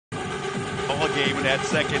ball game in that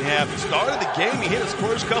second half. He started the game, he hit his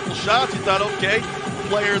first couple shots. He thought, okay,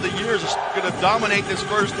 player of the year is going to dominate this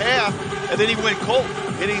first half. And then he went cold,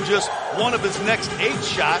 hitting just one of his next 8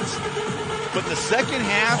 shots. But the second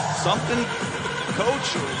half, something the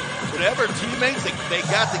coach or whatever, teammates, they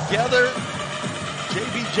got together.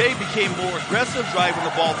 JBJ became more aggressive, driving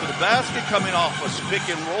the ball to the basket, coming off of pick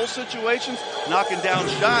and roll situations, knocking down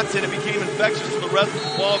shots, and it became infectious to the rest of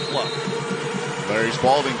the ball club. Larry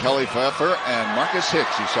Spalding, Kelly Pfeffer, and Marcus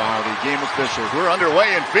Hicks, you saw the game officials. We're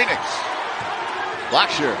underway in Phoenix.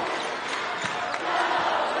 Blackshear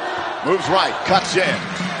moves right, cuts in.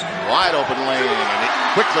 Wide open lane, and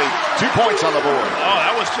quickly 2 points on the board. Oh,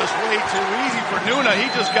 that was just way too easy for Nuna. He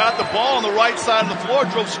just got the ball on the right side of the floor,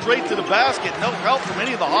 drove straight to the basket. No help from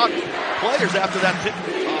any of the Hawks players after that pick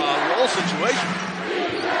roll situation.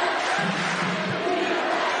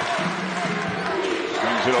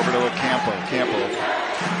 Brings it over to Ocampo. Campo,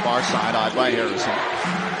 far side, eyed by Harrison.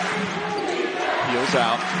 Heels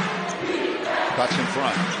out. Cuts in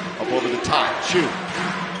front. Up over the top. Shoot.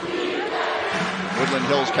 Woodland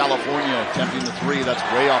Hills, California, attempting the 3. That's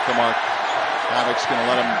way off the mark. Havoc's going to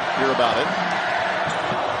let him hear about it.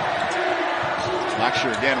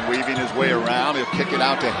 Blackshear again weaving his way around. He'll kick it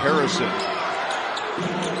out to Harrison.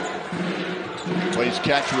 Plays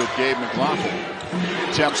catch with Gabe McLaughlin.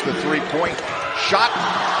 Attempts the 3-point shot.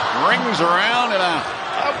 Rings around and out.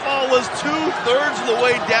 That ball was 2/3 of the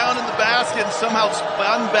way down in the basket and somehow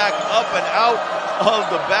spun back up and out of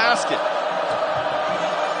the basket.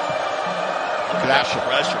 Pressure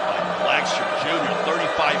by Blackshear Jr.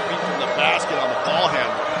 35 feet from the basket on the ball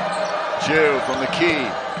handler. Chew from the key.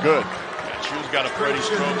 Good. Yeah, Chew's got a pretty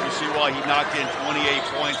stroke. You see why he knocked in 28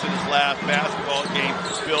 points in his last basketball game.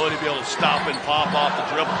 His ability to be able to stop and pop off the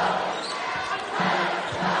dribble.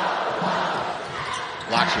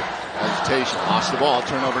 Blackshear, hesitation, lost the ball.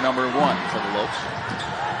 Turnover number 1 for the Lopes.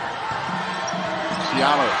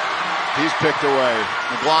 Siamo, he's picked away.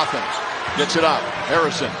 McLaughlin gets it up.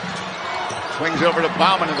 Harrison. Swings over to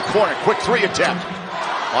Bauman in the corner. Quick 3 attempt.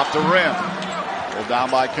 Off the rim. Pulled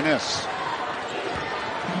down by Kniss.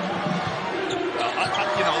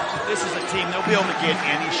 This is a team, they'll be able to get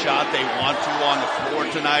any shot they want to on the floor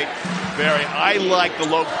tonight. I like the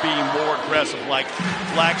Lopes being more aggressive like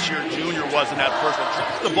Blackshear Jr. was in that first one.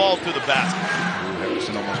 Drive the ball to the basket.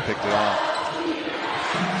 Harrison almost picked it off.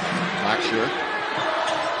 Blackshear.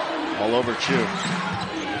 All over Chew.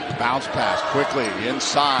 Bounce pass quickly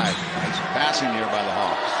inside. Nice passing here by the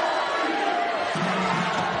Hawks.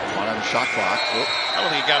 One on the shot clock. I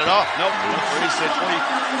don't think he got it off. Nope.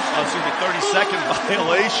 30-second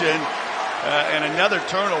violation and another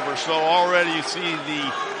turnover. So already you see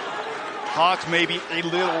the Hawks maybe a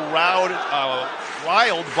little riled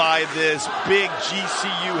by this big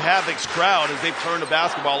GCU Havocs crowd as they've turned the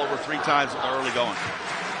basketball over 3 times early going.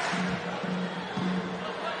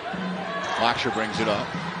 Blackshear brings it up.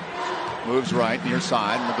 Moves right, near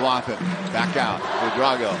side. McLaughlin back out.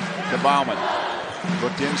 Ouedraogo to Bauman.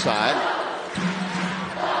 Looked inside.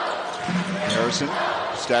 Harrison,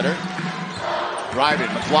 Stetter.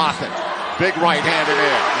 Driving, McLaughlin. Big right-handed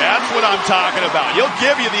in. That's what I'm talking about. He'll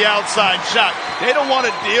give you the outside shot. They don't want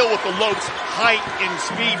to deal with the Lopes' height and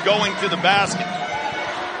speed going to the basket.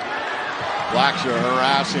 Blackshear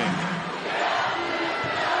harassing.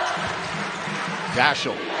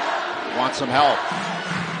 Daschel wants some help.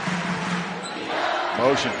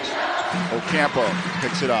 Motions. Ocampo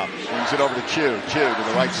picks it up. Swings it over to Chew. Chew to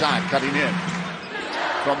the right side, cutting in.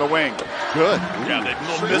 From the wing. Good. Yeah, a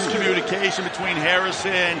little miscommunication between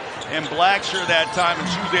Harrison and Blackshear that time, and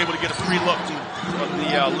Chew's able to get a free look from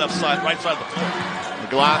the left side, right side of the floor.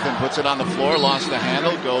 McLaughlin puts it on the floor, lost the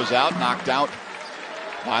handle, goes out, knocked out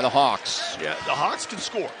by the Hawks. Yeah, the Hawks can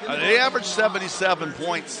score. They averaged 77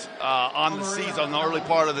 points on the season, on the early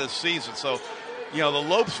part of this season. So, the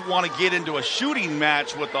Lopes want to get into a shooting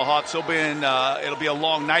match with the Hawks. It'll be a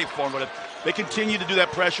long night for them, but if they continue to do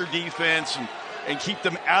that pressure defense and keep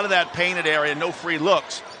them out of that painted area, no free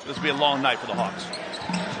looks, this will be a long night for the Hawks.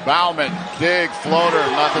 Bauman, big floater,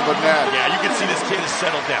 nothing but net. Yeah, you can see this kid has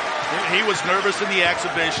settled down. He was nervous in the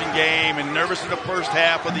exhibition game and nervous in the first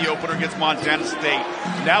half of the opener against Montana State.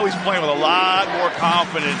 Now he's playing with a lot more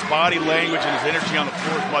confidence. Body language and his energy on the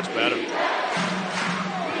floor is much better.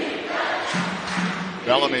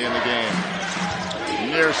 Bellamy in the game.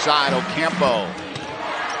 Near side, Ocampo.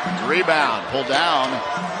 Rebound, pulled down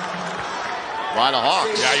by the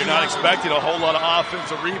Hawks. Yeah, you're not expecting a whole lot of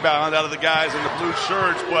offensive rebound out of the guys in the blue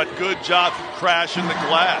shirts, but good job crashing the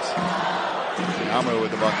glass. Siamo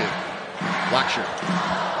with the bucket. Blackshear.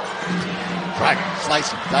 Dragon,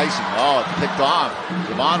 slicing, dicing. Oh, it's picked off.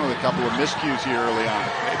 Javon with a couple of miscues here early on.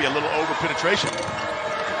 Maybe a little over penetration.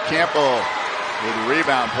 Campbell with a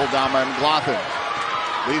rebound pulled down by McLaughlin.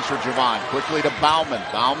 Leads for Javon. Quickly to Bauman.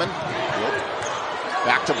 Bauman.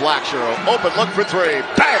 Back to Blackshear. Open look for three.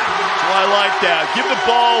 Bam! Well, I like that. Give the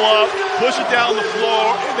ball up, push it down the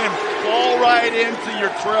floor, and then fall right into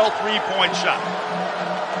your trail three-point shot.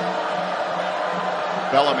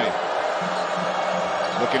 Bellamy.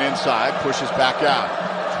 Looking inside, pushes back out.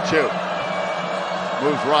 Two.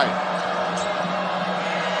 Moves right.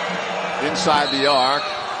 Inside the arc.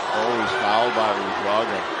 Oh, he's fouled by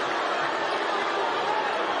Ujwaga.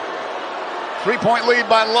 3-point lead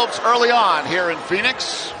by the Lopes early on here in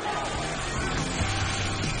Phoenix.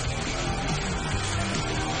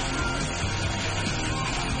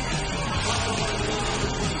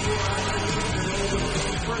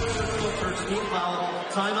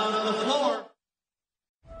 Timeout on the floor.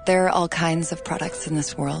 There are all kinds of products in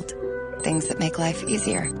this world. Things that make life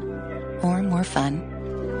easier or more fun.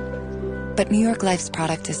 But New York Life's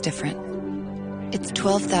product is different. It's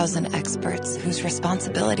 12,000 experts whose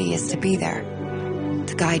responsibility is to be there,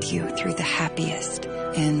 to guide you through the happiest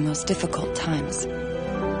and most difficult times.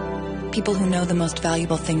 People who know the most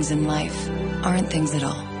valuable things in life aren't things at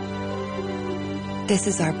all. This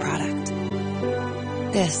is our product.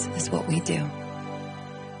 This is what we do.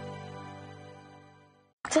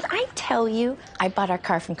 Did I tell you I bought our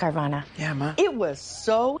car from Carvana? Yeah, Ma. It was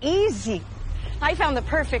so easy. I found the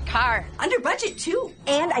perfect car. Under budget, too.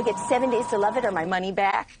 And I get 7 days to love it or my money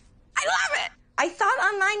back. I love it. I thought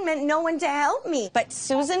online meant no one to help me. But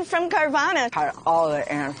Susan from Carvana Had all the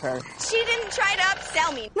answers. She didn't try to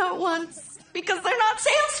upsell me. Not once. Because they're not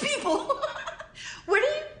salespeople. Where do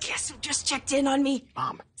you guess who just checked in on me?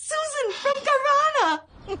 Mom. Susan from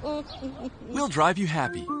Carvana. We'll drive you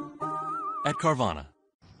happy at Carvana.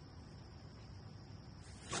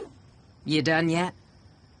 You done yet?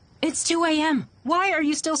 It's 2 a.m. Why are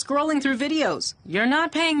you still scrolling through videos? You're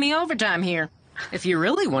not paying me overtime here. If you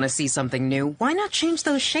really want to see something new, why not change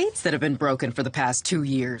those shades that have been broken for the past 2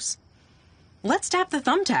 years? Let's tap the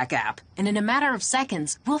Thumbtack app, and in a matter of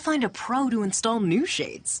seconds, we'll find a pro to install new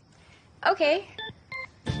shades. Okay.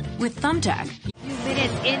 With Thumbtack, Few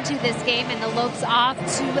minutes into this game, and the Lopes off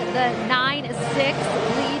to the 9-6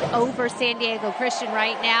 lead over San Diego Christian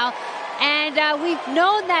right now. And we've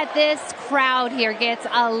known that this crowd here gets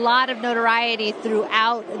a lot of notoriety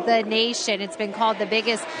throughout the nation. It's been called the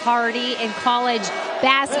biggest party in college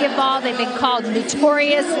basketball. They've been called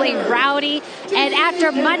notoriously rowdy. And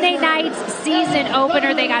after Monday night's season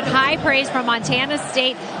opener, they got high praise from Montana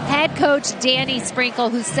State head coach Danny Sprinkle,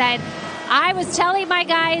 who said, I was telling my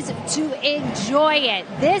guys to enjoy it.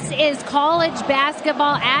 This is college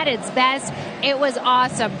basketball at its best. It was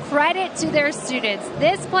awesome. Credit to their students.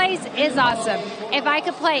 This place is awesome. If I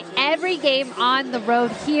could play every game on the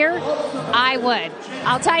road here, I would.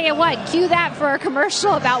 I'll tell you what, cue that for a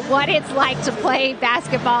commercial about what it's like to play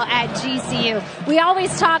basketball at GCU. We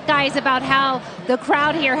always talk, guys, about how the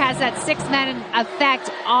crowd here has that six-man effect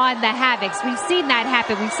on the Havocs. We've seen that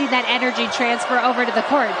happen. We've seen that energy transfer over to the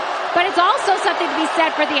court. But it's also something to be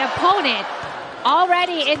said for the opponent.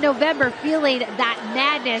 Already in November, feeling that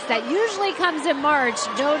madness that usually comes in March.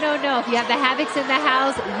 No. If you have the Havocs in the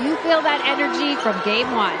house, you feel that energy from game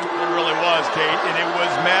one. It really was, Kate, and it was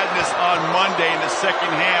madness on Monday in the second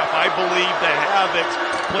half. I believe the Havocs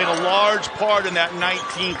played a large part in that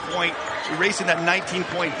 19-point, erasing that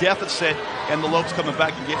 19-point deficit, and the Lopes coming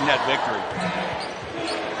back and getting that victory.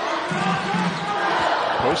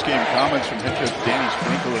 Post-game comments from head coach Danny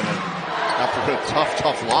Sprinkle after a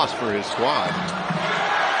tough loss for his squad.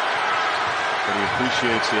 But he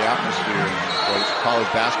appreciates the atmosphere and what college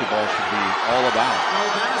basketball should be all about.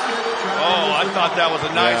 Oh, I thought that was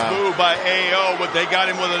a nice move by AO, but they got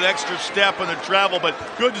him with an extra step in the travel. But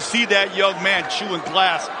good to see that young man chewing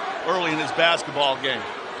glass early in his basketball game.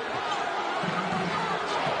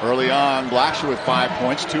 Early on, Blackshear with 5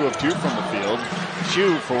 points, 2 of 2 from the field.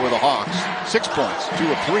 Chu for the Hawks, 6 points, 2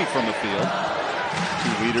 of 3 from the field.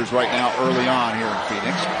 Two leaders right now early on here in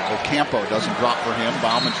Phoenix. Ocampo doesn't drop for him.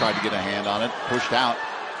 Bauman tried to get a hand on it, pushed out.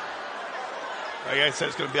 Like I said,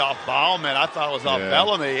 it's going to be off Bauman. I thought it was off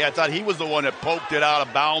Bellamy. I thought he was the one that poked it out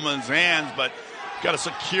of Bauman's hands, but got to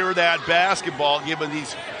secure that basketball, giving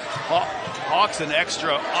these Hawks an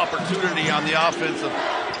extra opportunity on the offensive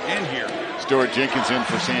end here. Stuart Jenkins in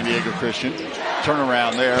for San Diego Christian.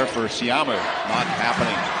 Turnaround there for Siamu. Not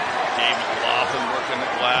happening. David McLaughlin working the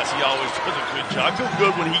glass. He always does a good job. I feel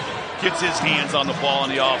good when he gets his hands on the ball on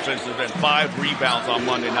the offensive end. 5 rebounds on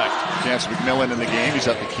Monday night. Chance McMillan in the game. He's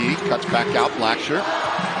at the key. Cuts back out. Blackshear.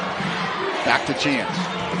 Back to Chance.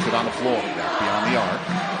 Puts it on the floor. the arc.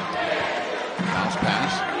 Bounce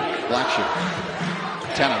pass. Blackshear.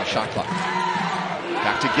 10 on the shot clock.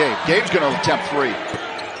 Back to Gabe. Gabe's going to attempt 3.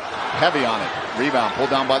 Heavy on it. Rebound pulled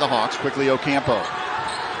down by the Hawks. Quickly Ocampo. 1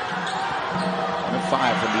 and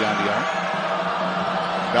 5 from beyond the arc.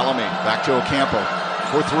 Bellamy back to Ocampo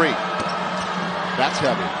for 3. That's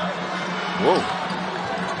heavy. Whoa.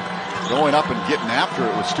 Going up and getting after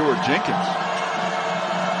it with Stuart Jenkins.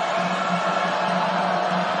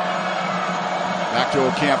 Back to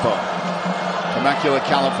Ocampo. Temecula,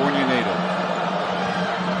 California native.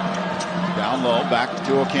 Down low, back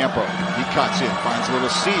to Ocampo. He cuts in, finds a little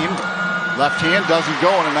seam. Left hand doesn't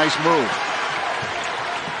go, and a nice move.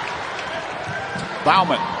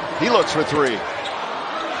 Bauman, he looks for 3.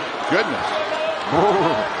 Goodness.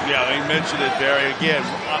 Yeah, they mentioned it, Barry. Again,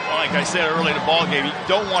 like I said earlier in the ball game, you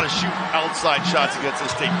don't want to shoot outside shots against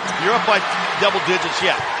this team. You're up by double digits,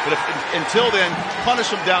 yeah. But until then,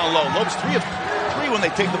 punish them down low. Lopes 3 of 3 when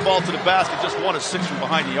they take the ball to the basket, just 1 of 6 from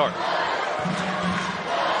behind the arc.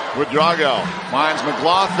 Woodrogo finds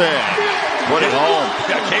McLaughlin. Put it home.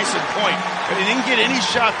 Yeah, case in point. They didn't get any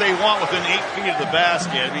shot they want within 8 feet of the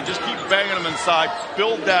basket. I mean, just keep banging them inside,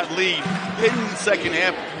 build that lead. In the second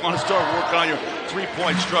half, if you want to start working on your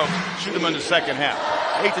three-point strokes, shoot them in the second half.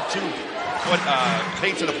 8-2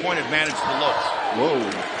 paints an point advantage to the Lopes. Whoa.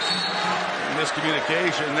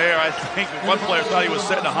 Miscommunication there. I think one player thought he was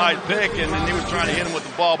setting a high pick, and then he was trying to hit him with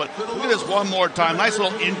the ball. But look at this one more time. Nice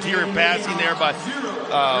little interior passing there by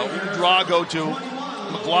Drago to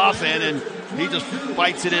McLaughlin, and he just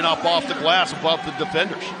fights it in up off the glass above the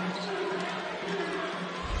defenders.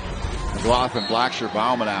 McLaughlin, Blackshear,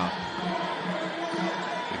 Bauman out.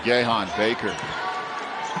 Gahan, Baker.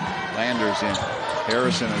 Landers in.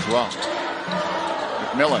 Harrison as well.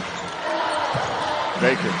 McMillan.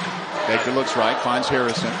 Baker. Baker looks right, finds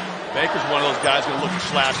Harrison. Baker's one of those guys going to look to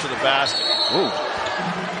slash to the basket. Ooh.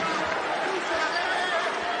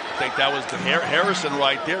 I think that was the Harrison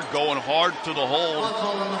right there, going hard to the hole.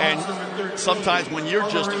 And sometimes when you're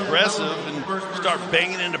just aggressive and start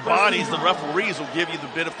banging into bodies, the referees will give you the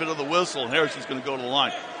benefit of the whistle, and Harrison's going to go to the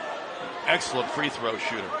line. Excellent free throw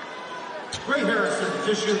shooter. Ray Harrison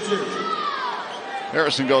to shoot 2.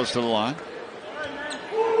 Harrison goes to the line.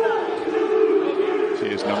 See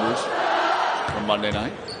his numbers from Monday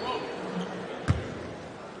night.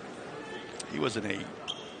 He was in a real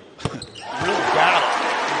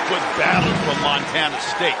good battle from Montana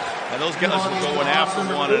State. And those guys were going after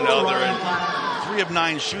one another. And 3 of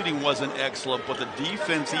 9 shooting wasn't excellent, but the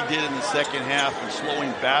defense he did in the second half and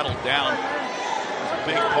slowing battle down was a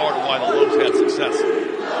big part of why the Lopes had success.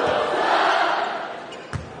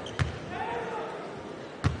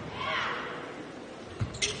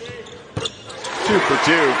 Two for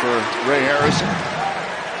 2 for Ray Harrison.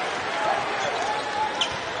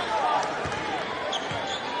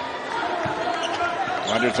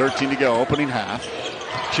 Under 13 to go, opening half.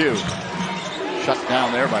 Q. Shut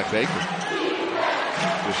down there by Baker.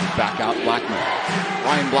 This is back out Blackman.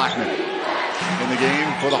 Ryan Blackman in the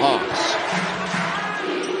game for the Hawks.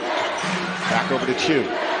 Back over to Q.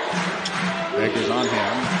 Baker's on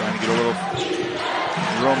him, trying to get a little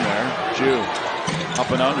room there. Q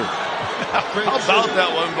up and under. How about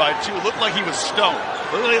that one by Chu? Looked like he was stoned.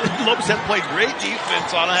 Lopes had played great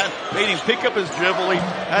defense on it, made him pick up his dribble. He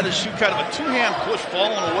had to shoot kind of a 2-hand push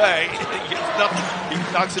falling away. He gets nothing. He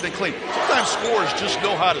knocks it in clean. Sometimes scorers just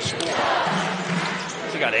know how to score.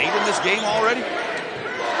 So he got 8 in this game already?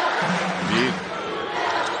 Indeed.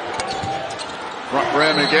 Front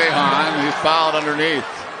rim to Gahan. He's fouled underneath.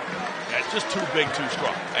 Yeah, it's just too big, too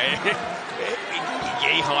strong.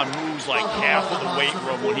 Gahan moves like half of the weight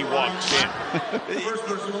room when he walks in.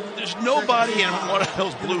 There's nobody in one of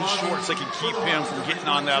those blue shorts that can keep him from getting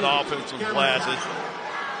on that offensive glass.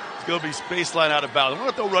 It's going to be baseline out of bounds. I wonder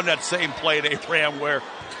if they'll run that same play at Abraham where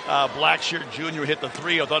Blackshear Jr. hit the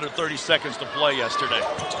 3 with under 30 seconds to play yesterday.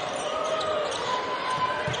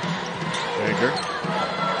 Baker.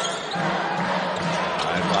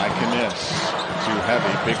 By Kniss. Too heavy.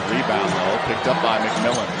 Big rebound, though. Picked up by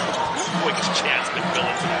McMillan. Quickest chance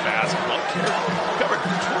McMillan to the basketball. Covered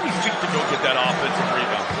 20 feet to go get that offensive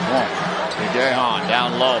rebound. Gahan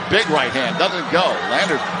down low. Big right hand. Doesn't go.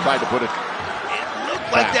 Lander tried to put it. It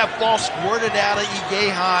looked like that ball squirted out of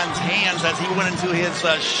Gahan's hands as he went into his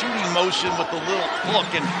shooting motion with the little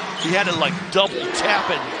hook, and he had to like double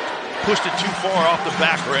tap it, pushed it too far off the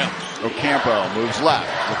back rim. Ocampo moves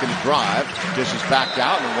left, looking to drive. Dishes back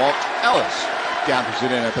out, and Walt Ellis gathers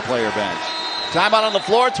it in at the player bench. Timeout on the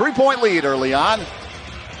floor, 3-point lead early on. Is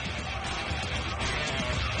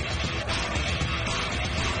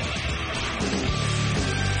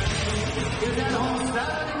at home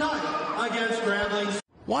Saturday night against Grand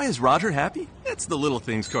Why is Roger happy? It's the little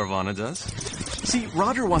things Carvana does. See,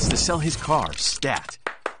 Roger wants to sell his car, stat.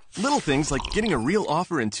 Little things like getting a real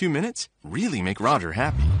offer in 2 minutes really make Roger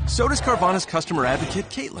happy. So does Carvana's customer advocate,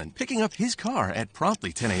 Caitlin, picking up his car at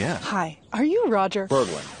promptly 10 a.m. Hi, are you Roger?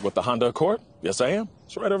 Berglund, with the Honda Accord? Yes, I am.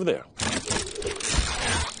 It's right over there.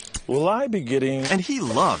 Will I be getting... And he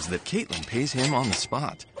loves that Caitlin pays him on the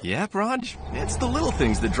spot. Yep, Raj, it's the little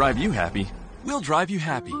things that drive you happy. We'll drive you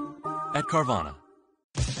happy at Carvana.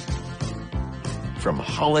 From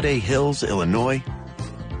Holiday Hills, Illinois,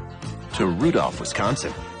 to Rudolph,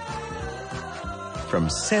 Wisconsin. From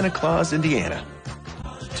Santa Claus, Indiana,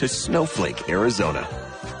 to Snowflake, Arizona.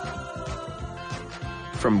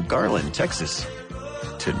 From Garland, Texas,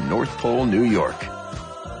 to North Pole, New York,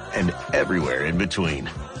 and everywhere in between.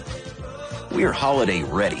 We're holiday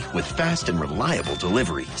ready with fast and reliable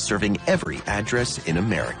delivery, serving every address in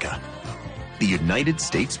America. The United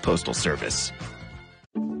States Postal Service.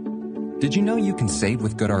 Did you know you can save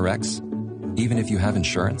with GoodRx, even if you have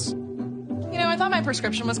insurance? You know, I thought my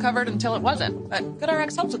prescription was covered until it wasn't, but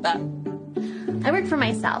GoodRx helps with that. I work for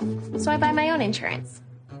myself, so I buy my own insurance.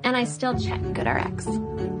 And I still check GoodRx.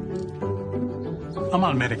 I'm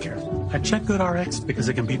on Medicare. I check GoodRx because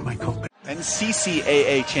it can beat my copay.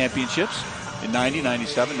 NCAA championships in 90,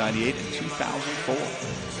 97, 98, and 2004.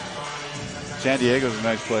 San Diego's a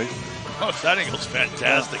nice place. Oh, San Diego's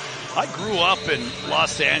fantastic. I grew up in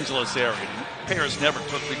Los Angeles area. Parents never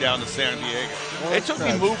took me down to San Diego. It took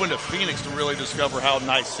me moving to Phoenix to really discover how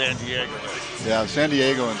nice San Diego is. Yeah, San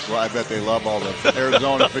Diegoans, I bet they love all the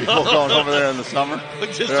Arizona people going over there in the summer.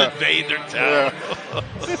 Just invade their town.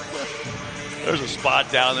 Yeah. There's a spot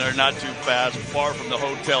down there not too far from the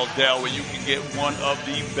Hotel Del where you can get one of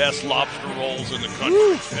the best lobster rolls in the country.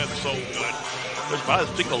 It's so good. I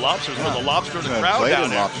think the lobster's with the lobster in the crowd down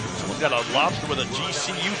there. We've got a lobster with a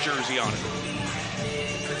GCU jersey on it.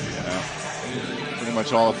 Yeah. Pretty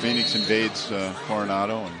much all of Phoenix invades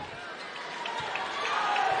Coronado. And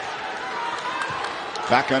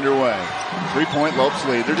back underway. 3-point Lopes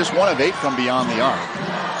lead. They're just 1 of 8 from beyond the arc.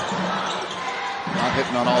 Not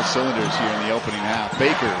hitting on all cylinders here in the opening half.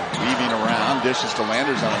 Baker weaving around, dishes to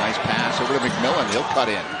Landers on a nice pass over to McMillan. He'll cut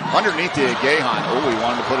in. Underneath to Gahan. Oh, he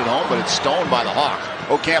wanted to put it home, but it's stoned by the Hawks.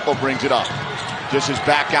 Ocampo brings it up. Dishes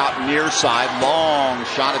back out near side. Long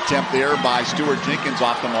shot attempt there by Stuart Jenkins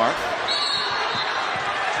off the mark.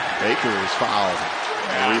 Baker is fouled.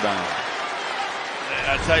 Rebound.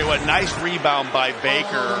 I tell you what, nice rebound by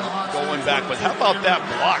Baker going back. But how about that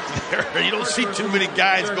block there? You don't see too many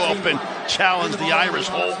guys go up and challenge the Irish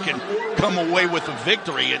Hulk and come away with a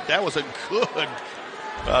victory. That was a good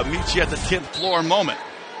meet you at the 10th floor moment.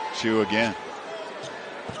 Chew again.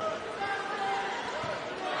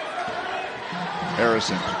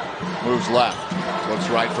 Harrison moves left. Looks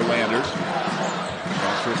right for Landers.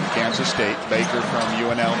 Transfer from Kansas State. Baker from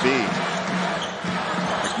UNLV.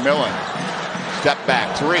 McMillan. Step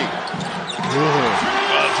back, 3.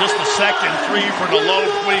 Just a second 3 for the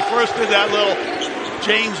Lopes. When he first did that little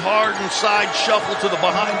James Harden side shuffle to the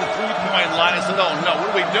behind the three-point line, I said, oh no, what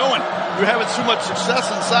are we doing? We're having so much success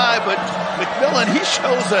inside, but McMillan, he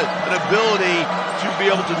shows an ability to be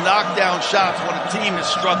able to knock down shots when a team is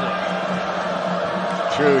struggling.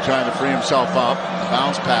 True trying to free himself up.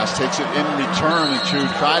 Bounce pass takes it in return, and Chu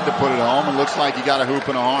tried to put it home, and looks like he got a hoop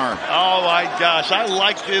and a arm. Oh my gosh, I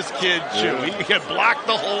like this kid, Chu. He can block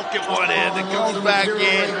the Hulk at one end and comes back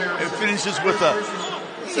in and finishes with a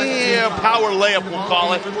power layup, we'll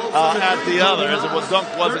call it, at the other. As it was dunk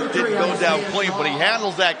didn't go down clean, but he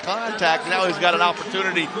handles that contact. Now he's got an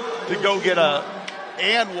opportunity to go get a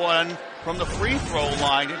and one from the free throw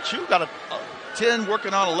line. And Chu got a 10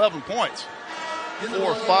 working on 11 points. 4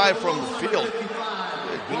 or 5 from the field.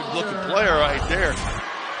 Good looking player right there.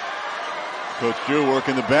 Coach Drew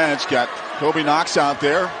working the bench. Got Kobe Knox out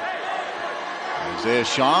there. Isaiah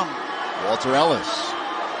Shaw. Walter Ellis.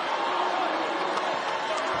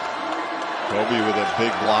 Kobe with a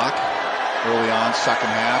big block early on, second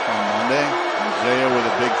half on Monday. Isaiah with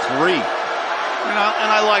a big 3. And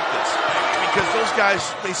I like this because those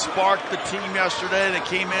guys, they sparked the team yesterday. They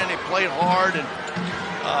came in, they played hard, and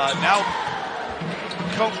now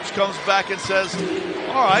coach comes back and says,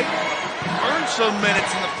 all right, earn some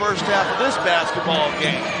minutes in the first half of this basketball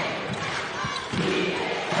game.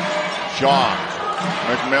 Shaw,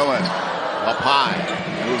 McMillan, up high,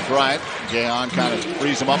 moves right. Gahan kind of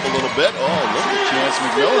frees him up a little bit. Oh, look at Chance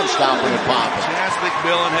McMillan stopping and popping. Chance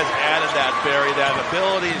McMillan has added that, Barry, that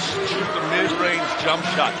ability to shoot the mid-range jump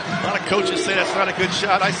shot. A lot of coaches say that's not a good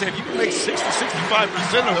shot. I say if you can make 60,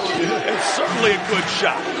 65% of it, it's certainly a good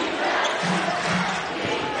shot.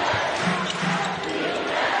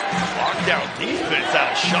 lockdown defense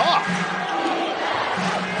out of shock.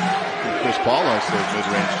 Chris Paul has those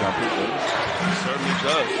mid-range jumpers. He certainly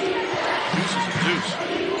does. Deuce is a deuce.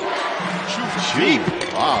 Cheap.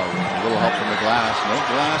 Wow, a little help from the glass. No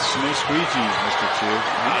glass, no squeegees, Mr. Chu.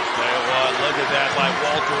 I'll tell you what, look at that by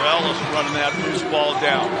Walter Ellis running that loose ball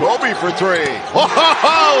down. Kobe for three. Whoa!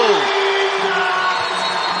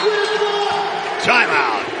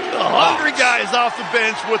 Timeout. The hungry guys off the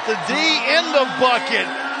bench with the D in the bucket.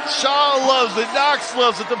 Shaw loves it. Knox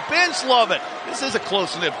loves it. The bench love it. This is a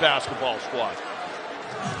close-knit basketball squad.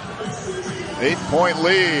 8-point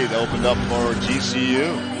lead opened up for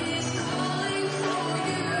GCU.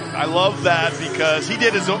 I love that because he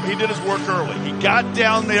did his work early. He got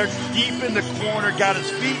down there deep in the corner, got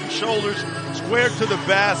his feet and shoulders squared to the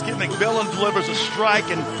basket. McMillan delivers a strike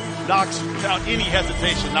and knocks, without any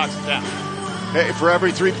hesitation, knocks it down. Hey, for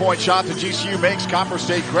every 3-point shot that GCU makes, Copper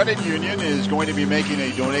State Credit Union is going to be making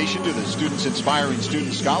a donation to the Students Inspiring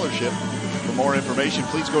Student Scholarship. For more information,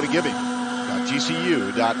 please go to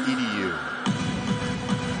giving.gcu.edu.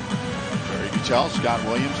 Barry Buchel, Scott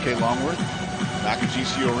Williams, Kay Longworth, back at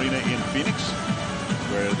GCU Arena in Phoenix,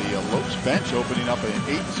 where the Lopes bench opening up an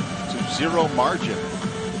 8-0 margin.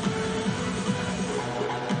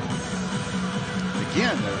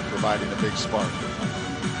 Again, they're providing a big spark.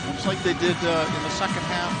 Looks like they did in the second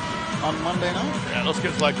half on Monday night. Yeah, those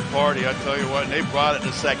kids like to party, I tell you what, and they brought it in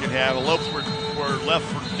the second half. The Lopes were left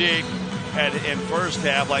for dig in first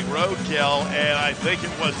half like roadkill, and I think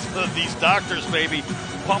it was these doctors maybe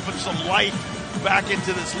pumping some life back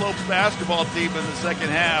into this Lopes basketball team in the second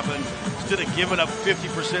half, and instead of giving up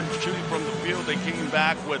 50% shooting from the field, they came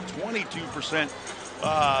back with 22%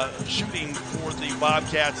 shooting for the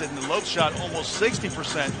Bobcats, and the Lopes shot almost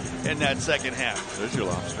 60% in that second half. There's your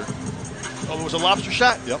lobster. Oh, it was a lobster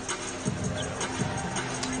shot? Yep.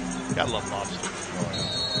 Gotta love lobster.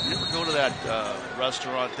 You ever go to that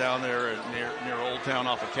restaurant down there near Old Town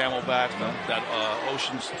off of Camelback, that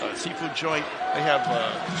Ocean's seafood joint? They have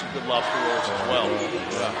some good lobster rolls as well.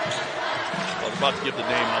 Yeah. I was about to give the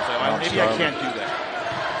name, and I thought, maybe I can't do that.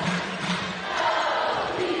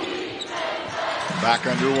 Back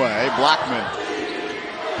underway. Blackman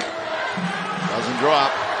doesn't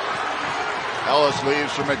drop. Ellis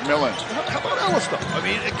leaves for McMillan. How about Ellis, though? I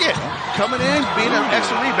mean, again, coming in, being an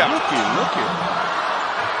excellent rebound. Looky.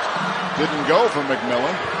 Didn't go for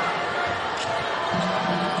McMillan.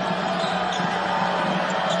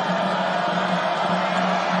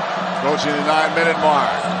 Approaching the 9-minute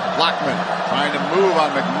mark. Blackman trying to move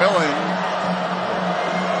on McMillan.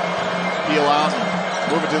 Peel out,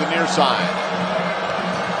 move it to the near side.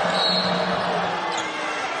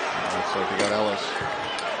 Looks like we got Ellis.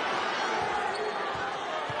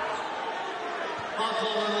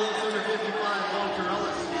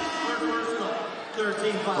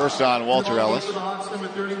 First on Walter Ellis.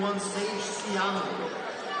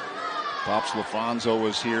 Pops LaFonso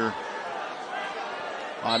was here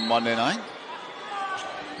on Monday night.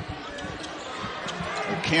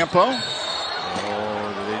 Ocampo.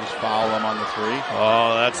 Oh, did they just foul him on the three?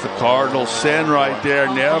 Oh, that's the cardinal sin right there.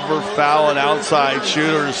 Never foul an outside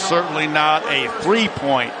shooter. Certainly not a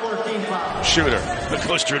three-point shooter. The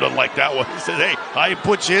coach doesn't like that one. He said, hey, I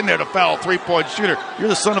put you in there to foul a three-point shooter. You're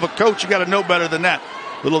the son of a coach. You got to know better than that.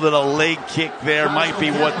 A little bit of leg kick there might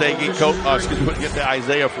be what they get to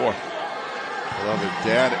Isaiah for. I love it.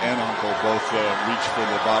 Dad and uncle both reach for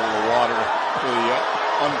the bottle of water for the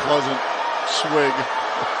unpleasant swig.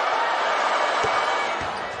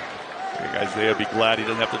 Isaiah be glad he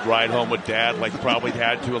doesn't have to ride home with Dad like he probably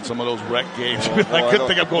had to in some of those rec games. I couldn't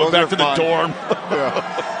think of going back to the dorm.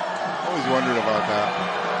 Yeah. Always wondered about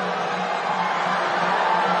that.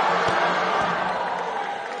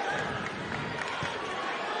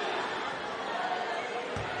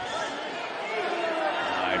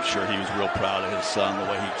 I'm sure he was real proud of his son,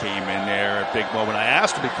 the way he came in there. A big moment. I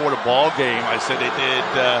asked him before the ball game, I said,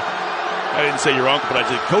 I didn't say your uncle, but I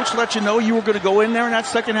said, Coach let you know you were going to go in there in that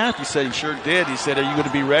second half? He said he sure did. He said, are you going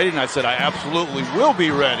to be ready? And I said, I absolutely will be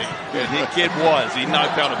ready. And the kid was. He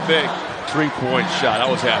knocked down a big three-point shot. I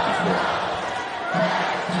was happy for him.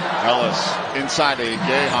 Ellis inside to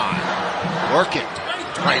Gahan. Working.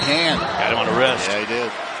 Right hand. Got him on the wrist. Yeah, he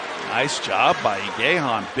did. Nice job by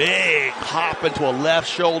Gahan. Big hop into a left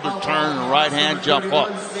shoulder turn and right hand jump up.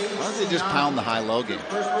 Why don't they just pound the high-low game?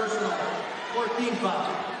 Why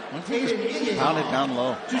don't they just pound it down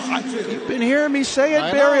low? You've been hearing me say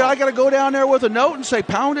it, Barry. I got to go down there with a note and say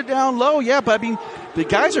pound it down low. Yeah, but I mean, the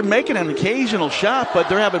guys are making an occasional shot, but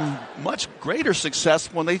they're having much greater success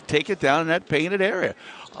when they take it down in that painted area.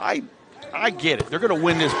 I get it. They're going to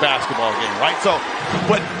win this basketball game, right? So,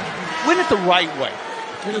 but win it the right way.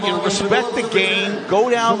 respect the game, go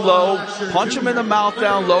down low, punch them in the mouth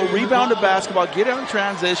down low, rebound the basketball, get out in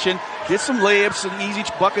transition, get some layups and easy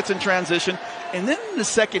buckets in transition. And then in the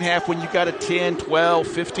second half, when you got a 10, 12,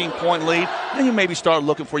 15-point lead, then you maybe start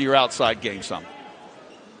looking for your outside game some.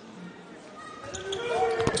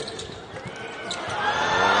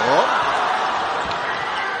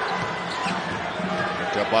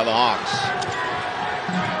 Picked up by the Hawks.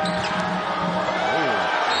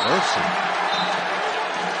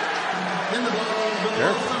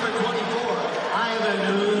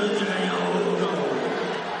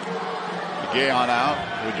 Gayon out.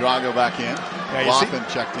 Ouedraogo back in. Lofton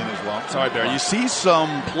checked in as well. Sorry, Barry. You see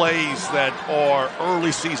some plays that are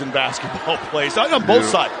early season basketball plays on both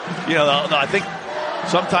sides. You know, I think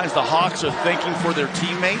sometimes the Hawks are thinking for their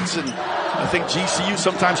teammates, and I think GCU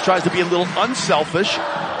sometimes tries to be a little unselfish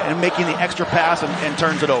and making the extra pass and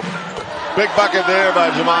turns it over. Big bucket there by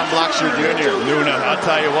Javon Blackshear Jr. Luna, I'll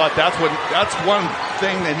tell you what, that's one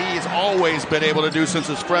thing that he has always been able to do since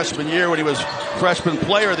his freshman year when he was freshman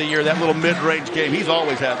player of the year, that little mid-range game. He's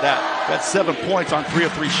always had that. That's 7 points on 3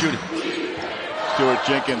 of 3 shooting. Stuart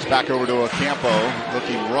Jenkins back over to Ocampo,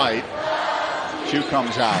 looking right. Chu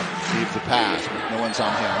comes out, receives the pass. No one's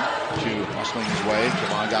on him. Chu hustling his way.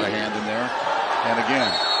 Javon got a hand in there. And again,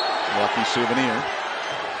 lucky souvenir.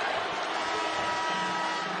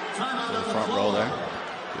 In the front row there.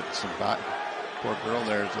 Get some back. Poor girl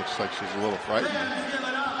there. It looks like she's a little frightened.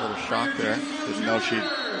 A little shocked there. Didn't know she'd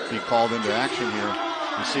be called into action here.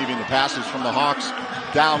 Receiving the passes from the Hawks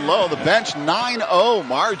down low. The bench 9-0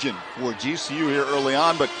 margin for GCU here early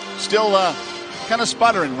on, but still kind of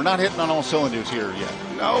sputtering. We're not hitting on all cylinders here yet.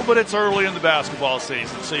 No, but it's early in the basketball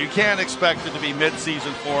season, so you can't expect it to be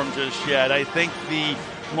mid-season form just yet. I think the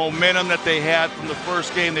momentum that they had from the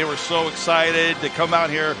first game, they were so excited to come out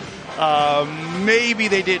here. Maybe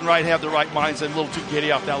they didn't have the right mindset, a little too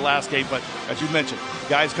giddy off that last game, but as you mentioned,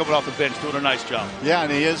 guys coming off the bench doing a nice job. Yeah,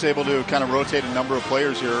 and he is able to kind of rotate a number of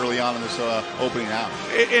players here early on in this opening half.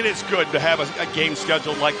 And it's good to have a game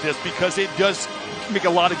scheduled like this because it does make a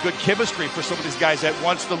lot of good chemistry for some of these guys that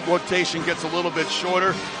once the rotation gets a little bit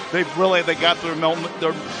shorter, they got their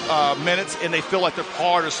minutes and they feel like they're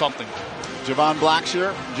part of something. Javon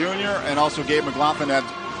Blackshear Jr. and also Gabe McLaughlin had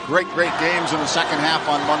great games in the second half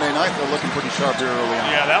on Monday night. They're looking pretty sharp here early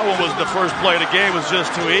on. Yeah, that one was the first play of the game was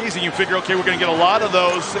just too easy. You figure, okay, we're going to get a lot of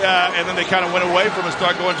those, and then they kind of went away from it,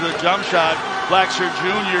 start going to the jump shot. Blackshear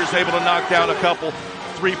Jr. is able to knock down a couple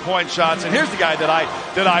three-point shots. And here's the guy that I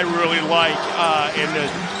really like in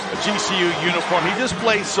the GCU uniform. He just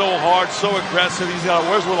plays so hard, so aggressive.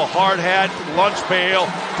 Wears a little hard hat, lunch pail,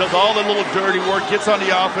 does all the little dirty work, gets on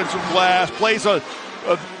the offensive glass, plays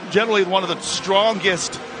generally one of the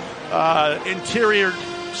strongest interior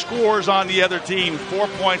scores on the other team. 4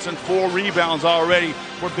 points and 4 rebounds already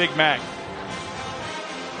for Big Mac.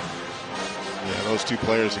 Yeah, those two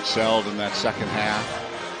players excelled in that second half.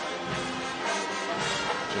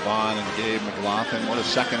 Javon and Gabe McLaughlin. What a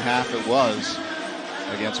second half it was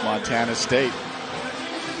against Montana State.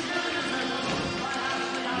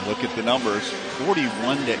 You look at the numbers,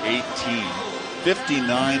 41-18,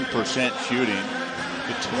 59% shooting.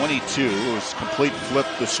 To 22. It was complete flip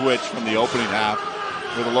the switch from the opening half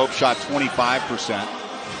with a Lope shot 25%.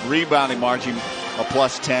 Rebounding margin a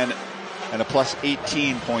plus 10 and a plus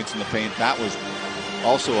 18 points in the paint. That was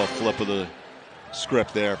also a flip of the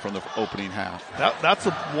script there from the opening half. That's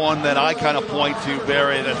the one that I kind of point to,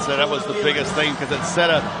 Barry, that was the biggest thing because it set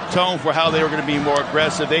a tone for how they were going to be more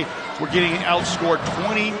aggressive. They were getting outscored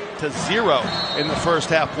 20-0 in the first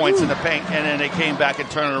half points in the paint, and then they came back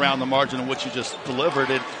and turned around the margin in which you just delivered.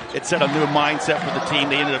 It set a new mindset for the team.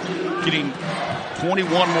 They ended up getting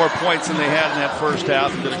 21 more points than they had in that first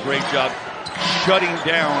half and did a great job shutting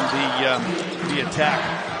down the attack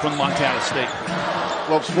from Montana State.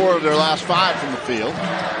 Lopes 4 of their last 5 from the field.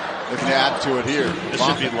 Looking to add to it here. This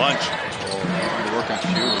should be lunch. Trying to work on Chu.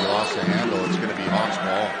 He lost the handle. It's going to be Hawks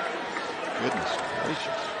ball. Goodness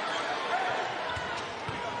gracious.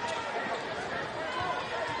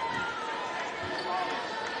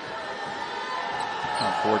 On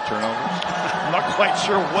 4 turnovers. I'm not quite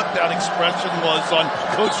sure what that expression was on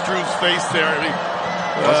Coach Drew's face there. I mean,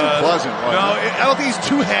 wasn't pleasant, was no, it? I don't think he's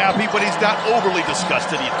too happy, but he's not overly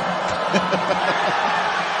disgusted either.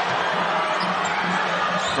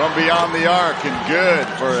 From beyond the arc and good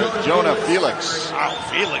for Jonah Felix. Wow,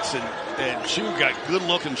 Felix and Chu got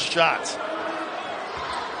good-looking shots.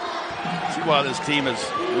 See why this team has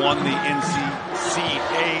won the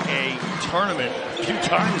NCAA tournament a few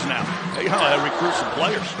times now. They recruit some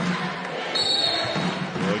players.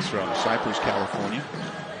 Felix from Cypress, California.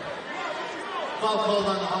 Foul called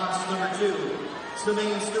on the Hawks, number 2.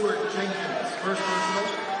 First personal.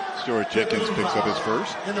 Stuart Jenkins picks up his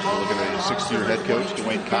first. Look at the 6th-year head coach,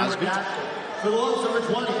 Dwayne Cosby. For the Wolves, number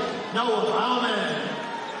 20, Noah Bauman.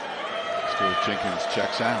 Stuart Jenkins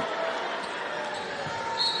checks out.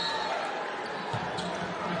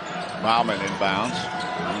 Bauman inbounds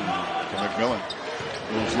to McMillan.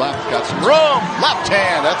 Moves left, got some room. Left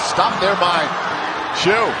hand, that's stopped there by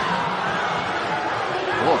Shue.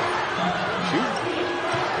 Shue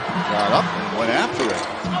got up and went after it.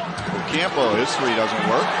 Campo, his three doesn't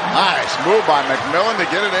work. Nice move by McMillan to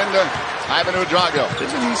get it into Ivan Ouedraogo.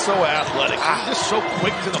 Isn't he so athletic? He's just so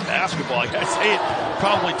quick to the basketball. I say it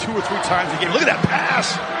probably 2 or 3 times a game. Look at that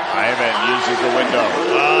pass. Ivan uses the window.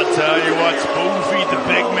 I'll tell you what, spoon feed the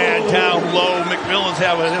big man down low. McMillan's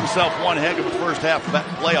having himself one heck of a first half of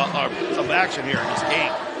action here in this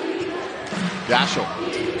game. Gashel.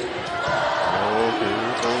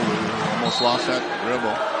 Almost lost that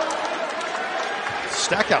dribble.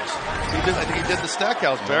 Stackhouse. I think he did the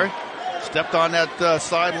Stackhouse, Barry. Stepped on that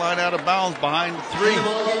sideline out of bounds behind the 3,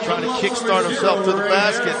 trying to kickstart himself to the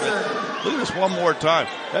basket. But look at this one more time.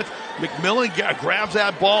 McMillan grabs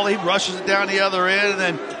that ball, he rushes it down the other end, and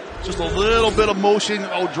then just a little bit of motion.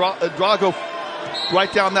 Ouedraogo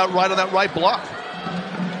right on that right block.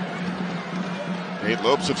 8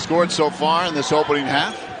 Lopes have scored so far in this opening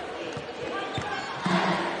half.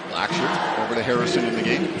 Blackshear over to Harrison in the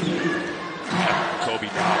game. Kobe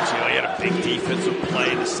Dobbs, he had a big defensive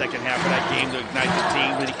play in the second half of that game to ignite the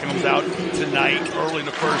team. Then he comes out tonight early in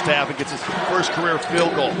the first half and gets his first career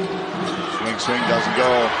field goal. Swing doesn't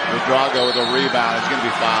go. Ouedraogo with a rebound. He's going to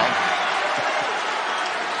be fouled.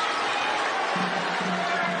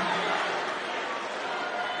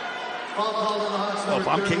 Well, if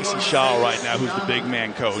I'm Casey Shaw right now, who's the big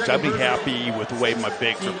man coach, I'd be happy with the way my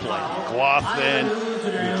bigs are playing. McLaughlin,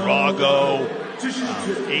 Ouedraogo,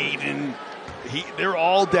 Aiden. They're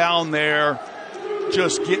all down there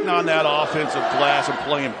just getting on that offensive glass and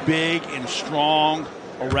playing big and strong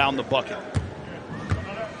around the bucket.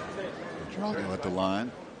 Ouedraogo at the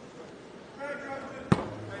line.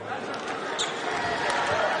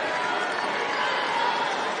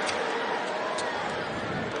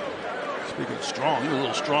 Speaking of strong, he was a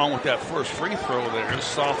little strong with that first free throw there.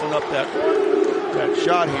 Just soften up that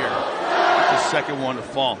shot here. The second one to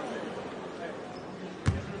fall.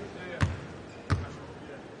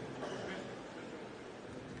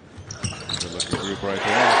 Group right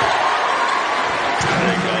there. There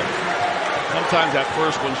you go. Sometimes that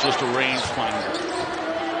first one's just a range finder. Is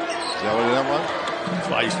that what that was? That's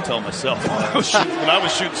what I used to tell myself when I was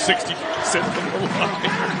shooting 60% from the line.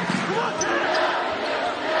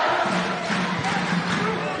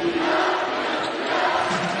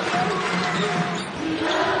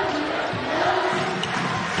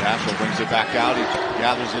 Gashel brings it back out. He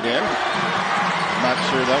gathers it in. I'm not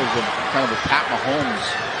sure that was kind of a Pat Mahomes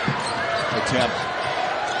attempt.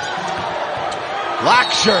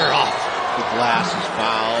 Blackshear off the glass is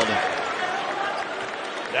fouled.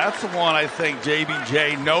 That's the one I think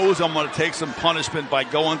JBJ knows I'm going to take some punishment by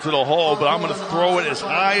going to the hole, but I'm going to throw it as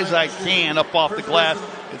high as I can up off the glass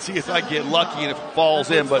and see if I get lucky and if it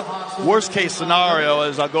falls in. But worst case scenario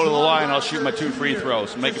is I'll go to the line and I'll shoot my 2 free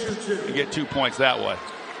throws and get 2 points that way.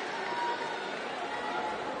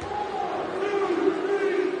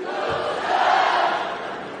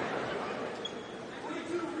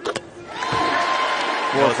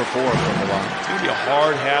 4 for 4 from the line. It's going to be a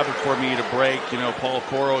hard habit for me to break. You know, Paul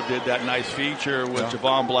Coro did that nice feature with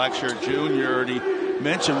Javon Blackshear Jr. and he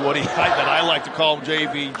mentioned what that I like to call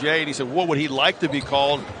JBJ, and he said, what would he like to be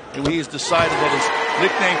called? And he's decided that his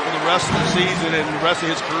nickname for the rest of the season and the rest of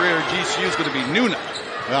his career at GCU is going to be Nuna.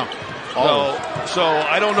 Yeah. So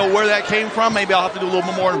I don't know where that came from. Maybe I'll have to do a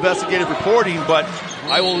little more investigative reporting, but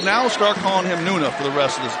I will now start calling him Nuna for the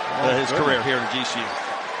rest of his career here at GCU.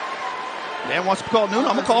 Dan wants to be called Nuna.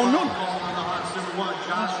 I'm going to call him Nuna.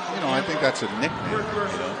 You know, I think that's a nickname.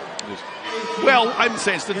 Well, I'm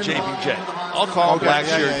saying instead of JBJ. I'll call him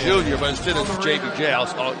Blackshear Jr., but instead of JBJ,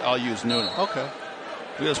 I'll use Nuna. Okay.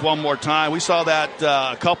 Do this one more time. We saw that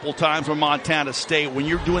a couple times from Montana State. When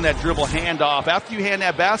you're doing that dribble handoff, after you hand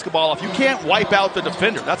that basketball off, you can't wipe out the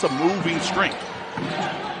defender. That's a moving string.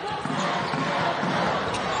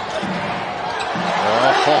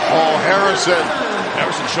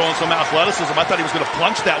 Harrison showing some athleticism. I thought he was going to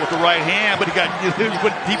punch that with the right hand, but he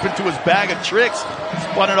went deep into his bag of tricks.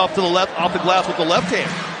 Spun it off to the left, off the glass with the left hand.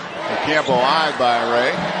 Campo eyed by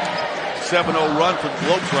Ray. 7-0 run for the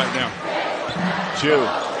Lopes right now. Shue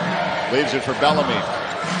leaves it for Bellamy.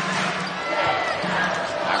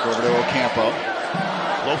 Back over to Ocampo.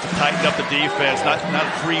 Lopes tightened up the defense, not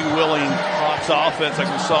a free-willing Hawks offense like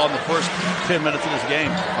we saw in the first 10 minutes of this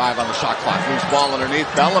game. 5 on the shot clock. Loose ball underneath.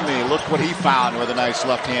 Bellamy, look what he found with a nice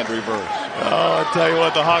left-hand reverse. Oh, I tell you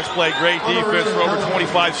what, the Hawks played great defense for over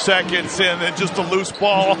 25 seconds, and then just a loose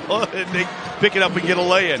ball, and they pick it up and get a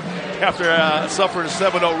lay-in. After suffering a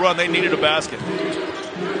 7-0 run, they needed a basket.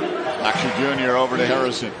 Laxer Jr. over to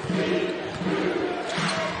Harrison.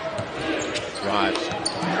 Drives.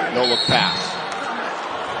 No look pass.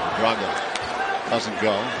 Drago doesn't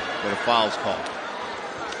go, but a foul's called.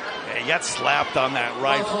 Yeah, he got slapped on that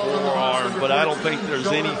right forearm, but I don't think there's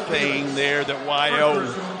anything there that Y.O.,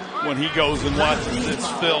 when he goes and watches this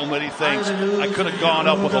film, that he thinks, I could have gone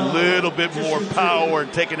up with a little bit more power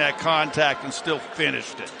and taken that contact and still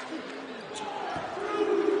finished it.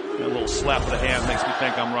 A little slap of the hand makes me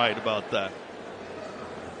think I'm right about that.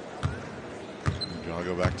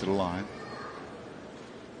 Drago back to the line.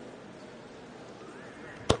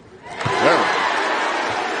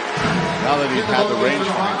 Now that he's had the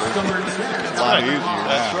rangefinder, it's a lot easier.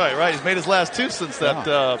 That's right. He's made his last 2 since that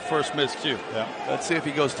first missed cue. Yeah. Let's see if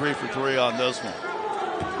he goes 3 for 3 on this one.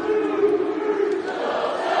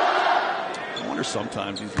 I wonder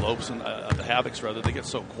sometimes these Lopes and the Havocs, rather, they get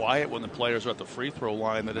so quiet when the players are at the free throw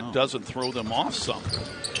line that it doesn't throw them off something.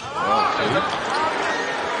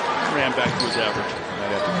 Ran back to his average.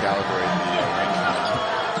 Might have to calibrate the rangefinder.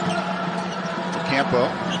 Campo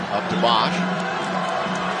up to Bosch.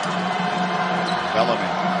 Bellamy.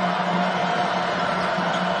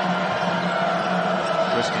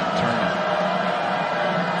 Twisting, turning.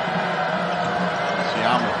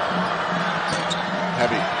 Siamo.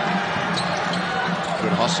 Heavy.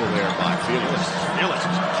 Good hustle there by Felix. Felix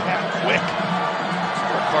is cat quick.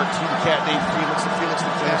 A cartoon cat named Felix the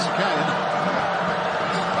cat.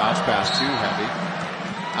 Bounce pass to Heavy.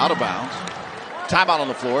 Out of bounds. Timeout on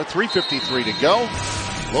the floor. 3:53 to go.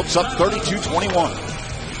 Lopes up 32-21.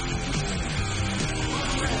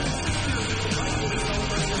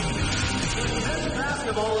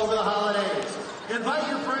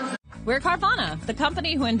 We're Carvana, the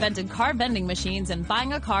company who invented car vending machines and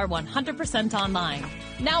buying a car 100% online.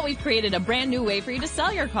 Now we've created a brand new way for you to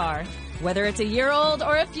sell your car. Whether it's a year old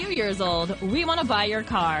or a few years old, we want to buy your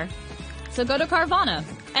car. So go to Carvana,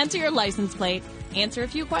 enter your license plate, answer a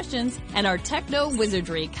few questions, and our techno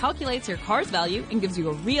wizardry calculates your car's value and gives you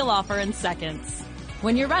a real offer in seconds.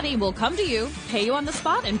 When you're ready, we'll come to you, pay you on the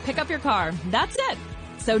spot, and pick up your car. That's it.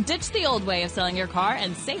 So ditch the old way of selling your car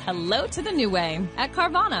and say hello to the new way at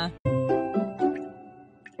Carvana.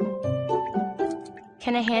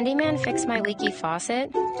 Can a handyman fix my leaky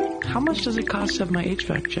faucet? How much does it cost to have my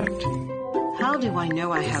HVAC checked? How do I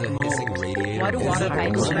know I have mold? Why do water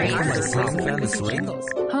pipes break?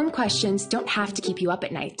 Home questions don't have to keep you up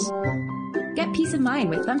at night. Get peace of mind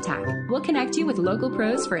with Thumbtack. We'll connect you with local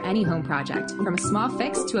pros for any home project, from a small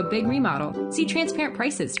fix to a big remodel. See transparent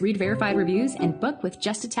prices, read verified reviews, and book with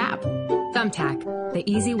just a tap. Thumbtack, the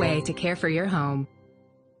easy way to care for your home.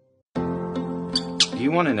 Do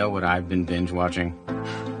you want to know what I've been binge watching?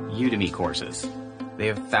 Udemy courses. They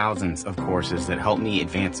have thousands of courses that help me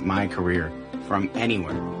advance my career from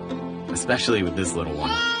anywhere, especially with this little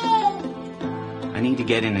one. I need to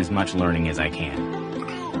get in as much learning as I can.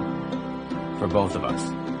 For both of us.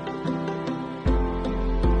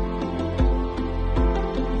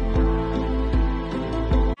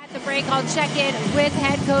 At the break, I'll check in with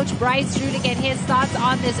head coach Bryce Drew to get his thoughts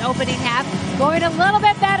on this opening half. Going a little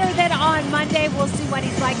bit better than on Monday. We'll see what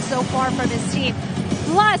he's like so far from his team.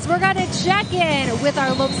 Plus, we're going to check in with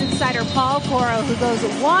our Lopes insider, Paul Coro, who goes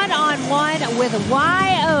one-on-one with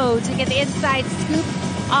Y.O. to get the inside scoop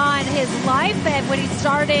on his life and when he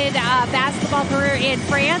started basketball career in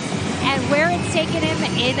France and where it's taken him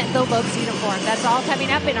in the Lopes uniform. That's all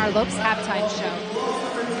coming up in our Lopes halftime show.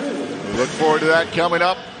 We look forward to that coming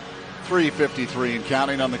up. 3:53 and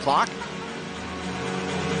counting on the clock.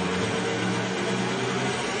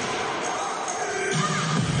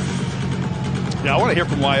 Yeah, I want to hear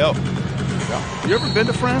from Y.O. Yeah. You ever been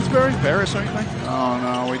to France, Paris or anything? Oh,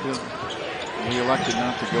 no, we didn't. We elected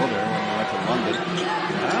not to go there when we went to London.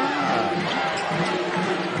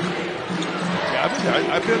 Yeah,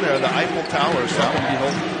 I've been there. The Eiffel Tower, something to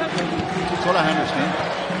behold. That's what I understand.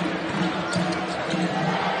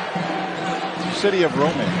 It's a city of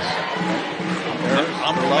romance.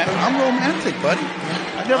 I'm romantic, buddy.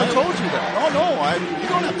 I never told you that. You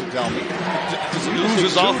don't have to tell me. Just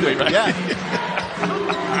loses off me, right? Yeah.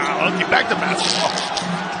 I'll get back to basketball.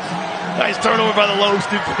 Nice turnover by the Lopes,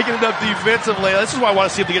 picking it up defensively. This is why I want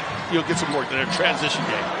to see if they get some work in their transition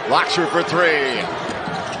game. Laxer for 3.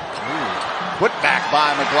 Put back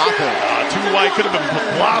by McLaughlin. Too wide, could have been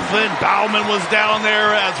McLaughlin. Bauman was down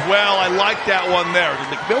there as well. I like that one there.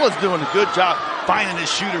 McMillan's doing a good job finding his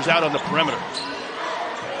shooters out on the perimeter.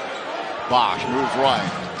 Bosch moves right.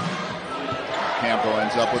 Campo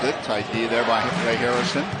ends up with it. Tight D there by Ray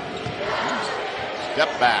Harrison. Step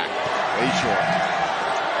back. Way short.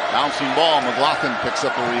 Bouncing ball. McLaughlin picks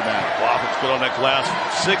up the rebound. McLaughlin's good on that glass.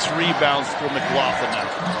 6 rebounds for McLaughlin now.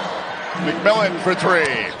 McMillan for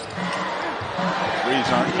 3. Threes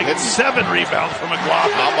aren't hitting. 7 rebounds for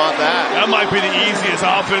McLaughlin. How about that? That might be the easiest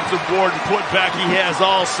offensive board and putback he has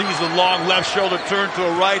all season long. Left shoulder turn to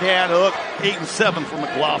a right hand hook. 8 and 7 for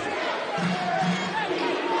McLaughlin.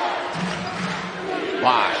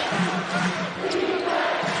 Bosch.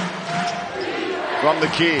 From the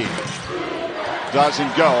key.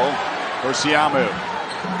 Doesn't go for Siamu.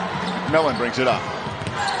 McMillan brings it up.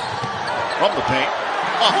 From the paint.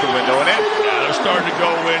 Off the window and in. Yeah, they're starting to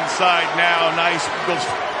go inside now. Nice. Goes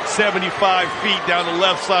 75 feet down the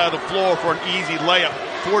left side of the floor for an easy layup.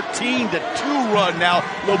 14-2 run now.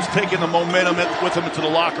 Lopes taking the momentum with him into the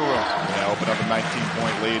locker room. Yeah, open up a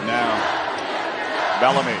 19-point lead now.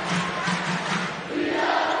 Bellamy.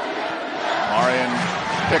 Marion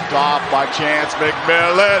picked off by Chance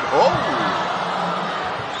McMillan. Oh!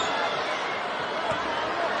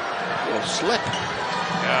 A little slick.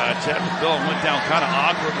 Yeah, Chad McMillan went down kind of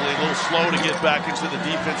awkwardly, a little slow to get back into the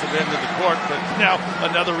defensive end of the court, but now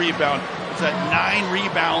another rebound. It's at 9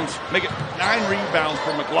 rebounds. Make it 9 rebounds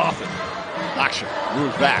for McLaughlin. Action.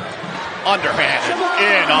 Moves back. Underhand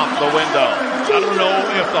in off the window. I don't know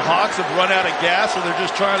if the Hawks have run out of gas or they're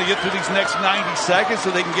just trying to get through these next 90 seconds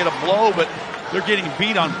so they can get a blow, but they're getting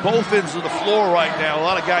beat on both ends of the floor right now. A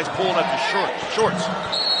lot of guys pulling up the shorts.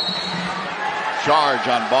 Charge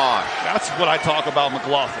on Bosch. That's what I talk about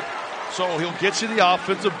McLaughlin. So he'll get you the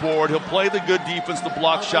offensive board. He'll play the good defense to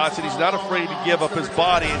block shots, and he's not afraid to give up his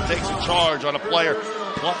body and takes a charge on a player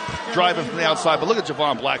driving from the outside. But look at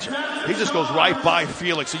Javon Blackshear. He just goes right by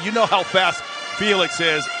Felix. So you know how fast Felix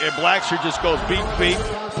is. And Blackshear just goes beep, beep,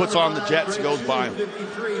 puts on the Jets, goes by him.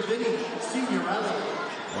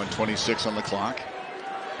 1:26 on the clock.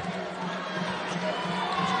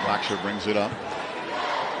 Blackshear brings it up.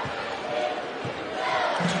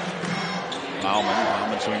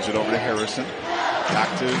 Bauman swings it over to Harrison.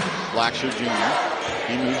 Back to Blackshear Jr.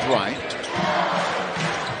 He moves right.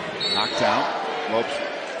 Knocked out. Lopes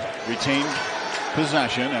retained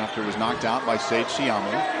possession after it was knocked out by Sage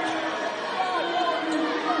Siamu.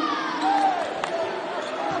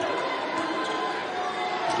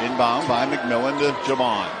 Inbound by McMillan to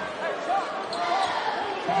Javon.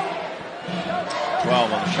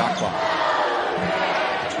 12 on the shot clock.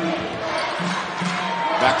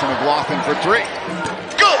 Back to McLaughlin for 3.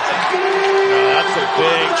 Good! That's a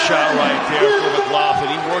big shot right there for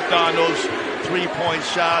McLaughlin. He worked on those 3-point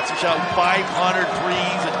shots. He shot 500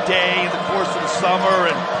 threes a day in the course of the summer,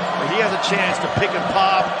 and he has a chance to pick and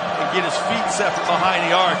pop and get his feet set from behind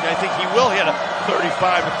the arc. I think he will hit a 35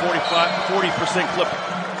 to 40% clip.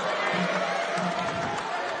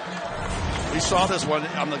 We saw this one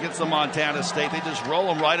against the Montana State. They just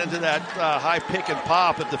roll him right into that high pick and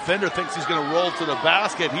pop. The defender thinks he's going to roll to the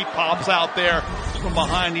basket. He pops out there from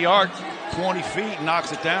behind the arc, 20 feet, and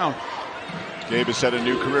knocks it down. Davis set a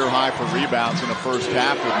new career high for rebounds in the first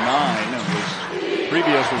half with 9.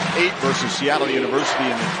 Previous was 8 versus Seattle University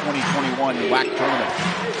in the 2021 WAC tournament.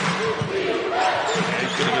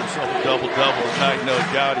 He's going to get himself a double-double tonight, no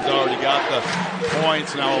doubt. He's already got the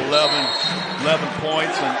points, now 11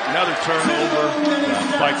 points, and another turnover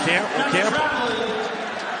by Campo.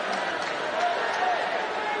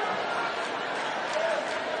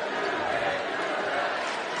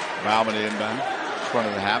 Bauman inbound, front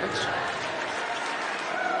of the Habits.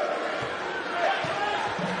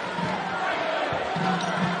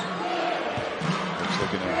 Just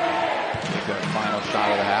looking to take that final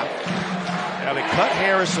shot of the half. Now they cut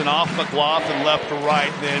Harrison off McLaughlin left to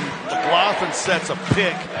right. Then McLaughlin sets a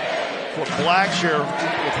pick for Blackshear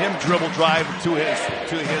with him dribble drive to his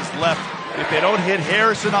left. If they don't hit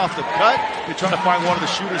Harrison off the cut, they try to find one of the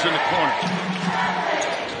shooters in the corner.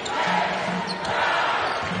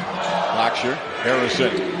 Blackshear,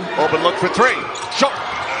 Harrison, open look for 3. Shot.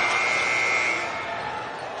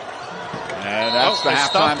 And that's the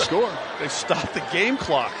halftime score. They stopped the game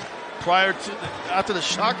clock. After the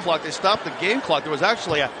shot clock, they stopped the game clock. There was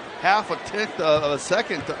actually a half a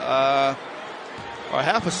second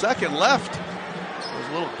left. There was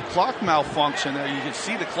a little clock malfunction there. You can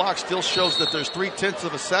see the clock still shows that there's 0.3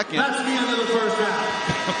 of a second. That's the end of the first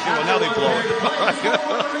half. Okay, well, now they blow it.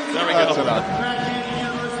 There we That's go. enough.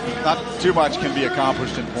 Not too much can be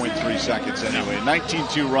accomplished in 0.3 seconds anyway.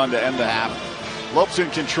 19-2 run to end the half. Lopes in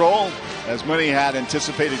control. as many had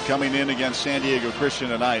anticipated coming in against San Diego Christian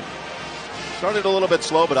tonight. Started a little bit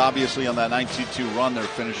slow, but obviously on that 19-2 run, they're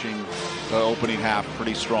finishing the opening half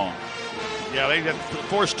pretty strong. Yeah, they had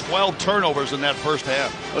forced 12 turnovers in that first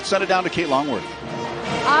half. Let's send it down to Kate Longworth.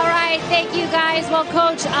 All right, thank you guys. Well,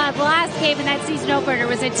 Coach, the last game in that season opener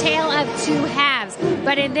was a tale of two halves.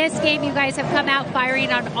 But in this game, you guys have come out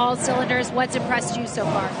firing on all cylinders. What's impressed you so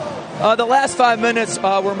far? The last 5 minutes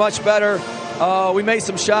were much better. We made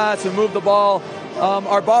some shots. We moved the ball.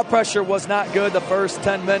 Our ball pressure was not good the first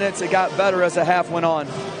 10 minutes. It got better as the half went on.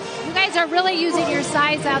 You guys are really using your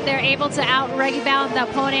size out there, able to out-rebound the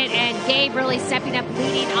opponent, and Gabe really stepping up,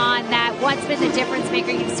 leading on that. What's been the difference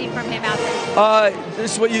maker you've seen from him out there?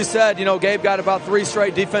 This is what you said. You know, Gabe got about 3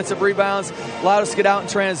 straight defensive rebounds, allowed us to get out in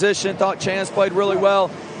transition. Thought Chance played really well.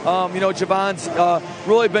 Javon's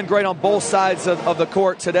really been great on both sides of the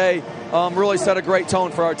court today. Really set a great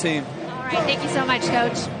tone for our team. All right, thank you so much,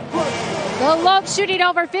 Coach. The Lopes shooting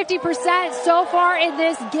over 50% so far in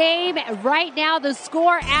this game. Right now, the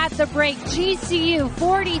score at the break, GCU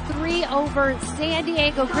 43 over San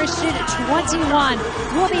Diego Christian 21.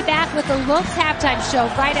 We'll be back with the Lopes halftime show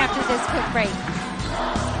right after this quick break.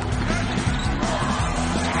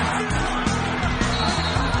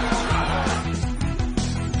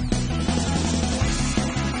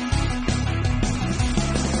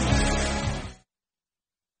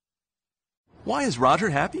 Why is Roger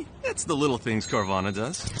happy? It's the little things Carvana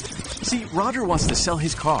does. See, Roger wants to sell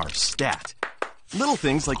his car, stat. Little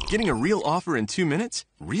things like getting a real offer in 2 minutes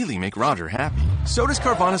really make Roger happy. So does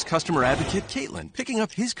Carvana's customer advocate, Caitlin, picking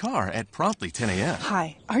up his car at promptly 10 a.m.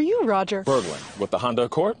 Hi, are you Roger? Burgling with the Honda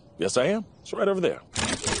Accord? Yes, I am. It's right over there.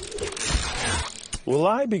 Will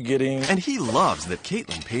I be getting... And he loves that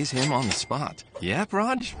Caitlin pays him on the spot. Yep,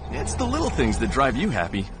 Raj, it's the little things that drive you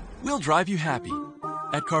happy. We'll drive you happy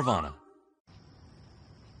at Carvana.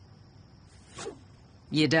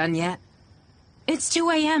 You done yet? It's 2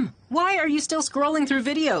 a.m. Why are you still scrolling through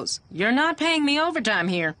videos? You're not paying me overtime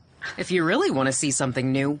here. If you really want to see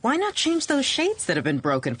something new, why not change those shades that have been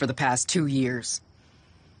broken for the past 2 years?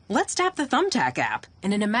 Let's tap the Thumbtack app,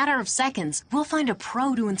 and in a matter of seconds, we'll find a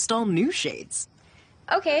pro to install new shades.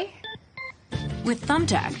 Okay. With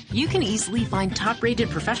Thumbtack, you can easily find top-rated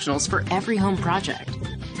professionals for every home project.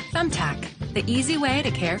 Thumbtack, the easy way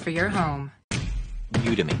to care for your home.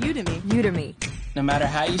 Udemy. No matter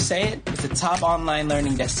how you say it, it's a top online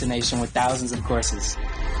learning destination with thousands of courses.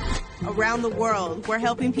 Around the world, we're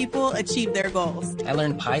helping people achieve their goals. I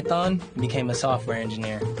learned Python and became a software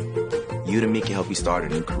engineer. Udemy can help you start a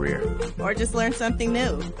new career. Or just learn something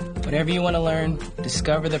new. Whatever you want to learn,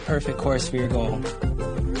 discover the perfect course for your goal.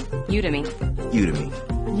 Udemy.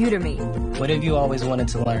 What have you always wanted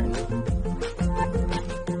to learn?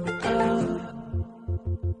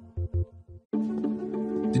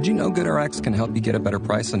 Did you know GoodRx can help you get a better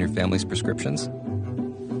price on your family's prescriptions?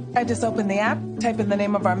 I just open the app, type in the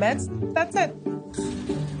name of our meds. That's it.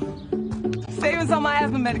 Savings on my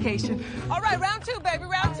asthma medication. All right, round 2, baby,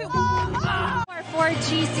 round 2. For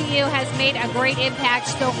GCU has made a great impact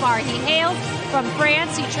so far. He hails from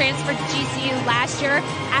France. He transferred to GCU last year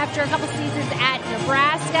after a couple seasons at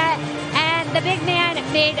Nebraska. And the big man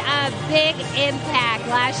made a big impact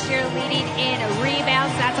last year, leading in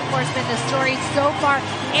rebounds. That's, of course, been the story so far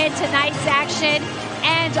in tonight's action.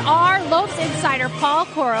 And our Lopes insider, Paul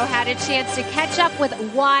Coro, had a chance to catch up with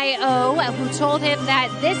YO, who told him that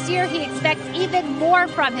this year he expects even more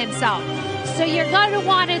from himself. So you're going to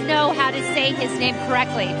want to know how to say his name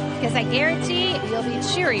correctly, because I guarantee you'll be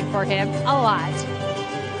cheering for him a lot.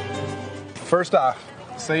 First off,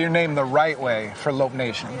 say your name the right way for Lope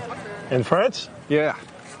Nation. In French? Yeah.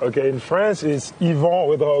 Okay, in French it's Yvon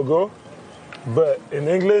with Hugo, but in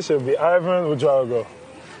English it'll be Ivan with Hugo.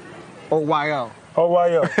 Or YO. Oh,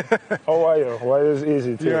 YO. YO is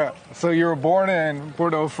easy too. Yeah. So you were born in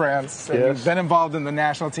Bordeaux, France, and you've been involved in the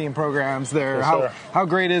national team programs there. Yes, how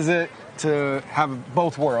great is it to have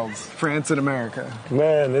both worlds, France and America?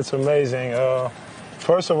 Man, it's amazing.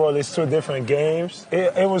 First of all, it's 2 different games.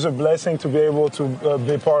 It was a blessing to be able to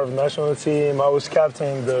be part of the national team. I was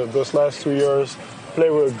captain those last 2 years,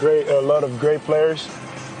 played with a lot of great players.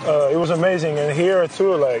 It was amazing. And here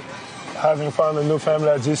too, like having found a new family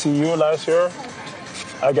at GCU last year,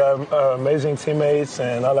 I got amazing teammates,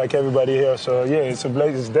 and I like everybody here. So, yeah, it's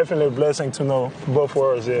definitely a blessing to know both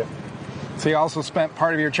worlds, yeah. So you also spent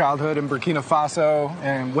part of your childhood in Burkina Faso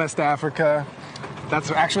and West Africa.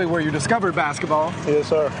 That's actually where you discovered basketball. Yes,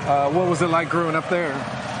 sir. What was it like growing up there?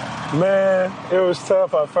 Man, it was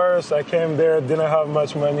tough at first. I came there, didn't have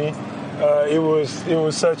much money. It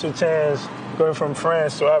was such a chance going from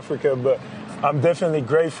France to Africa, but I'm definitely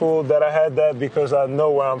grateful that I had that because I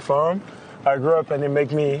know where I'm from. I grew up, and it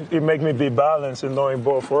make me be balanced in knowing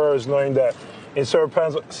both worlds, knowing that in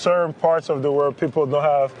certain parts of the world, people don't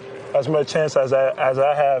have as much chance as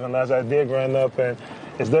I have and as I did growing up, and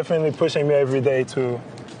it's definitely pushing me every day to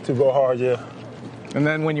go hard, yeah. And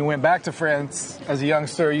then when you went back to France as a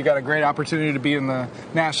youngster, you got a great opportunity to be in the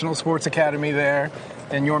National Sports Academy there.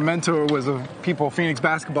 And your mentor was a people Phoenix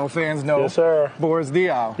basketball fans know. Yes, sir. Boris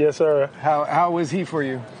Diaw. Yes, sir. How was he for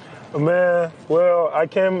you? Man, well, I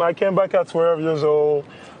came back at 12 years old.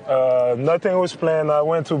 Nothing was planned. I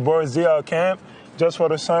went to Boris Diaw camp just for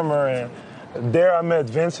the summer, and there I met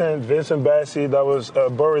Vincent Bassi. That was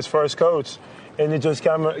Boris' first coach, and he just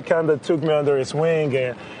kind of took me under his wing.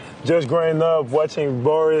 And just growing up, watching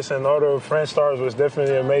Boris and other French stars was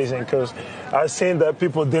definitely amazing because I seen that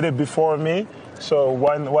people did it before me, so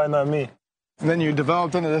why not me? And then you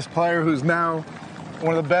developed into this player who's now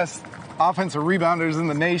one of the best offensive rebounders in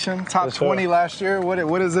the nation, top 20 last year.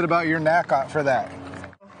 What is it about your knack for that?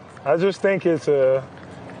 I just think it's a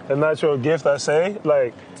natural gift, I say.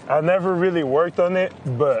 Like, I never really worked on it,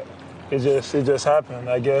 but it just happened,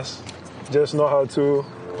 I guess. Just know how to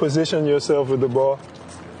position yourself with the ball.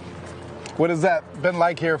 What has that been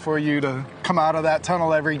like here for you to come out of that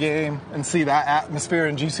tunnel every game and see that atmosphere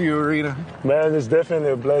in GCU Arena? Man, it's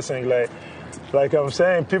definitely a blessing. Like I'm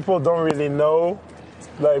saying, people don't really know.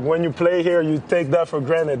 Like, when you play here, you take that for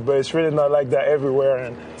granted, but it's really not like that everywhere.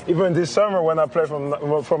 And even this summer when I played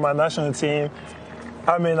for my national team,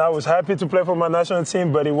 I mean, I was happy to play for my national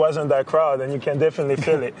team, but it wasn't that crowd, and you can definitely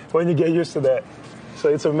feel it when you get used to that. So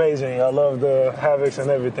it's amazing. I love the Havocs and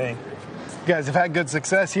everything. You guys have had good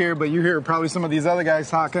success here, but you hear probably some of these other guys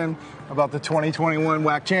talking about the 2021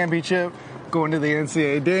 WAC championship, going to the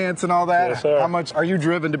NCAA dance and all that. Yes, sir. How much are you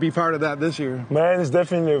driven to be part of that this year? Man, it's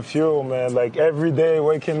definitely a fuel, man. Like, every day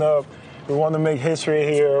waking up, we want to make history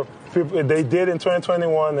here. They did in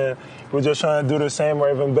 2021, and we're just trying to do the same or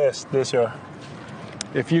even best this year.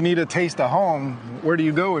 If you need a taste of home, where do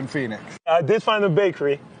you go in Phoenix? I did find a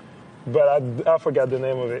bakery, but I forgot the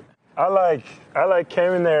name of it. I like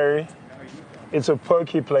Caminari. It's a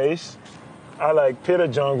pokey place. I like Peter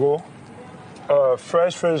Jungle,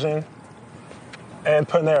 Fresh Fusion, and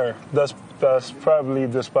Panera. That's probably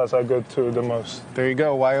the spots I go to the most. There you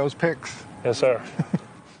go, YO's picks. Yes, sir.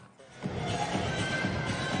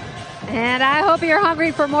 And I hope you're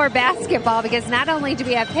hungry for more basketball, because not only do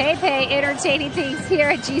we have Pepe entertaining things here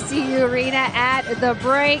at GCU Arena at the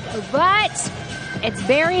break, but it's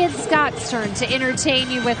Barry and Scott's turn to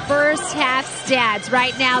entertain you with first half stats.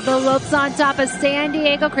 Right now, the Lopes on top of San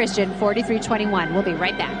Diego Christian, 43-21. We'll be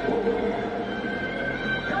right back.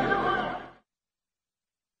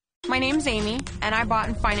 My name's Amy, and I bought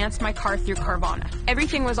and financed my car through Carvana.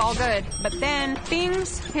 Everything was all good, but then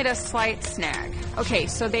things hit a slight snag. Okay,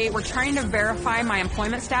 so they were trying to verify my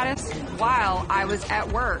employment status while I was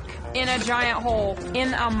at work in a giant hole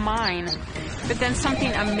in a mine. But then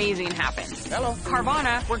something amazing happened. Hello.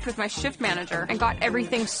 Carvana worked with my shift manager and got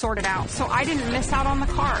everything sorted out, so I didn't miss out on the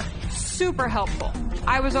car. Super helpful.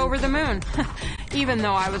 I was over the moon, even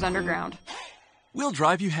though I was underground. We'll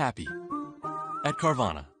drive you happy at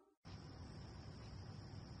Carvana.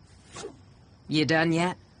 You done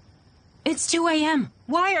yet? It's 2 a.m.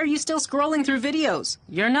 Why are you still scrolling through videos?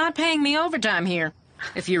 You're not paying me overtime here.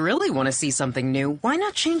 If you really want to see something new, why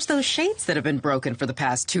not change those shades that have been broken for the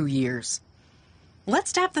past 2 years?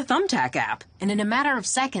 Let's tap the Thumbtack app, and in a matter of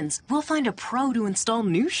seconds, we'll find a pro to install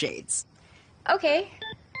new shades. Okay.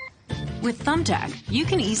 With Thumbtack, you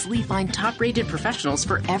can easily find top-rated professionals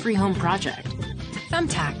for every home project.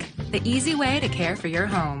 Thumbtack, the easy way to care for your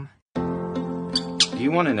home. Do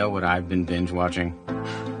you want to know what I've been binge watching?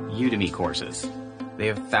 Udemy courses. They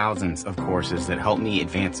have thousands of courses that help me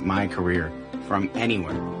advance my career from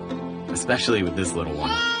anywhere, especially with this little one.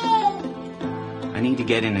 I need to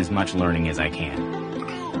get in as much learning as I can.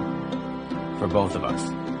 For both of us.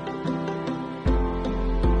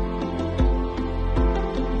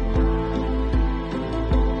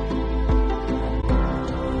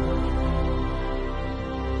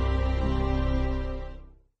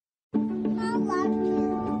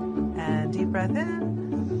 And deep breath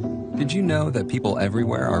in. Did you know that people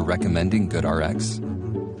everywhere are recommending GoodRx?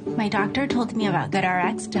 My doctor told me about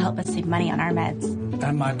GoodRx to help us save money on our meds.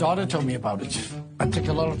 And my daughter told me about it. I take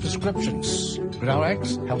a lot of prescriptions.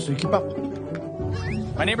 GoodRx helps me keep up.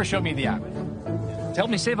 My neighbor showed me the app. It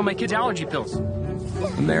helped me save on my kids' allergy pills.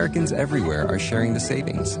 Americans everywhere are sharing the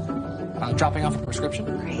savings. Dropping off a prescription.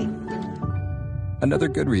 Great. Another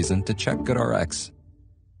good reason to check GoodRx.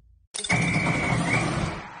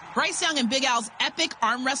 Bryce Young and Big Al's epic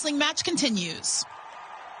arm wrestling match continues.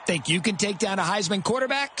 Think you can take down a Heisman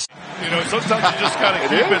quarterback? You know, sometimes you just got to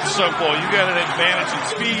keep it simple. You got an advantage in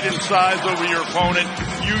speed and size over your opponent.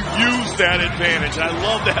 You use that advantage. I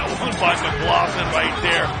love that one by McLaughlin right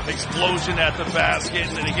there. Explosion at the basket.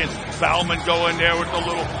 And then again, Bauman going there with the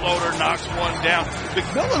little floater, knocks one down.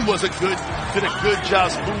 McMillan did a good job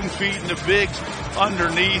spoon feeding the bigs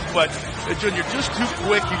underneath, but when you're just too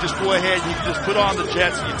quick, you just go ahead and you just put on the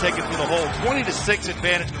Jets and you take it to the hole. 20-6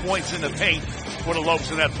 advantage points in the paint for the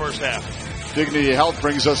Lopes in that first half. Dignity Health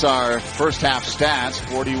brings us our first half stats.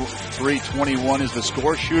 43-21 is the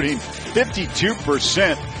score, shooting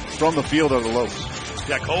 52% from the field of the Lopes.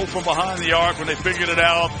 Yeah, Cole from behind the arc when they figured it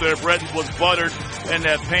out. Their bread was buttered in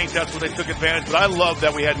that paint. That's where they took advantage. But I love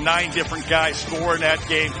that we had 9 different guys score in that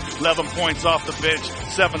game. 11 points off the bench,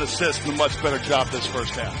 7 assists, and a much better job this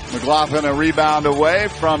first half. McLaughlin a rebound away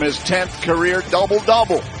from his 10th career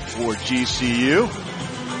double-double for GCU.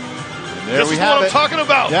 And there we have it. This is what I'm talking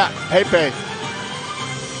about. Yeah, Pepe.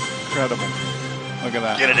 Incredible. Look at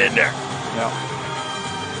that. Get it in there. Yeah.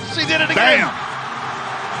 She did it again.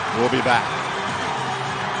 Bam. We'll be back.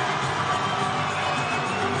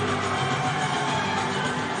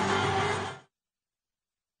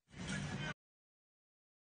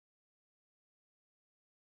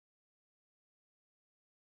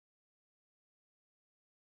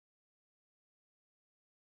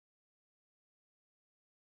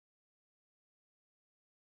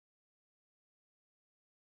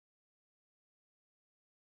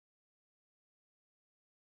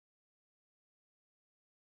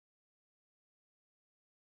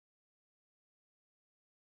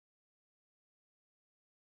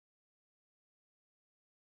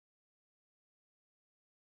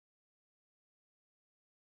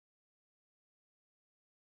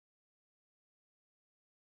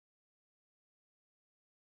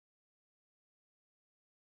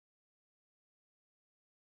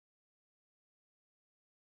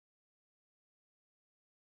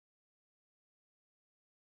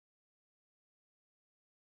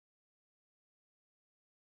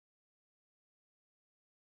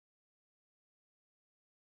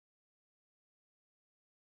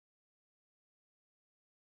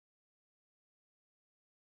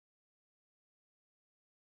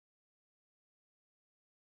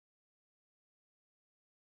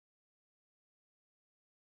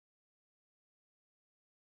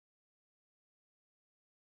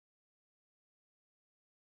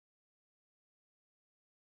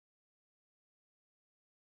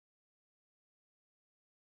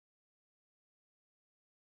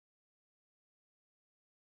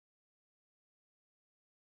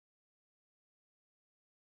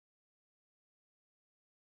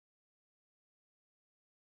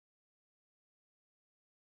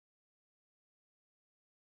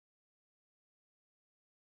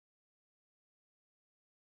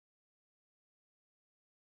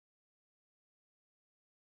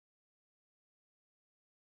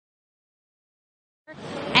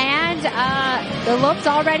 And the Lopes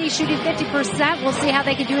already shooting 50%. We'll see how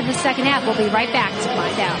they can do in the second half. We'll be right back to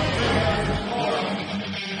find out.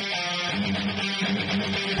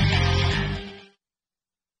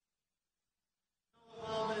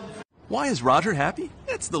 Why is Roger happy?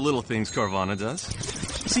 It's the little things Carvana does.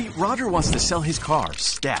 See, Roger wants to sell his car,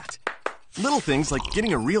 stat. Little things like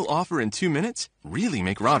getting a real offer in 2 minutes really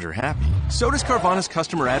make Roger happy. So does Carvana's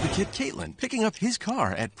customer advocate, Caitlin, picking up his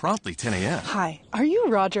car at promptly 10 a.m. Hi, are you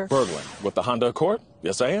Roger? Burgling with the Honda Accord?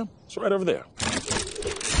 Yes, I am. It's right over there.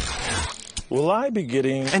 Will I be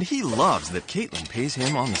getting... And he loves that Caitlin pays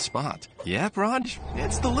him on the spot. Yep, Raj,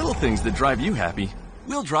 it's the little things that drive you happy.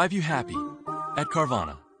 We'll drive you happy at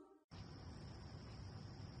Carvana.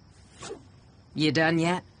 You done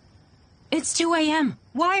yet? It's 2 a.m.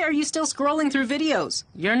 Why are you still scrolling through videos?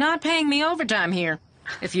 You're not paying me overtime here.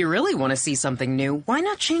 If you really want to see something new, why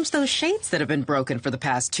not change those shades that have been broken for the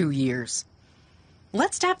past 2 years?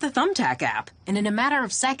 Let's tap the Thumbtack app, and in a matter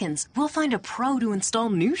of seconds, we'll find a pro to install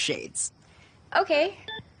new shades. Okay.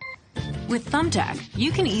 With Thumbtack,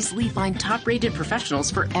 you can easily find top-rated professionals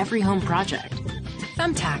for every home project.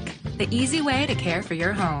 Thumbtack, the easy way to care for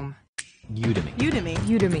your home. Udemy. Udemy.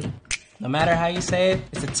 Udemy. No matter how you say it,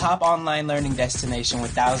 it's a top online learning destination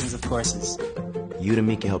with thousands of courses.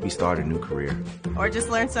 Udemy can help you start a new career. Or just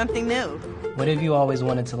learn something new. What have you always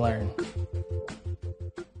wanted to learn?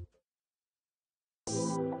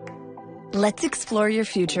 Let's explore your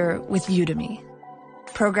future with Udemy.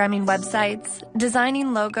 Programming websites,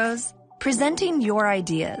 designing logos, presenting your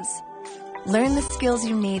ideas. Learn the skills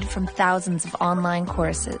you need from thousands of online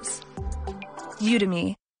courses.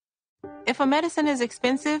 Udemy. If a medicine is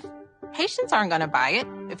expensive, patients aren't going to buy it.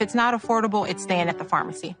 If it's not affordable, it's staying at the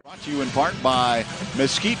pharmacy. Brought to you in part by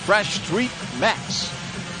Mesquite Fresh Street Mex.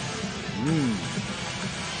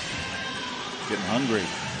 Getting hungry.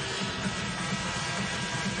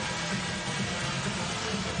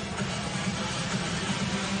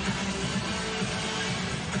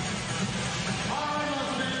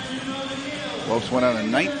 Lopes went on a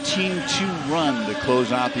 19-2 run to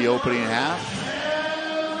close out the opening half.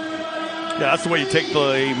 Yeah, that's the way you take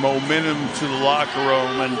the momentum to the locker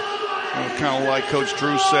room. And kind of like Coach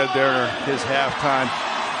Drew said there in his halftime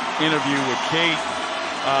interview with Kate,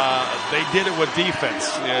 they did it with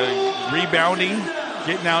defense. Rebounding,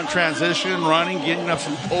 getting out in transition, running, getting up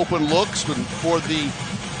some open looks. And before the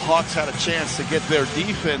Hawks had a chance to get their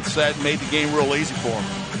defense set, made the game real easy for them.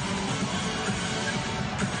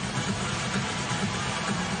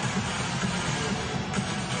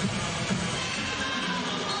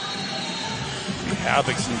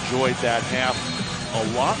 Havocs enjoyed that half a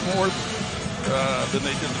lot more than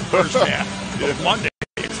they did the first half of Monday's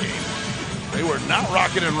game. They were not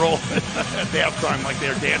rocking and rolling at halftime like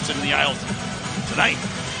they're dancing in the aisles tonight.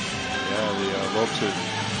 Yeah, the Lopes had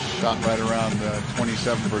shot right around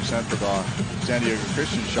 27% for the San Diego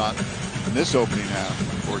Christian shot in this opening half,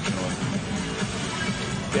 unfortunately.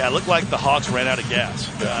 Yeah, it looked like the Hawks ran out of gas.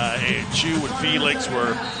 Chu and Felix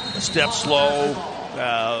were a step slow.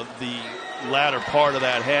 The latter part of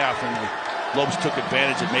that half, and the Lopes took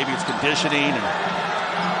advantage of maybe it's conditioning, and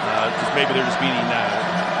because maybe they're just being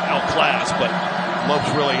outclassed, but Lopes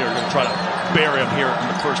really are going to try to bury him here in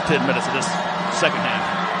the first 10 minutes of this second half.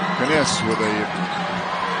 Kniss with a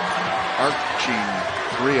arching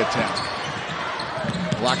 3 attempt.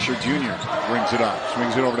 Blackshear Jr. brings it up,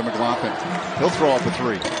 swings it over to McLaughlin. He'll throw up a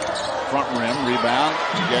 3. Front rim, rebound,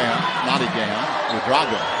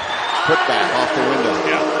 Udrago. Put back off the window.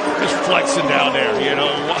 Yeah, just flexing down there.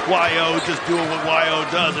 YO just doing what YO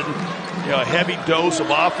does. And, a heavy dose of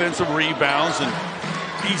offensive rebounds and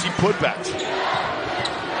easy putbacks.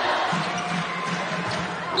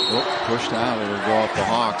 Pushed out. It'll go off the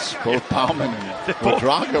Hawks. Both Bauman and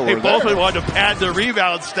Udrago They were both there. wanted to pad their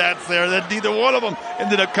rebound stats there. Then neither one of them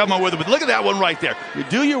ended up coming with it. But look at that one right there. You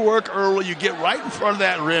do your work early. You get right in front of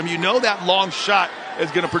that rim. You know that long shot is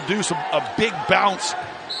going to produce a big bounce.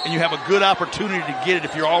 And you have a good opportunity to get it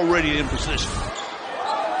if you're already in position.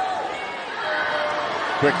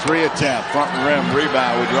 Quick 3 attempt, front rim,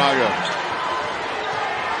 rebound, Udrago.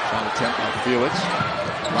 Shot attempt by Felix.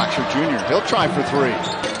 Blackshear Jr., he'll try for 3.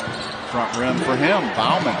 Front rim for him.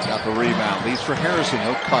 Bauman got the rebound, leads for Harrison.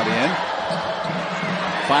 He'll cut in.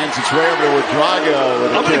 Finds its way over to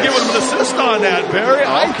Udrago. I'm going to give him an assist on that, Barry.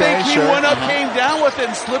 I think he went up, came down with it,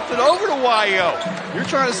 and slipped it over to YO. You're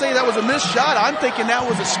trying to say that was a missed shot. I'm thinking that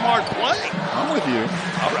was a smart play. I'm with you.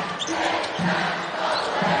 All right.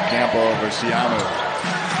 Campo over Siamu.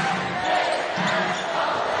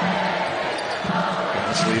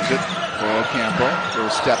 Dennis leaves it for Campo. Little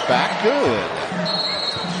step back. Good.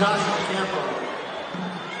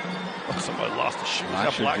 Oh, somebody lost a shoe.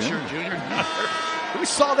 Blackshear Jr. We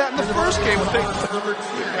saw that in the first game with the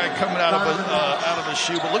guy coming out of a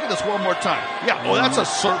shoe. But look at this one more time. Yeah, that's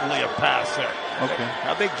certainly a pass there. Okay.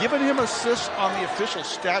 Have they given him assists on the official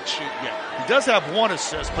stat sheet yet? He does have 1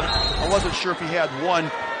 assist, but I wasn't sure if he had 1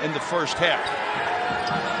 in the first half.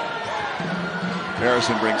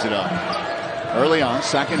 Harrison brings it up. Early on,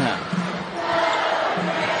 second half.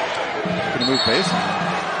 Going to move baseline.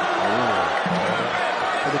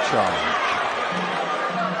 For the charge.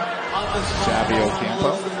 Savio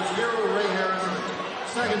Campo.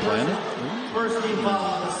 Second first team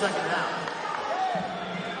foul in the second half.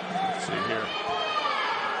 Let's see here.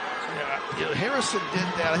 Yeah, Harrison did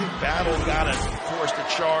that. I think Battle got it, forced a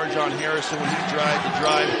charge on Harrison when he tried to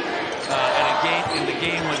drive in the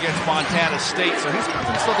game against Montana State. So he's got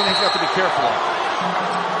something he's got to be careful of.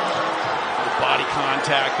 Body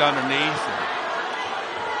contact underneath.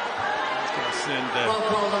 Send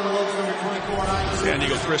San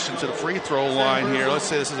Diego Christian to the free throw line here. Let's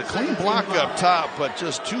say this is a clean block up top, but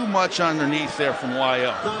just too much underneath there from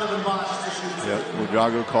YO. Yep,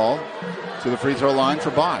 Udrago called to the free throw line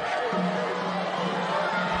for Bosch.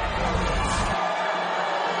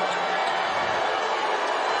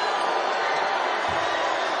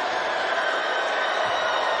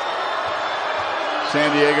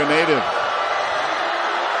 San Diego native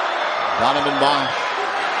Donovan Bosch.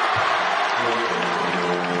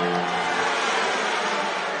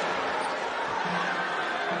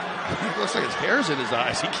 Looks like his hair's in his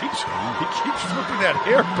eyes. He keeps flipping that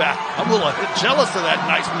hair back. I'm a little jealous of that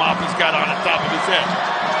nice mop he's got on the top of his head.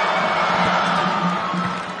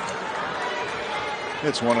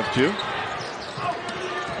 It's 1 of 2.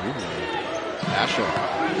 Ooh. Gasho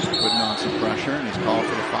putting on some pressure, and he's called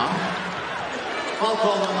for the foul. Foul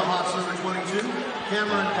call on the Hawks, number 22.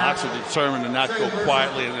 Hawks are determined to not go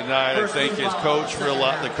quietly in the night. I think the coach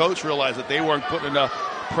realized that they weren't putting enough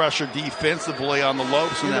pressure defensively on the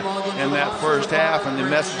Lopes in that first half, and the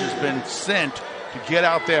message has been sent to get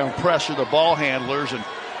out there and pressure the ball handlers and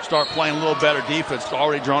start playing a little better defense.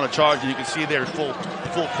 Already drawn a charge, and you can see there full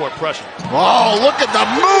court pressure. Oh, look at the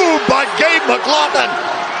move by Gabe McLaughlin,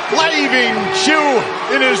 leaving Chu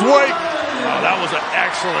in his wake. Oh, that was an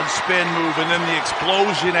excellent spin move, and then the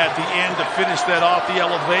explosion at the end to finish that off, the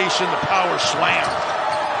elevation, the power slam.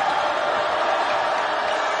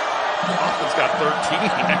 Hoffman's got 13.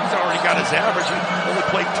 He's already got his average. He only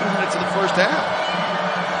played 2 minutes in the first half.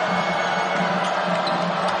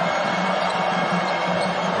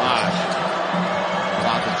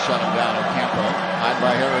 McLaughlin shut him down. Ocampo, hide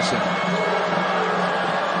by Harrison.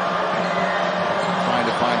 Trying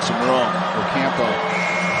to find some room. Ocampo.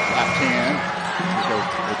 Left hand.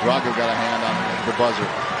 Drago got a hand on the buzzer.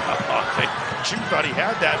 Chu thought he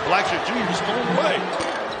had that. Blackshear Jr. stole it away.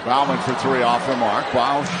 Bauman for 3 off the mark.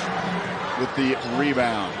 Bausch with the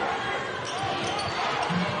rebound.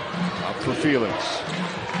 Up for Felix.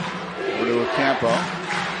 Over to Ocampo.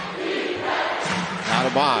 Now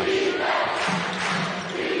to Bosch.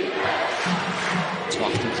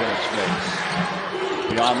 Boston's edge space.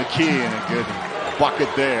 Beyond the key, and a good bucket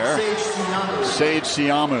there. Sage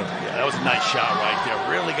Siamu. Yeah, that was a nice shot right there.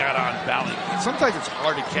 Really got on balance. Sometimes it's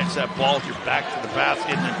hard to catch that ball with your back to the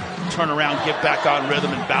basket and then turn around, get back on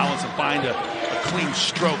rhythm and balance and find a clean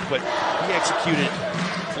stroke. But he executed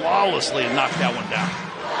flawlessly and knocked that one down.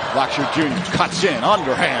 Blackshear Jr. cuts in,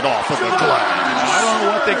 underhand off of the glass. I don't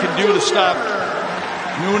know what they can do to stop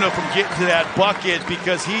Nuna from getting to that bucket,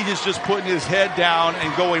 because he is just putting his head down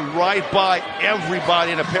and going right by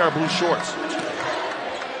everybody in a pair of blue shorts.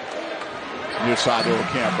 Near side to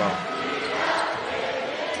Ocampo.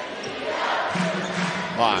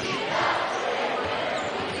 Bosch.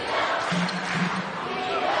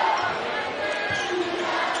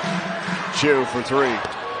 Chu for 3.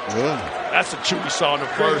 Good. That's the Chu we saw in the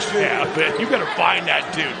first half. You got to find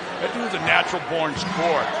that dude. That dude's a natural-born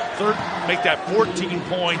scorer. Make that 14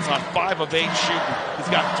 points on 5 of 8 shooting. He's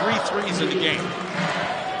got 3 threes in the game.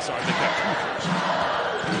 Sorry, make that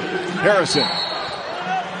 2 threes. Harrison.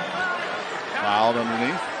 Fouled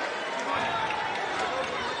underneath.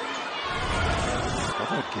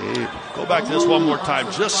 Okay. Go back to this one more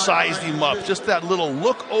time. Just sized him up. Just that little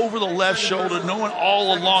look over the left shoulder, knowing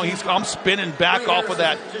all along I'm spinning back off of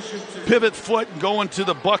that pivot foot and going to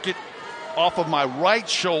the bucket off of my right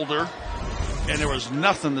shoulder. And there was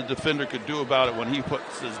nothing the defender could do about it when he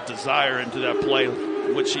puts his desire into that play,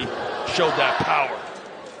 in which he showed that power.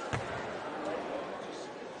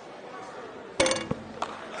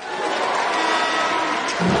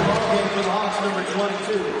 For the Hawks, number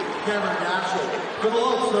 22, Cameron Gasho. For the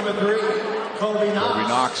Lopes, number 3, Kobe Knox. Kobe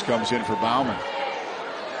Knox comes in for Bauman.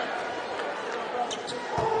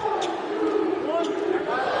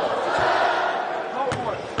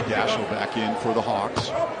 Gasho back in for the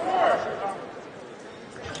Hawks.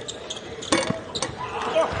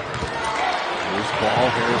 Here's ball,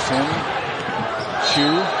 Harrison. Chu.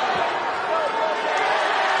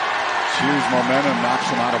 Chu's momentum knocks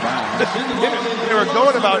him out of bounds. They were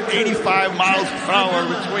going about 85 miles per hour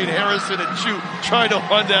between Harrison and Chu, trying to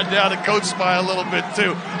run that down, and coach smiled a little bit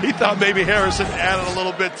too. He thought maybe Harrison added a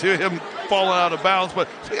little bit to him falling out of bounds, but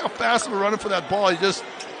see how fast he was running for that ball. He just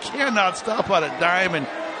cannot stop on a dime, and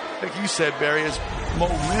like you said, Barry, his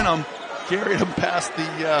momentum carried him past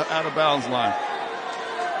the out of bounds line.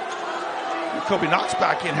 Kobe Knox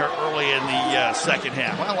back in here early in the second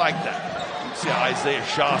half. I like that. See how Isaiah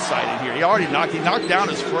Shaw sighted here. He knocked down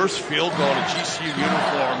his first field goal in a GCU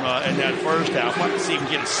uniform in that first half. I'd like to see him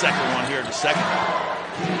get a second one here in the second half.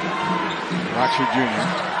 Blackshear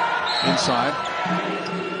Jr. inside.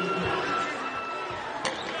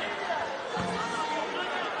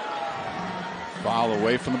 Foul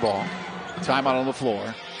away from the ball. Timeout on the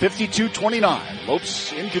floor. 52-29.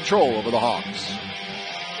 Lopes in control over the Hawks.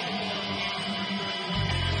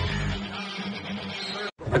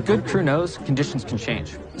 A good crew knows conditions can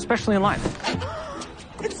change, especially in life.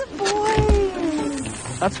 It's a boy.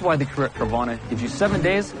 That's why the crew at Carvana gives you 7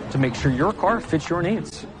 days to make sure your car fits your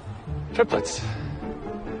needs. Triplets.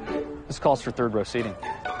 This calls for third row seating.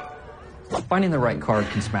 Finding the right car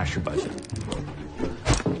can smash your budget.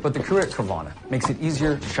 But the crew at Carvana makes it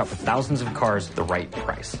easier to shop with thousands of cars at the right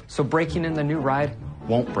price. So breaking in the new ride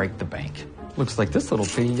won't break the bank. Looks like this little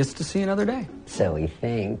piggy gets to see another day. So he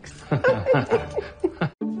thinks.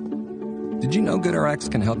 Did you know GoodRx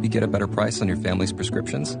can help you get a better price on your family's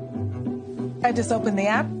prescriptions? I just open the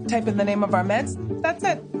app, type in the name of our meds. That's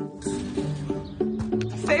it.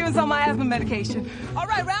 Savings on my asthma medication. All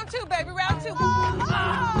right, round 2, baby, round 2.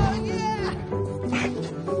 Oh, yeah.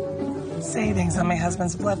 Savings on my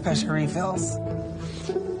husband's blood pressure refills.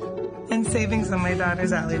 And savings on my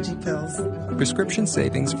daughter's allergy pills. Prescription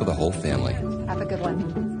savings for the whole family. Have a good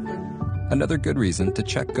one. Another good reason to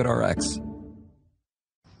check GoodRx.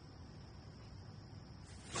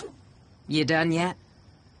 You done yet?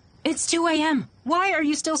 It's 2 a.m. Why are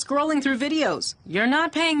you still scrolling through videos? You're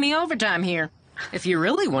not paying me overtime here. If you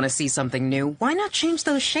really want to see something new, why not change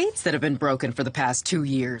those shades that have been broken for the past 2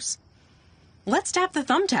 years? Let's tap the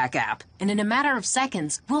Thumbtack app, and in a matter of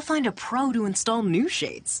seconds, we'll find a pro to install new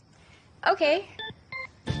shades. Okay.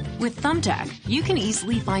 With Thumbtack, you can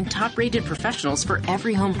easily find top-rated professionals for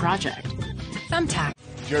every home project. Thumbtack.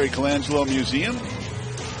 Jerry Colangelo Museum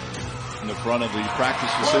in the front of the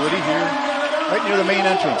practice facility here, right near the main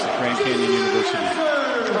entrance at Grand Canyon University.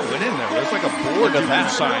 I went in there. There's like a board you can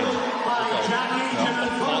sign.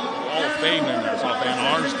 Hall of Fame in there. Saw Van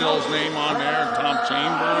Arsdale's name on there, Tom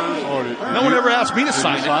Chambers. No one ever asked me to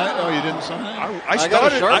sign it. Oh, you didn't sign it? I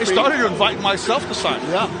started inviting myself to sign it.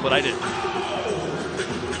 Yeah, but I didn't.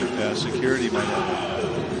 Yeah, security might have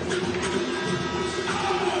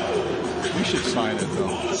it. We should sign it,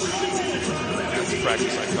 though. After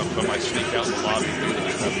practice, I come from. I sneak out in the lobby.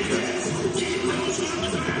 That'd be good.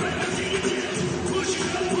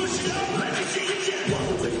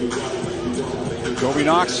 Kobe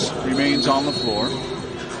Knox remains on the floor.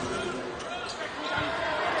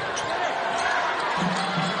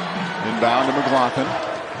 Inbound to McLaughlin.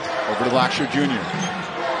 Over to Laxer Jr.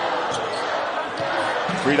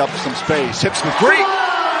 Freed up some space. Hips the three.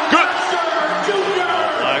 Good.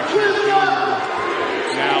 Laxer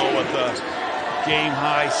Jr. now with a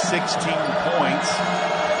game-high 16 points.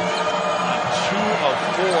 2 of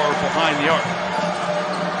 4 behind the arc.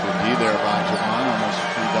 Good D there by Javon. Almost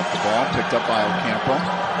freed up the ball. Picked up by Ocampo.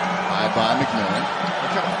 High by McMillan.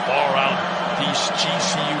 Look how far out these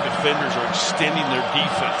GCU defenders are extending their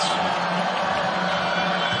defense.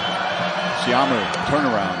 Siamu,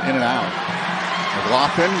 turnaround, in and out.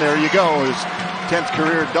 McLaughlin, there you go. His 10th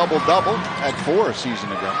career double-double. Had 4 a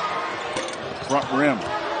season ago. Front rim. We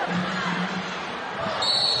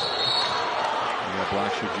got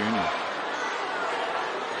Blackshear Jr.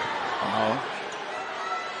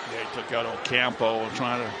 Yeah, he took out Ocampo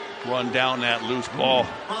trying to run down that loose ball.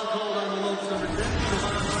 Foul called on the Lopes, number 10,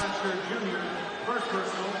 Blackshear Jr. First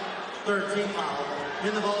personal, third team foul.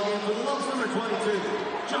 In the ballgame for the Lopes, number 22,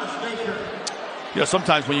 Josh Baker. You know,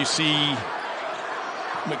 sometimes when you see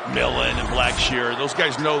McMillan and Blackshear, those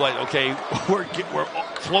guys know, like, okay, we're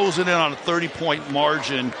closing in on a 30-point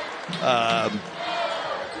margin.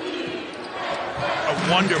 I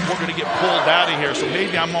wonder if we're going to get pulled out of here. So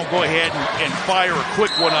maybe I'm going to go ahead and fire a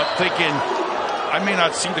quick one up, thinking I may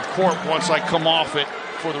not see the court once I come off it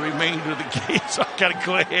for the remainder of the game. So I got to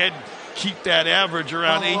go ahead and keep that average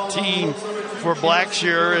around 18 for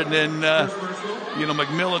Blackshear, and then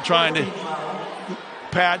McMillan trying to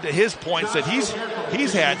pad to his points that he's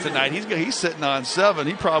had tonight. He's sitting on 7.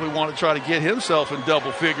 He probably want to try to get himself in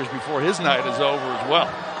double figures before his night is over as well.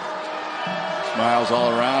 Smiles all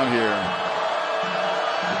around here.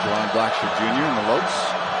 John Blackshear Jr. and the Lopes.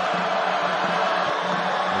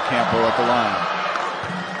 Ocampo at the line.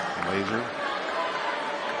 Laser.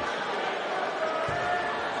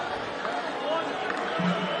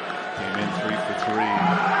 Came in 3 for 3.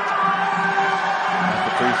 At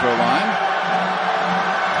the free throw line.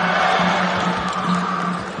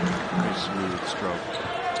 Very smooth stroke.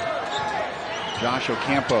 Josh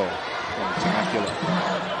Ocampo from Temecula.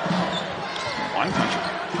 Wine country.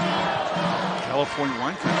 California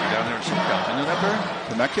wine country down there in SoCal. You know that, Barry?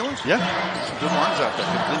 Temecula? Yeah. Some good wines out there.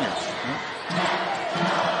 Good vineyards. Yeah.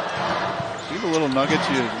 See the little nuggets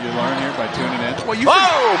you learn here by tuning in? Well,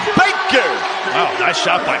 Baker! Wow, nice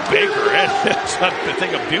shot by Baker. It's a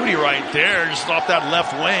thing of beauty right there. Just off that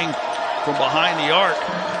left wing from behind the arc.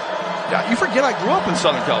 Yeah, you forget I grew up in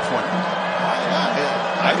Southern California.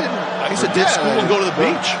 I didn't. I used to ditch school and go to the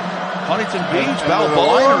beach. Huntington Beach,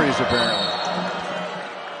 Balboa. Wineries, apparently.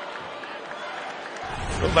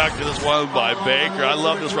 Go back to this one by Baker. I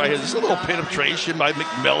love this right here. This is a little penetration by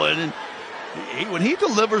McMillan. And when he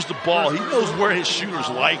delivers the ball, he knows where his shooters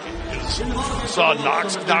like it. Saw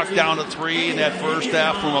Knox knock down a 3 in that first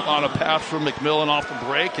half on a pass from McMillan off the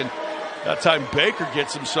break. And that time Baker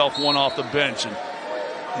gets himself one off the bench. And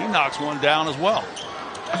he knocks one down as well.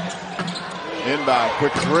 Inbound,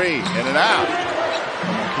 quick 3, in and out.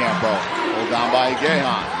 Ocampo, pulled down by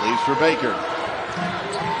Gahan. Leaves for Baker.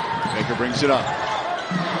 Baker brings it up.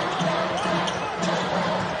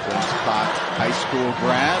 high school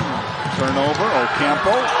grad. Turnover.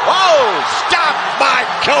 Ocampo. Oh, stopped by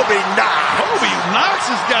Kobe Knox. Kobe Knox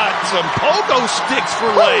has got some pogo sticks for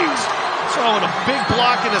legs. Saw a big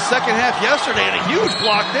block in the second half yesterday and a huge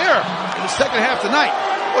block there in the second half tonight.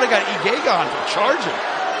 What, they got Igagon for charging.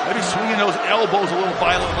 Maybe swinging those elbows a little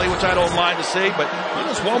violently, which I don't mind to say, but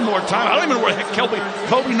just one more time. I don't even know where the heck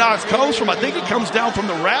Kobe Knox comes from. I think he comes down from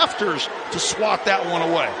the rafters to swat that one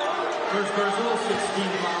away. First personal, 16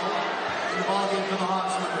 foul. In the ballgame for the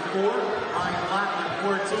Hawks, number 4. Ryan Blackman,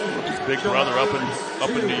 14. His big brother up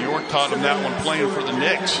in New York taught him that one playing for the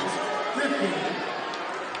Knicks. 15.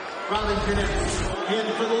 Robinson in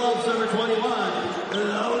for the Lobes, number 21.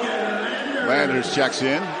 Logan Landers checks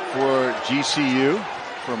in for GCU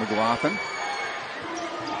for McLaughlin.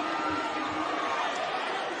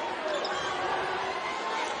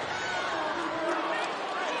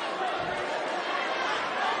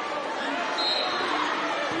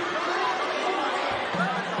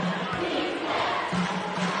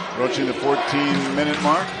 Approaching the 14-minute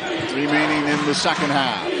mark, remaining in the second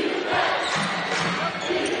half.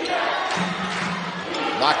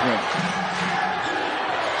 Lockman.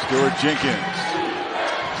 Stuart Jenkins.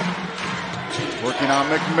 Working on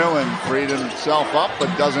McMillan. Freed himself up,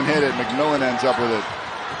 but doesn't hit it. McMillan ends up with it.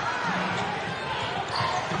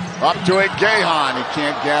 Up to it, Gahan. He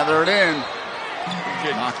can't gather it in.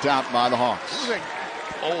 Knocked out by the Hawks.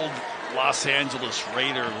 Old Los Angeles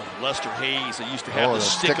Raider Lester Hayes that used to have to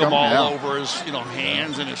stick him all over his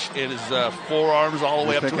hands and his forearms all the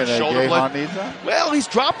way up to his shoulder blade. Well, he's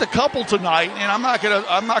dropped a couple tonight, and I'm not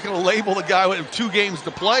gonna label the guy with 2 games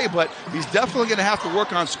to play, but he's definitely gonna have to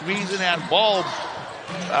work on squeezing that ball.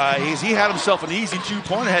 He had himself an easy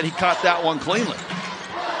 2-point ahead. He caught that one cleanly.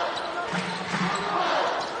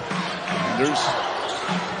 Anders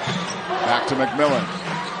back to McMillan.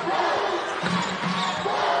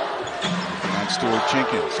 Stuart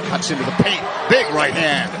Jenkins cuts into the paint. Big right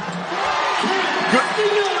hand. Good.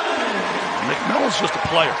 McMillan's just a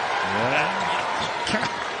player.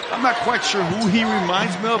 I'm not quite sure who he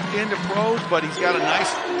reminds me of in the pros, but he's got a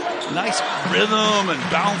nice rhythm and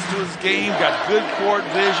bounce to his game. Got good court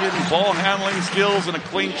vision, ball handling skills, and a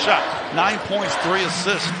clean shot. 9 points, 3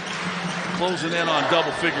 assists. Closing in on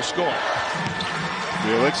double-figure score.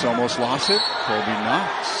 Felix almost lost it. Kobe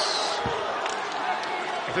Knox.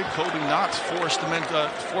 I think Kobe Knox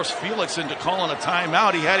forced Felix into calling a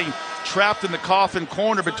timeout. He had him trapped in the coffin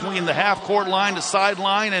corner between the half-court line to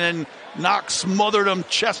sideline, and then Knox smothered him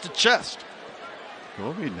chest to chest.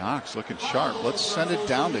 Kobe Knox looking sharp. Let's send it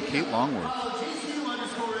down to Kate Longworth.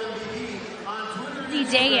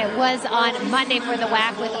 Day it was on Monday for the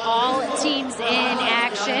WAC with all teams in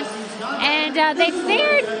action, and they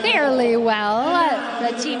fared fairly well.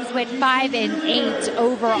 The teams went 5-8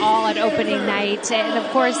 overall on opening night, and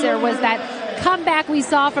of course there was that comeback we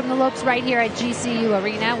saw from the Lopes right here at GCU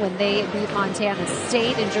Arena when they beat Montana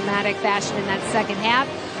State in dramatic fashion in that second half.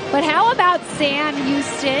 But how about Sam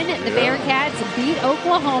Houston? The Bearcats beat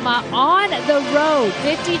Oklahoma on the road,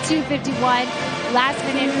 52-51. Last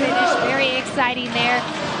minute finish, very exciting there.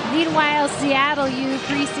 Meanwhile, Seattle U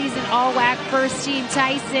preseason All-WAC first team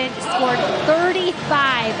Tyson scored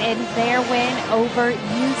 35 in their win over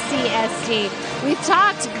UCSD. We've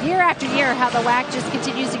talked year after year how the WAC just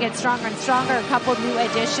continues to get stronger and stronger, a couple new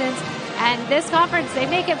additions. And this conference, they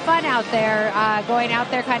make it fun out there, going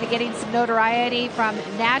out there kind of getting some notoriety from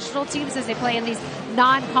national teams as they play in these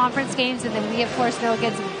non-conference games. And then we, of course, know it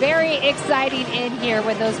gets very exciting in here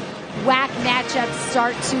when those WAC matchups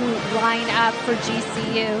start to line up for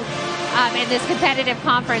GCU in this competitive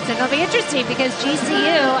conference. And it'll be interesting because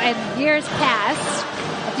GCU, in years past,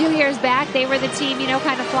 a few years back, they were the team,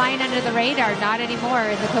 kind of flying under the radar. Not anymore.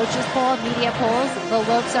 In the coaches poll, media polls, the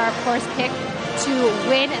Lopes are, of course, picked to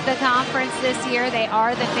win the conference this year. They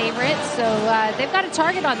are the favorites, so they've got a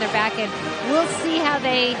target on their back, and we'll see how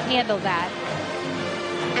they handle that.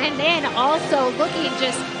 And then also looking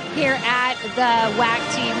just here at the WAC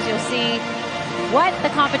teams, you'll see what the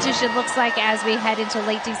competition looks like as we head into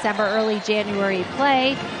late December, early January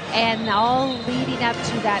play, and all leading up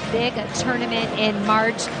to that big tournament in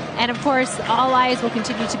March. And of course, all eyes will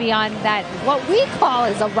continue to be on that, what we call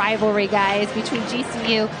is a rivalry, guys, between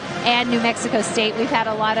GCU and New Mexico State. We've had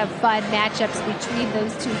a lot of fun matchups between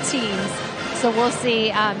those two teams. So we'll see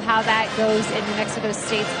how that goes in New Mexico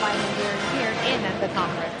State's final year here in the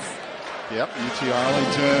conference. Yep, UT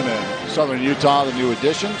Arlington and Southern Utah, the new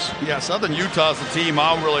additions. Yeah, Southern Utah's the team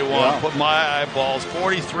I really want to put my eyeballs.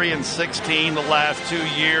 43-16 the last 2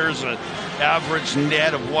 years, an average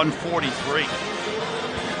net of 143.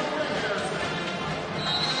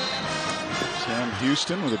 Sam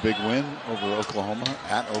Houston with a big win over Oklahoma,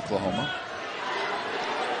 at Oklahoma.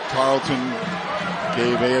 Tarleton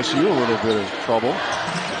gave ASU a little bit of trouble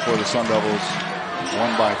before the Sun Devils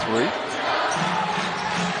won by 3.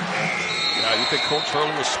 Yeah, you think Coach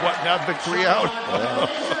Hurley was sweating that victory out? Yeah.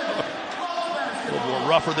 A little more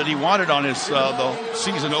rougher than he wanted on his the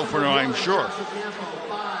season opener, I'm sure.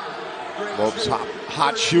 Lopes'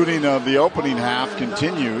 hot shooting of the opening half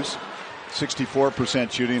continues.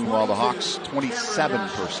 64% shooting, while the Hawks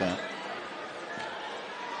 27%.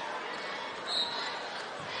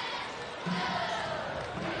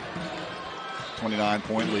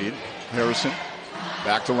 .9 lead. Harrison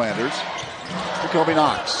back to Landers. To Kobe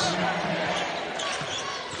Knox.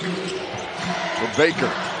 With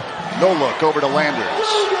Baker. No look over to Landers.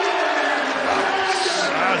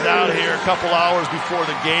 I was out here a couple hours before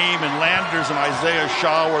the game, and Landers and Isaiah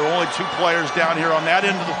Shaw were the only 2 players down here on that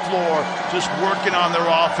end of the floor just working on their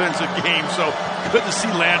offensive game. So good to see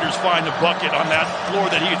Landers find a bucket on that floor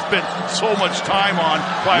that he had spent so much time on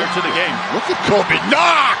prior to the game. Look at Kobe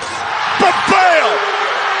Knox! Bam!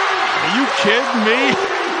 Are you kidding me?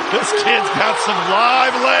 This kid's got some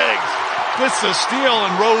live legs. Gets the steal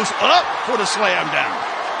and rose up for the slam down.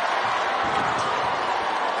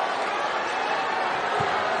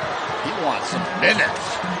 He wants some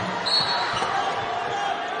minutes.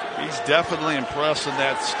 He's definitely impressing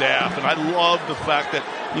that staff, and I love the fact that,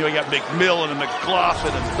 you got McMillan and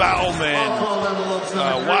McLaughlin and Bauman,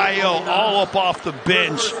 Wyo all up off the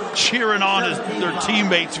bench cheering on their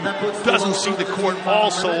teammates who doesn't see the court all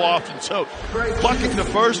so often. So bucking the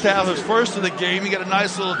first half, his first of the game, he got a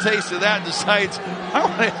nice little taste of that and decides, I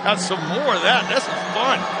want to have some more of that. This is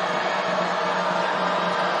fun.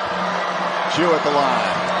 Jew at the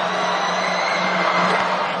line.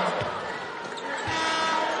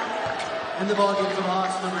 In the ballgame for the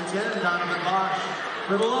Hawks, number 10, Donovan Marsh.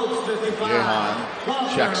 For the Lopes, 55.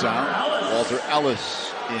 Jehan checks out. Walter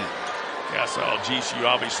Ellis in. Yeah, so GCU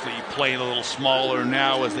obviously playing a little smaller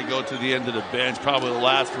now as they go to the end of the bench. Probably the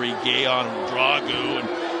last 3, Gayon and Dragu. And,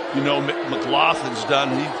 McLaughlin's done.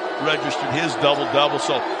 He registered his double-double.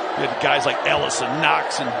 So you had guys like Ellis and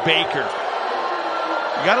Knox and Baker.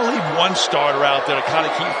 You got to leave one starter out there to kind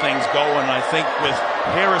of keep things going. And I think with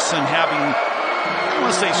Harrison having, I don't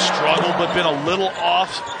want to say struggled, but been a little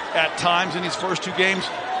off at times in these first 2 games,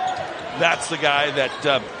 that's the guy that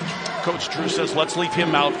Coach Drew says, let's leave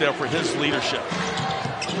him out there for his leadership.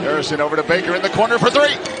 Harrison over to Baker in the corner for 3.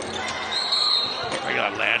 I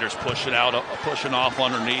got Landers pushing off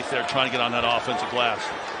underneath there, trying to get on that offensive glass.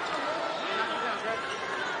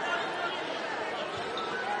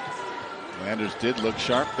 Landers did look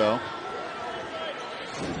sharp, though.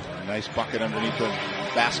 A nice bucket underneath the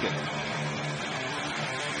basket.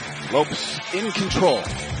 Lopes in control.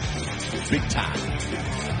 Big time.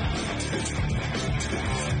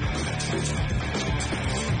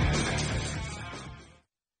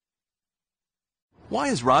 Why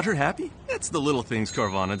is Roger happy? It's the little things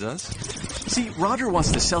Carvana does. See, Roger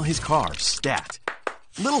wants to sell his car, stat.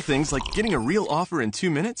 Little things like getting a real offer in 2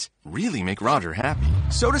 minutes really make Roger happy.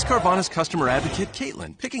 So does Carvana's customer advocate,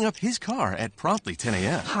 Caitlin, picking up his car at promptly 10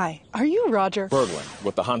 a.m. Hi, are you Roger? Berglund,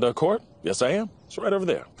 with the Honda Accord? Yes, I am. It's right over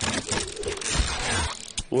there.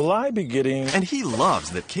 Will I be getting... And he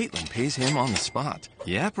loves that Caitlin pays him on the spot.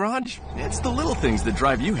 Yep, Raj, it's the little things that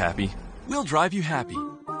drive you happy. We'll drive you happy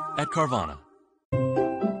at Carvana.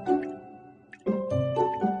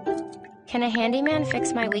 Can a handyman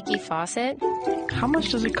fix my leaky faucet? How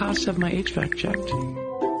much does it cost to have my HVAC checked?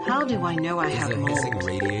 How do I know I have mold?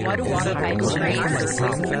 Why do water pipes break?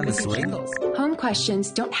 Home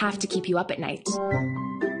questions don't have to keep you up at night.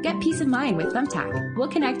 Get peace of mind with Thumbtack. We'll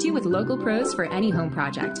connect you with local pros for any home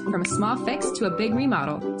project, from a small fix to a big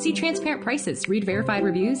remodel. See transparent prices, read verified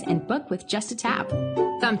reviews, and book with just a tap.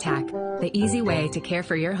 Thumbtack, the easy way to care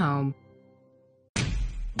for your home.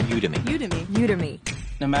 Udemy.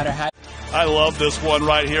 No matter how. I love this one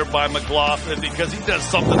right here by McLaughlin because he does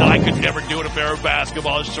something that I could never do in a pair of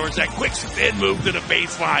basketball shorts. That quick spin move to the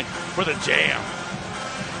baseline for the jam.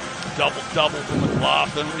 Double for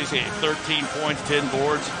McLaughlin. What do you say? 13 points, 10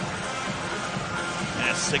 boards.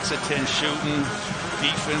 And 6 of 10 shooting.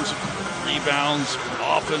 Defense, rebounds,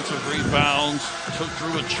 offensive rebounds.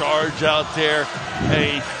 Drew a charge out there.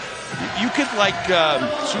 Hey, you could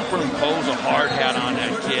superimpose a hard hat on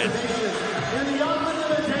that kid.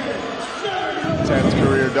 10th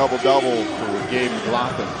career double-double for Gabe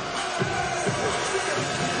McLaughlin.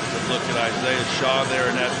 Look at Isaiah Shaw there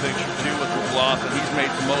in that picture, too, with McLaughlin. He's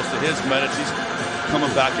made the most of his minutes. He's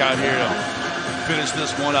coming back out here to finish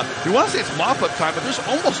this one up. You want to say it's mop-up time, but there's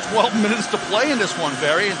almost 12 minutes to play in this one,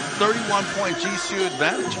 Barry, and 31-point GCU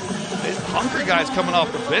advantage. These hungry guys coming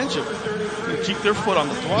off the bench have to keep their foot on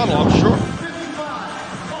the throttle, I'm sure.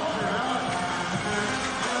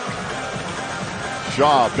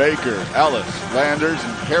 Shaw, Baker, Ellis, Landers,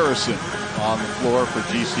 and Harrison on the floor for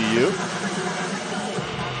GCU.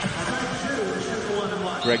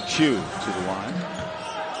 Greg Chu to the line.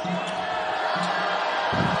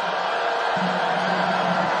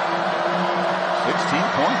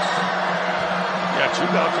 Points. Yeah, Chu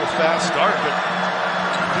got off to a fast start, but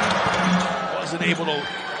he wasn't able to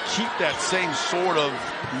keep that same sort of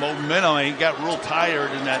momentum. He got real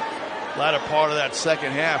tired in that latter part of that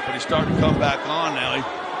second half, but he's starting to come back on now. He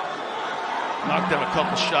knocked down a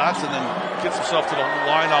couple shots and then gets himself to the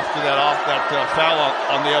line off that foul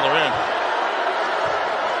on the other end.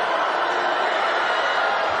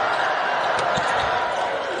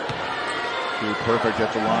 Chu perfect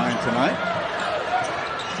at the line tonight.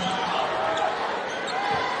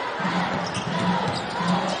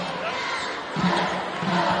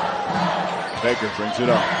 Baker brings it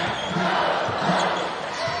up.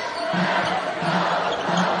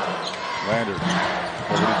 Landers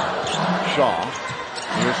over to Shaw.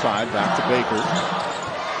 Near side, back to Baker.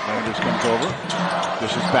 Landers comes over.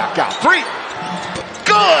 Dishes back out. Three!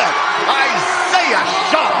 Good! Isaiah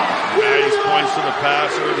Shaw! Nice points to the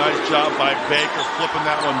passer. Nice job by Baker flipping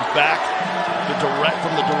that one back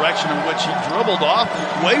from the direction in which he dribbled off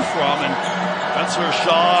away from. And that's where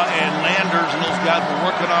Shaw and Landers and those guys were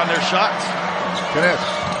working on their shots. Kniss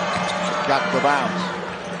got the bounce.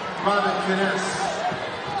 Robin Kniss.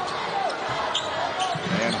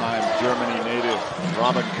 Mannheim, Germany native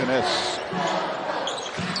Robin Kniss.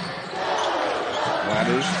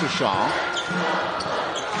 Landers to Shaw.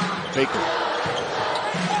 Baker.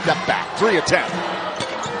 Step back. 3 attempt.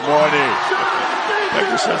 Morning.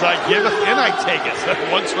 Baker says, I give it and I take it.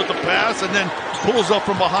 Once with the pass and then pulls up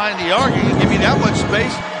from behind the arc. You give me that much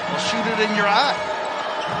space, I'll shoot it in your eye.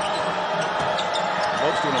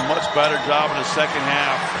 Lopes doing a much better job in the second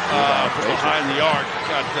half from behind the arc.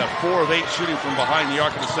 Got 4 of 8 shooting from behind the arc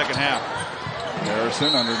in the second half. Harrison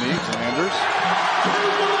underneath. Landers.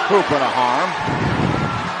 Hoop and a harm.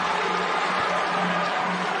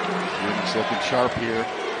 Students looking sharp here.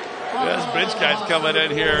 This bench guy's coming in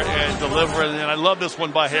here and delivering, and I love this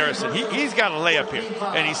one by Harrison. He's got a layup here,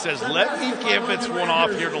 and he says, let me give this one off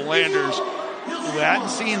here to Landers, who hadn't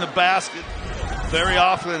seen the basket very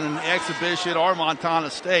often in exhibition or Montana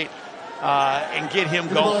State, and get him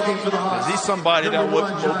going. Because he's somebody that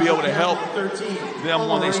will be able to help them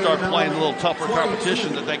when they start playing a little tougher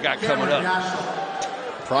competition that they got coming up.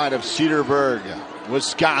 Pride of Cedarburg,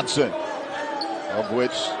 Wisconsin, of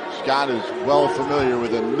which Scott is well familiar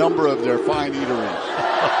with a number of their fine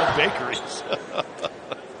eateries. Bakeries.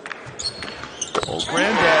 Old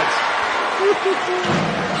granddads.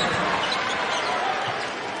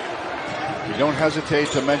 You don't hesitate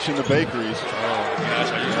to mention the bakeries. Oh,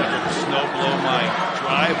 gosh, I used to have to snow blow my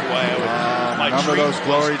driveway. Remember those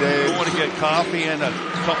glory days? I want to get coffee and a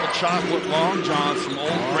couple chocolate long johns from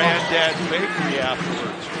old granddad's bakery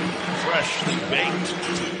afterwards. Freshly baked.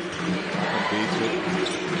 Beats it.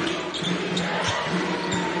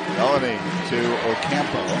 Melanie to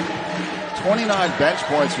Ocampo. 29 bench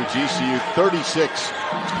points for GCU, 36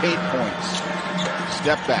 paint points.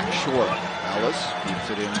 Step back short. Ellis keeps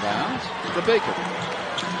it inbounds to Baker.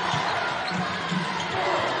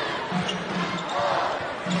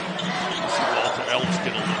 See Walter Ellis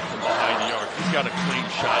get a look from behind the arc. He's got a clean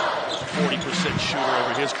shot, 40% shooter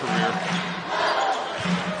over his career.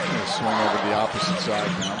 He'll swing over the opposite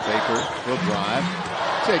side now. Baker will drive.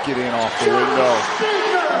 Take it in off the window.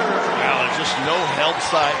 Now there's just no help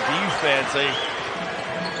side defense.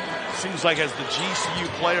 Seems like as the GCU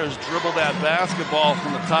players dribble that basketball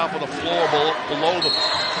from the top of the floor below the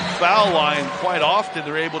foul line, quite often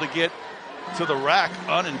they're able to get to the rack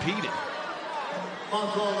unimpeded. On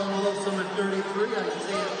call on the low number 33,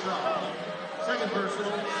 Isaiah Shaw. Second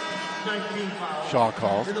personal, 19 fouls. Shaw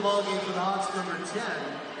calls. In the ballgame for the Hawks, number 10,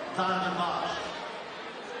 Donovan Bosch.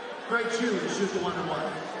 Greg Chu to shoot the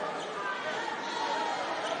 1-1.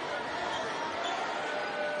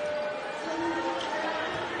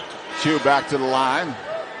 Chu back to the line.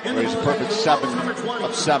 Where he's a perfect 7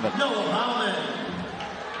 of 7.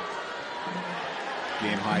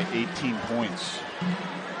 Game high 18 points.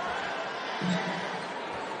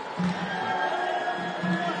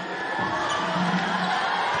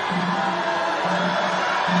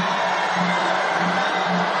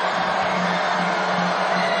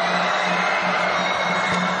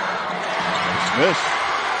 Smith.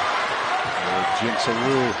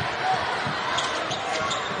 Jinx-a-roo.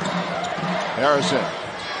 Harrison.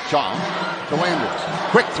 Shaw to Landers.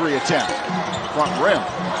 Quick 3 attempt. Front rim.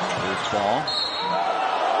 Here's ball.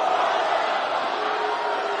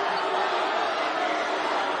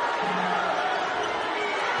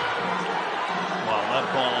 Wow,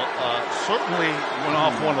 certainly went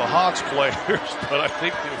off one of the Hawks players, but I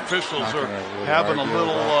think the officials are really having a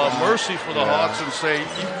little mercy for the Hawks and say,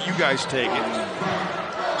 you guys take it.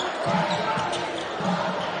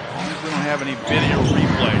 We don't have any video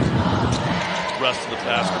replays the rest of the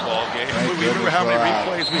basketball game. We remember how many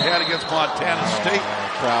replays we had against Montana State.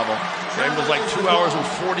 Travel. The game was like 2 hours and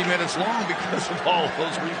 40 minutes long because of all of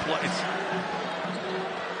those replays.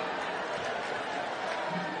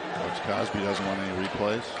 Coach Cosby doesn't want any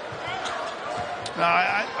replays. No,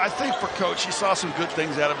 I think for Coach, he saw some good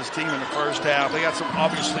things out of his team in the first half. They got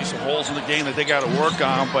obviously some holes in the game that they got to work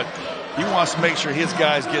on, but he wants to make sure his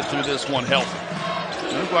guys get through this one healthy.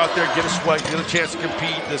 They'll go out there, get a sweat, get a chance to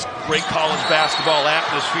compete in this great college basketball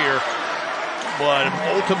atmosphere. But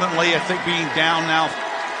ultimately, I think being down now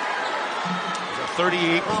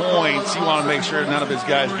 38 points, you want to make sure none of his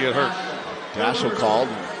guys get hurt. Dashel called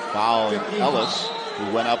and fouled Ellis,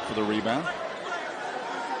 who went up for the rebound.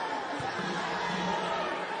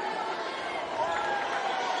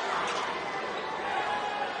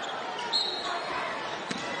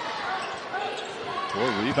 Four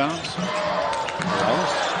rebounds for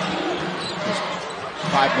Ellis. Just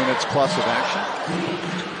 5 minutes plus of action.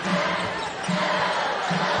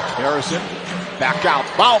 Harrison, back out.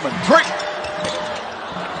 Bauman, three.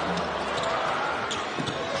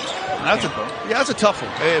 That's a tough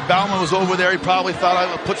one. Hey, Bauman was over there. He probably thought I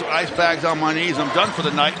would put some ice bags on my knees. I'm done for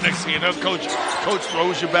the night. Next thing you know, coach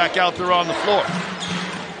throws you back out there on the floor.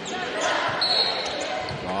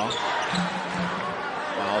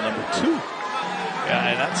 Foul number 2. Yeah,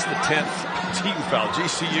 and that's the 10th team foul.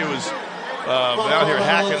 GCU is out here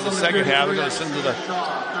hacking in the second half. They're going to send to the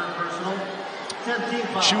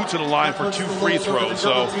shoot to the line for 2 free throws.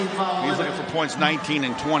 So he's looking for points 19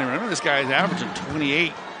 and 20. Remember, this guy is averaging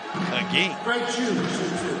 28 a game.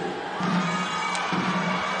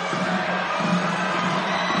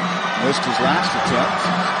 Missed his last attempt.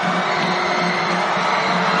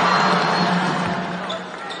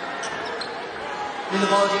 In the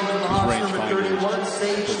ballgame for the Hawks, number 31,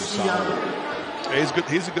 Sage Siama. He's good.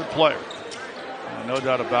 He's a good player. No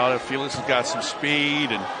doubt about it. Felix has got some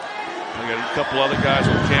speed, and we got a couple other guys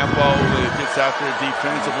with Campo that gets out there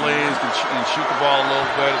defensively and shoot the ball a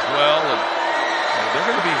little bit as well. And they're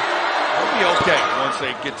going to be okay once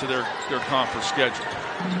they get to their conference schedule.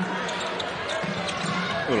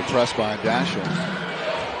 A little press by Dashel.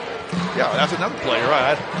 Yeah, that's another player.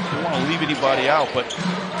 I don't want to leave anybody out, but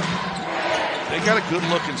they got a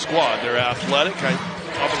good-looking squad. They're athletic.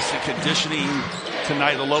 Obviously, conditioning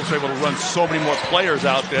tonight, the Lopes are able to run so many more players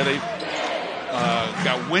out there. They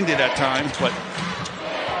got winded at times, but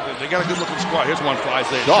they got a good-looking squad. Here's one for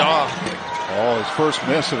Isaiah Shaw. Oh, his first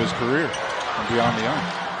miss of his career from beyond the arc.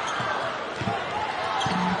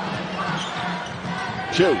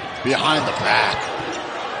 Chu behind the back.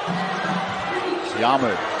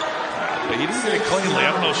 Siamu. He didn't get it cleanly.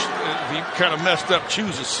 I don't know if he kind of messed up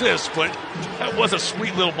Chu's assist, but that was a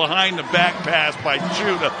sweet little behind-the-back pass by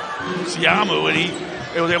Chu to Siamu, and he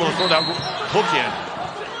was able to throw that hook in.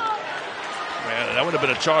 Man, that would have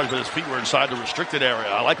been a charge, but his feet were inside the restricted area.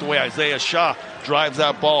 I like the way Isaiah Shaw drives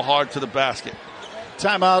that ball hard to the basket.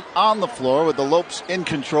 Timeout on the floor with the Lopes in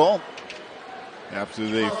control. After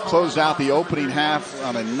they closed out the opening half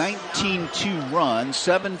on a 19-2 run,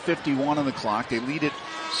 7:51 on the clock. They lead it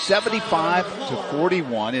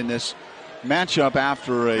 75-41 in this matchup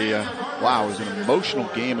after it was an emotional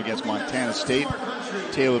game against Montana State.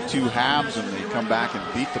 Tale of two halves, and they come back and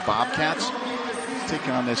beat the Bobcats.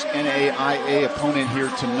 Taking on this NAIA opponent here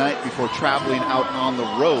tonight before traveling out on the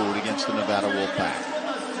road against the Nevada Wolfpack.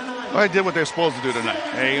 Well, they did what they're supposed to do tonight.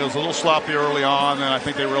 Hey, it was a little sloppy early on, and I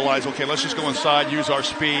think they realized, okay, let's just go inside, use our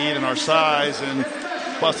speed and our size, and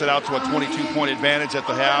bust it out to a 22-point advantage at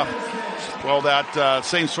the half. Well, that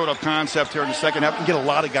same sort of concept here in the second half. You can get a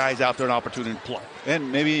lot of guys out there an opportunity to play. And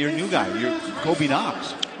maybe your new guy, your Kobe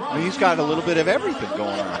Knox. I mean, he's got a little bit of everything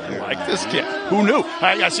going on here. Like this kid. Who knew?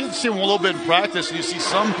 I see him a little bit in practice, and you see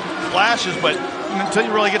some flashes, but until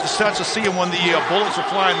you really get the sense of seeing when the bullets are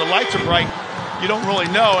flying, the lights are bright, you don't really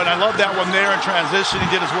know. And I love that one there in transition. He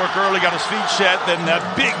did his work early, got his feet set, then that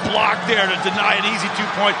big block there to deny an easy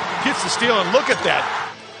 2-point, gets the steal, and look at that.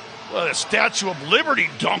 Well, the Statue of Liberty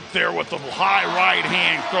dunk there with the high right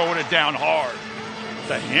hand, throwing it down hard.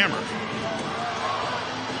 The hammer.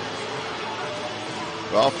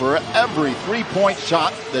 Well, for every 3-point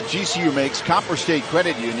shot that GCU makes, Copper State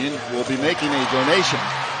Credit Union will be making a donation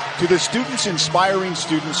to the Students Inspiring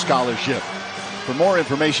Student Scholarship. For more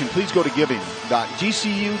information, please go to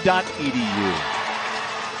giving.gcu.edu.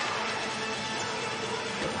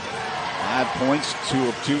 5 points, 2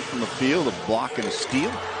 of 2 from the field, a block and a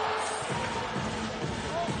steal.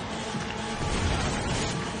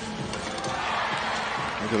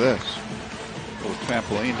 Look at this. A little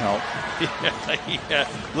trampoline help. Yeah.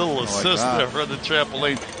 Little assist there for the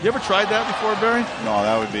trampoline. You ever tried that before, Barry? No,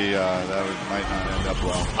 that would be might not end up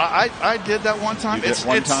well. I did that one time. You did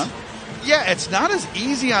one time? Yeah, it's not as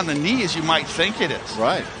easy on the knee as you might think it is.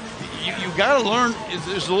 Right. You got to learn.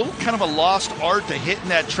 There's a little kind of a lost art to hitting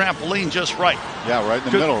that trampoline just right. Yeah, right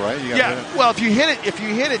in the middle, right? You gotta hit it. Well, if you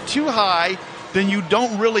hit it too high, then you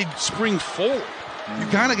don't really spring forward. You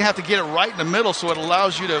kind of have to get it right in the middle so it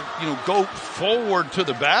allows you to, go forward to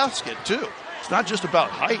the basket too. It's not just about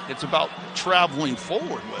height; it's about traveling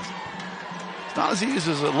forward with it. It's not as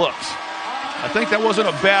easy as it looks. I think that wasn't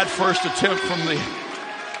a bad first attempt from the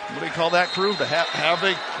what do you call that crew? The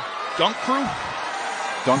Havoc Dunk crew.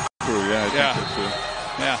 Dunk crew, yeah, I think so too.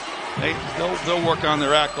 Yeah, they'll work on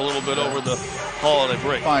their act a little bit over the holiday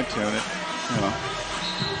break. Fine tune it,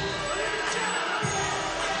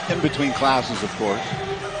 in between classes, of course.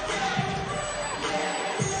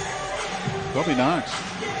 Kobe Knox.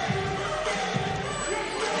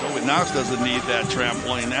 Kobe Knox doesn't need that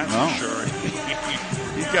trampoline, that's for sure.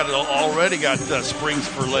 He's already got springs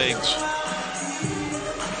for legs.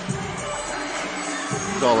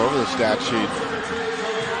 It's all over the stat sheet.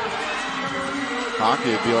 Hockey,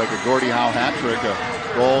 it'd be like a Gordie Howe hat trick, a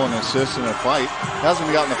goal, an assist, and a fight.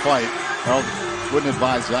 Hasn't gotten a fight. Well, wouldn't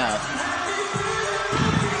advise that.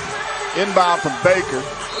 Inbound from Baker.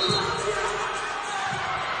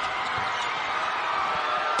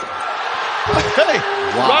 Hey,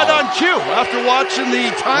 right on cue. After watching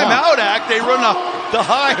the timeout act, they run the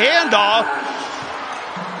high handoff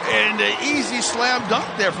and an easy slam dunk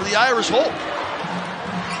there for the Irish Hulk.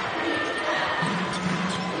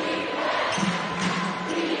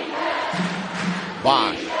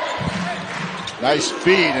 Bosch. Nice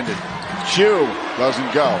feed into Chu.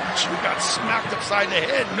 Doesn't go. Chu got smacked upside the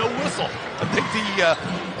head. No whistle. I think the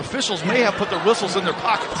officials may have put their whistles in their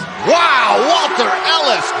pockets. Wow, Walter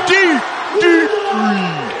Ellis. Deep three.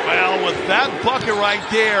 Well, with that bucket right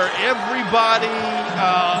there, everybody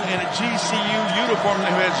in a GCU uniform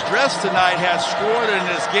who has dressed tonight has scored in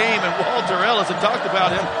this game. And Walter Ellis, I talked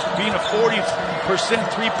about him being a 40%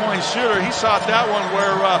 three-point shooter. He shot that one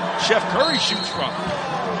where Chef Curry shoots from.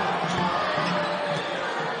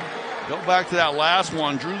 Go back to that last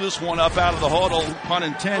one. Drew this one up out of the huddle, pun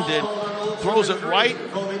intended. Throws it right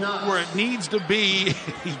where it needs to be.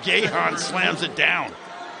 Gahan slams it down.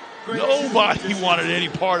 Nobody wanted any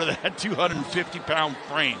part of that 250-pound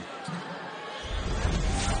frame.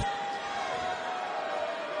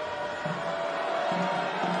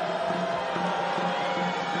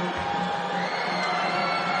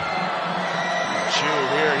 Chu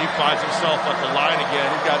here, he finds himself at the line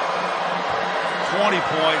again. He's got 20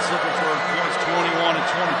 points, looking for points 21 and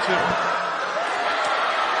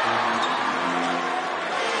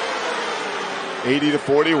 22.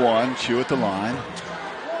 80-41, Chu at the line.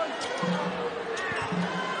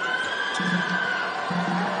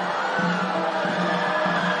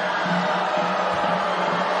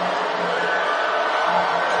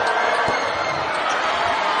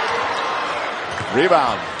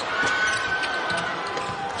 Rebound.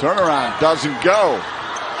 Turnaround doesn't go.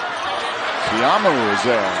 Siamaru is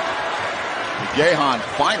there. Gahan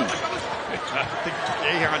finally. I think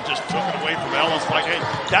Gahan just took it away from Ellis like, hey,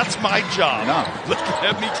 that's my job. No.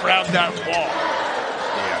 Let me grab that ball.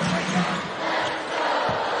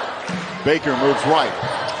 Baker moves right.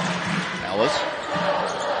 Ellis.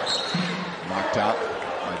 Knocked out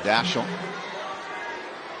by Daschle.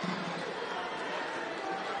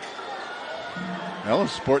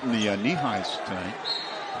 Ellis sporting the knee highs tonight.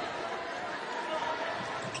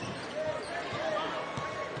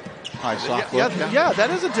 High soft look. Yeah, that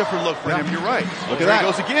is a different look for him. You're right. Look at that. He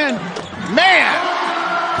goes again. Man!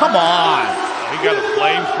 Come on! He got a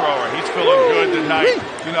flamethrower. He's feeling good tonight.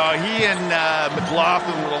 He and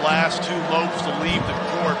McLaughlin were the last two Lopes to leave the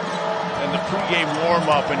court in the pregame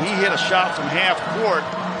warm-up, and he hit a shot from half court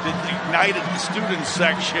that ignited the student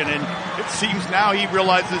section, and it seems now he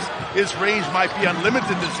realizes his range might be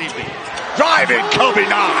unlimited this evening. Driving Kobe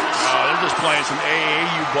Knox. They're just playing some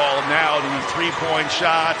AAU ball now, doing three-point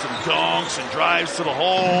shots and dunks and drives to the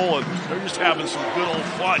hole, and they're just having some good old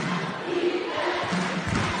fun.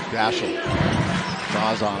 Daschle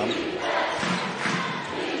draws on him.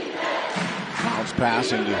 Bounce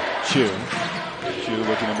pass into Chu. Chu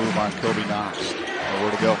looking to move on Kobe Knox.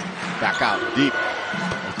 Nowhere to go. Back out deep.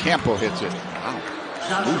 Campo hits it. Wow.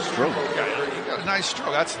 Smooth stroke. He got a nice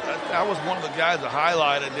stroke. That was one of the guys that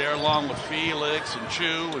highlighted there, along with Felix and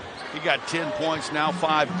Chu. He got 10 points now,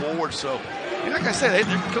 5 boards. So, like I said,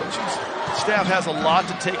 their coaching staff has a lot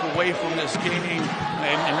to take away from this game.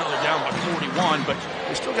 And they're down by 41, but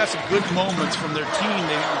they still got some good moments from their team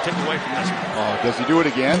they can take away from this one. Oh, does he do it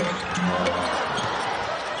again?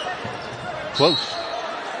 Close.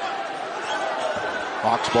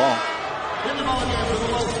 Hawks ball.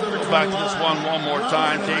 Go back to this one more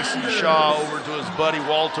time. Taysom Shaw over to his buddy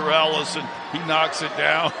Walter Ellis, and he knocks it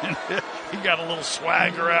down. And he got a little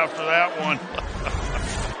swagger after that one.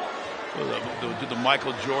 Did the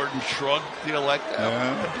Michael Jordan shrug feel like that?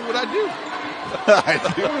 I do what I do. I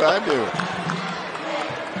do what I do.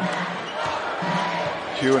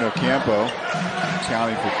 Q and Ocampo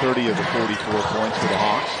counting for 30 of the 44 points for the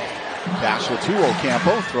Hawks. Cashel to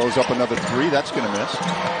Ocampo, throws up another three. That's going to miss.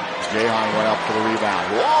 Jahan went up for the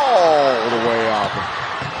rebound. Whoa, all the way up.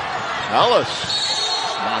 Ellis,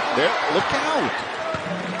 not there. Look out.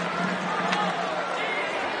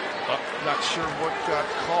 Not sure what got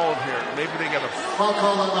called here. Maybe they got a foul.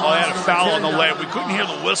 Oh, they had a foul on the layup. We couldn't hear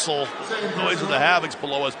the whistle noise of the Havocs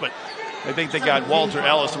below us, but I think they got Walter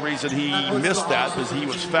Ellis. The reason he missed that was he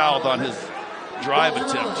was fouled on his drive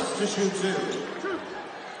attempt. His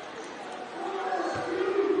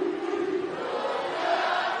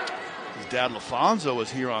dad, LaFonso,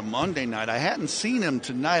 was here on Monday night. I hadn't seen him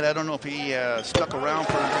tonight. I don't know if he stuck around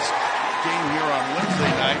for this game here on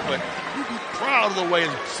Wednesday night, but proud of the way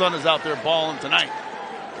his son is out there balling tonight.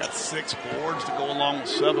 Got 6 boards to go along with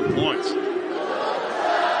 7 points. Some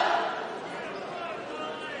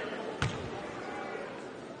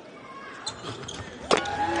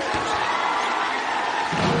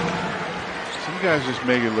guys just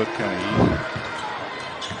make it look kind of easy.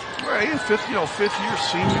 Right, he's fifth year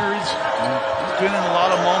senior. He's been in a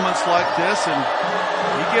lot of moments like this, and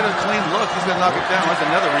you get a clean look, he's gonna knock it down. That's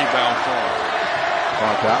another rebound for him.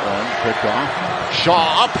 Caught that one, picked off.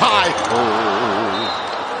 Shaw up high.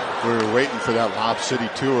 Oh. We were waiting for that Lob City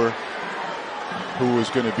tour. Who was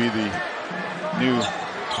going to be the new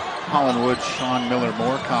Hollinwood, Sean Miller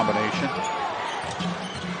Moore combination.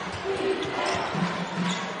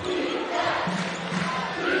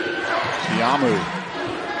 Siamu,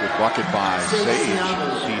 good bucket by Sage.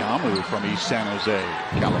 Siamu from East San Jose,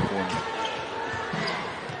 California.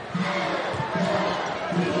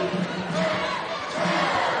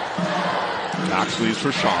 Knox leaves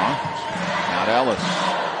for Shaw. Now to Ellis.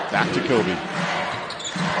 Back to Kobe.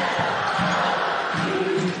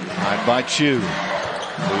 Tied by Chu.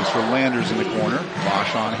 Leaves for Landers in the corner.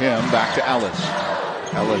 Bosch on him. Back to Ellis.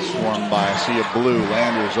 Ellis swarmed by a sea of blue.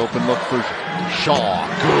 Landers open look for Shaw.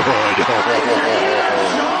 Good.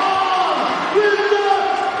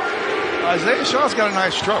 Isaiah Shaw's got a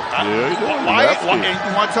nice stroke. Yeah, he does.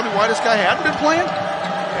 You want to tell me why this guy hadn't been playing?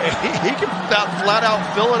 He can flat out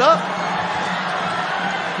fill it up.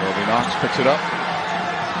 Kobe Knox picks it up.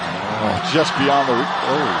 Oh, just beyond the...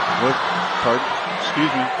 excuse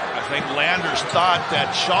me. I think Landers thought that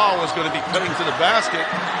Shaw was going to be cutting to the basket.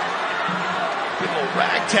 Get a little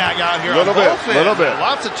ragtag out here. Little bit.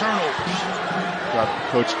 Lots of turnovers. Got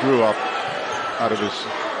Coach Drew up out of his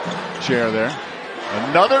chair there.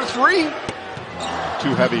 Another three.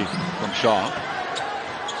 Too heavy from Shaw.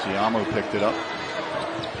 Siamu picked it up.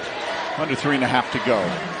 Under 3.5 to go.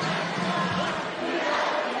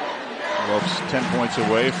 Lopes 10 points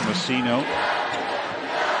away from a C note.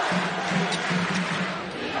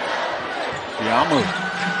 Siamu.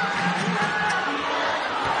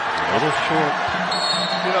 A little short.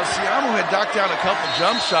 Siamu had knocked down a couple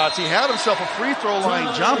jump shots. He had himself a free throw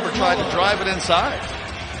line jumper, tried to drive it inside.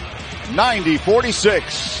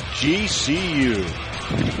 90-46, GCU.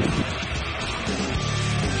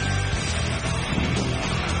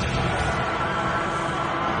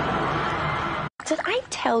 Did I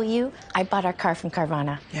tell you I bought our car from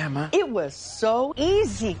Carvana? Yeah, Ma. It was so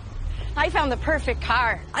easy. I found the perfect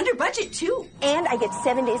car. Under budget, too. And I get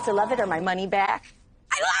 7 days to love it or my money back.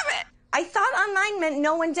 I love it. I thought online meant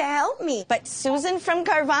no one to help me. But Susan from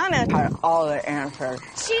Carvana had all the answers.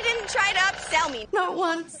 She didn't try to upsell me. Not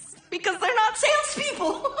once. Because they're not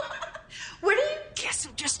salespeople. Where do you guess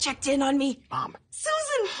who just checked in on me? Mom.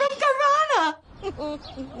 Susan from Carvana.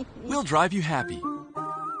 We'll drive you happy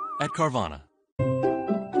at Carvana.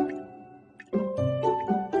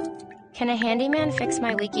 Can a handyman fix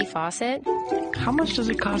my leaky faucet? How much does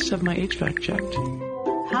it cost to have my HVAC checked?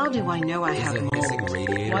 How do I know I have mold?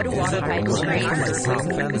 Why do water pipes break? Home questions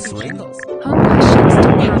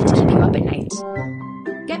don't have to keep you up at night.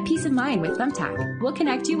 Get peace of mind with Thumbtack. We'll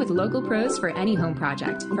connect you with local pros for any home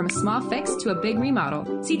project, from a small fix to a big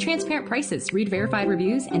remodel. See transparent prices, read verified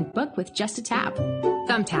reviews, and book with just a tap.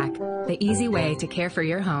 Thumbtack, the easy way to care for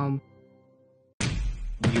your home.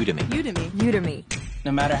 Udemy.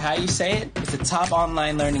 No matter how you say it, it's a top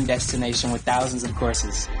online learning destination with thousands of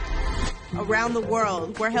courses. around the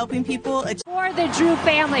world. We're helping people achieve. For the Drew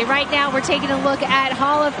family, right now we're taking a look at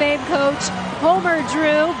Hall of Fame coach Homer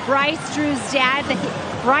Drew, Bryce Drew's dad.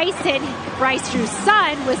 Bryce Drew's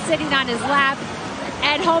son was sitting on his lap.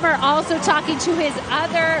 And Homer also talking to his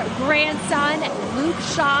other grandson, Luke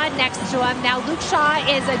Shaw, next to him. Now, Luke Shaw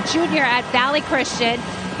is a junior at Valley Christian.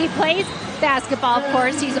 He plays basketball, of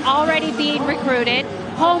course. He's already being recruited.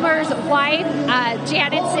 Homer's wife,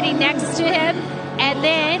 Janet, sitting next to him. And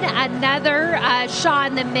then another Shaw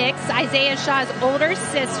in the mix. Isaiah Shaw's older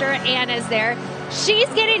sister, Anna's there. She's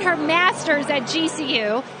getting her master's at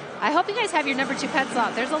GCU. I hope you guys have your number 2 pencil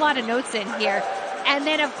out. There's a lot of notes in here. And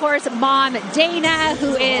then, of course, Mom Dana,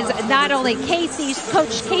 who is not only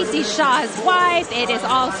Coach Casey Shaw's wife, it is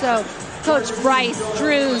also Coach Bryce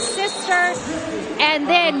Drew's sister. And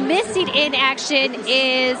then missing in action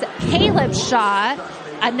is Caleb Shaw,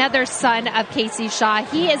 another son of Casey Shaw.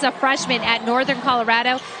 He is a freshman at Northern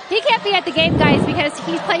Colorado. He can't be at the game, guys, because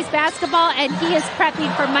he plays basketball and he is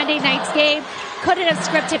prepping for Monday night's game. Couldn't have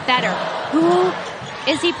scripted better. Who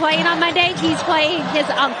is he playing on Monday? He's playing his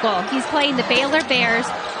uncle. He's playing the Baylor Bears.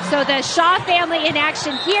 So the Shaw family in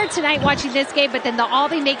action here tonight watching this game, but then they'll all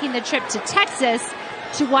be making the trip to Texas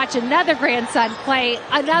to watch another grandson play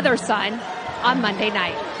another son on Monday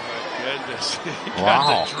night. Goodness. You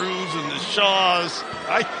got the Drews and the Shaws.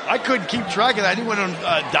 I couldn't keep track of that. He went on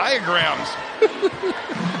diagrams.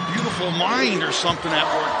 Beautiful mind or something at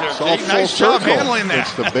work there. It's all nice full job circle. handling that.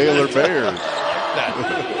 It's the Baylor Bears. I like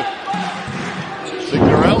that.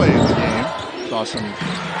 Signorelli in the game. Saw some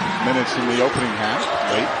minutes in the opening half.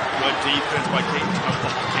 Late. Good defense by Casey.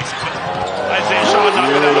 Isaiah Shaw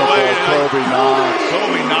knocking that away. Kobe Knox.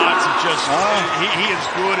 Kobe Knox is just, he is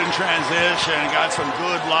good in transition. Got some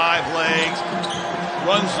good live legs.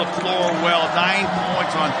 Runs the floor well. 9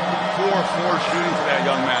 points on 4-4 shooting for that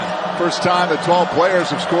young man. First time that 12 players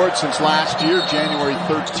have scored since last year, January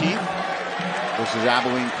 13th, versus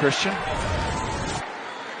Abilene Christian.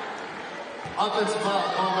 Offensive foul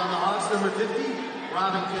called on the Hawks, number 50,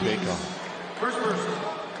 Robin Kennedy. First person,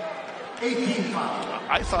 18 foul.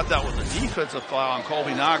 I thought that was a defensive foul on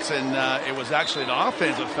Colby Knox, and it was actually an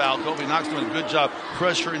offensive foul. Colby Knox doing a good job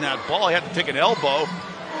pressuring that ball. He had to take an elbow,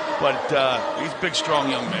 but he's a big, strong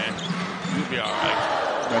young man. He'll be all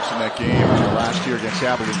right. Mentioned that game last year against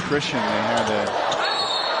Abilene Christian. They had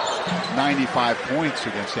 95 points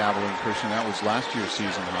against Abilene Christian. That was last year's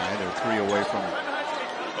season high. They're 3 away from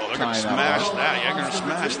they're going to smash that. You're going to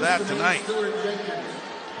smash that tonight.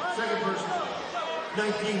 Second person,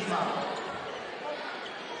 19 foul.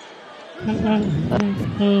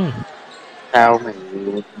 Sao mày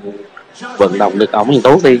vận động được ổng thì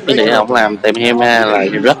tốt đi, chứ để ổng làm tem hem là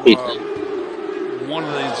rất biệt. One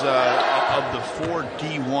of these of the 4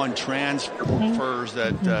 D1 transfers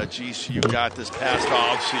that GCU got this past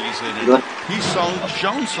offseason. And he's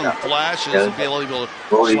shown some flashes, ability to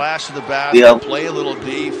slash to the basket, play a little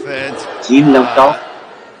defense,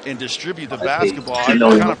 and distribute the basketball. I'm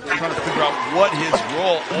kind of trying to figure out what his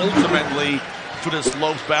role ultimately for this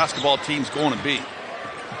Lopes basketball team's going to be.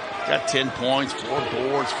 Got 10 points, 4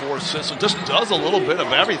 boards, 4 assists. So just does a little bit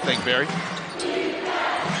of everything, Barry.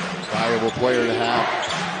 Valuable player to have.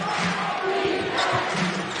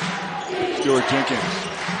 Stuart Jenkins.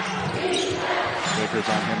 Baker's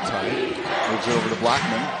on him tight. Moves it over to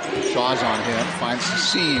Blackman. Shaw's on him. Finds the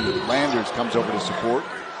seam. Landers comes over to support.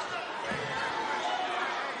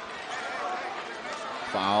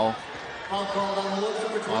 Foul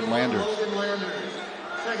on Landers.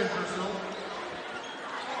 Second personal.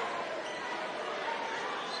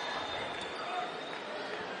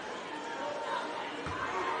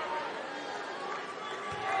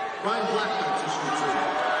 Ryan Blackman to shoot two.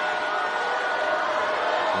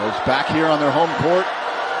 It's back here on their home court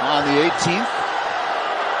on the 18th.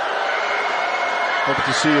 Hope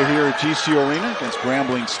to see you here at GCU Arena against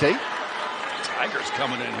Grambling State. Tigers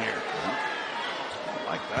coming in here. I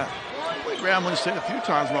like that. We played Grambling State a few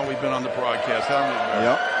times while we've been on the broadcast, haven't we?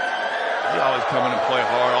 Yep. They always come in and play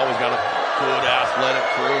hard. Always got a good athletic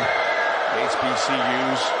crew.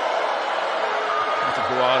 HBCUs. To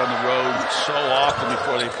go out on the road so often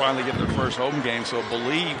before they finally get their first home game. So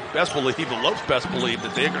best believe, the Lopes best believe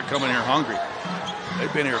that they're going to come in here hungry.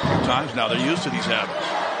 They've been here a few times now. They're used to these habits.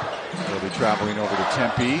 They'll be traveling over to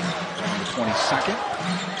Tempe on the 22nd.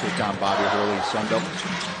 Take on Bobby Hurley, Sun Devils.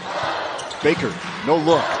 Baker, no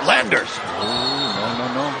look. Landers. Oh,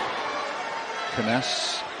 no.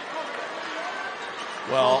 Kness.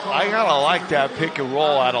 Well, I gotta like that pick and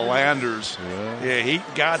roll out of Landers. Yeah, he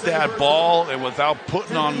got that ball and without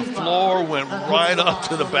putting on the floor, went right up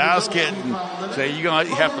to the basket and say, you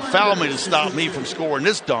have to foul me to stop me from scoring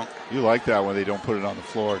this dunk. You like that when they don't put it on the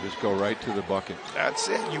floor, just go right to the bucket. That's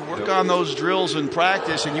it. You work on those drills in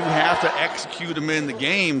practice, and you have to execute them in the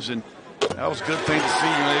games. And that was a good thing to see.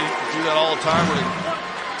 They do that all the time where they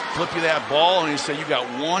flip you that ball, and you say you got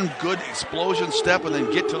one good explosion step and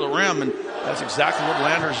then get to the rim. And that's exactly what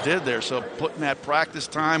Landers did there. So putting that practice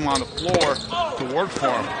time on the floor to work for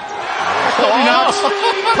him.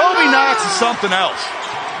 Kobe Knox is something else.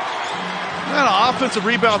 And an offensive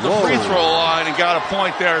rebound at the free throw line and got a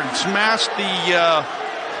point there and smashed the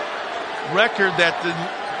record that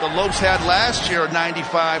the Lopes had last year at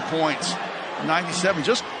 95 points. 97,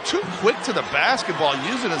 just too quick to the basketball,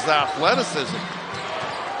 using his athleticism.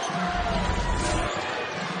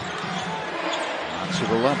 Knox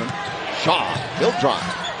at 11. Shaw, he'll drive.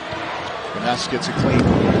 Vanessa gets a clean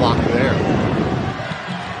block there.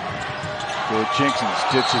 Good Jenkins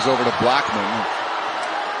ditches over to Blackman.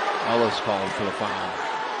 Ellis called for the foul.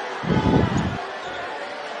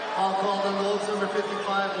 All called on the Lopes, number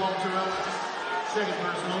 55, Walter Ellis. Second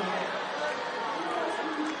personal.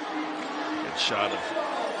 Good shot of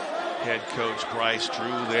head coach Bryce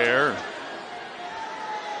Drew there.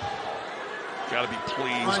 Got to be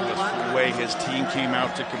pleased with the way his team came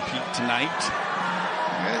out to compete tonight.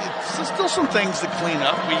 There's still some things to clean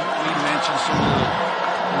up. We mentioned some of the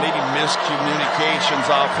maybe miscommunications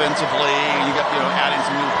offensively. You got adding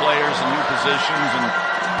some new players and new positions, and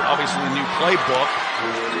obviously a new playbook.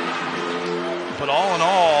 But all in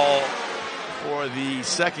all, for the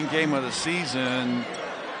second game of the season,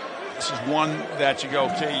 this is one that you go,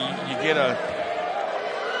 okay, you get an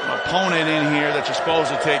opponent in here that you're supposed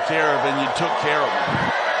to take care of, and you took care of them.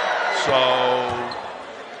 So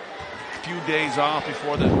a few days off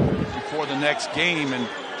before the next game, and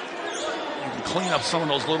you can clean up some of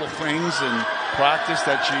those little things in practice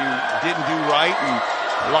that you didn't do right, and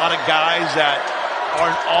a lot of guys that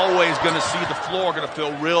aren't always going to see the floor are going to feel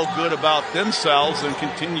real good about themselves and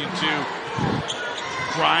continue to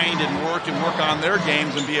grind and work on their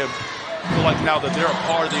games and feel like now that they're a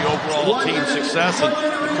part of the overall team success, and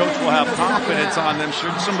the coach will have confidence on them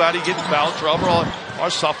should somebody get in foul trouble or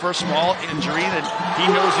suffer a small injury, that he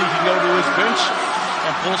knows he can go to his bench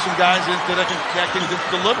and pull some guys in that can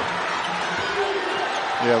deliver.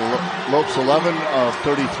 Yeah, Lopes 11 of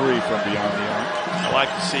 33 from beyond the arc. I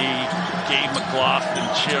like to see Gabe McLaughlin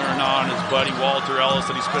cheering on his buddy Walter Ellis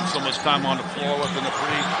that he spent so much time on the floor with in the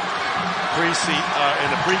pregame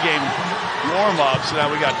warm-up. So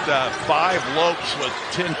now we got 5 Lopes with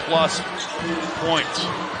 10-plus points.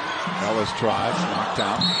 Ellis drives, knocked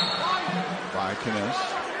out by Kines.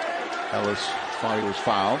 Ellis thought he was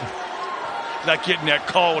fouled. Not getting that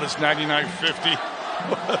call when it's 99-50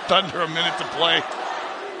 with under a minute to play.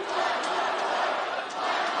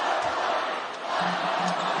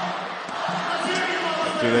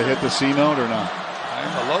 Do they hit the C note or not?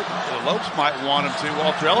 The Lopes might want him to.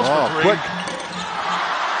 Walter Ellis for 3. Quick.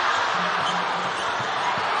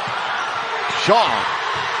 Shaw.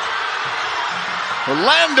 For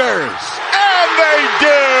Landers. And they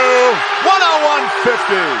do!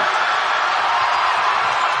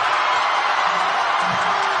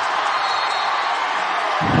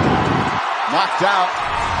 101-50. Knocked out.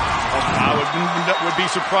 I would be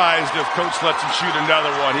surprised if Coach lets him shoot another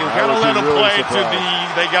one. He's got to let him play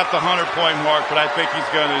they got the 100-point mark, but I think he's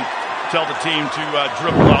going to tell the team to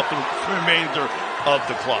dribble out the remainder of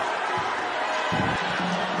the clock.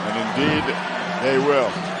 And indeed, they will.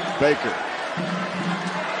 Baker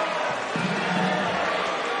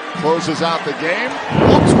closes out the game.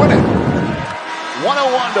 Lopes win it.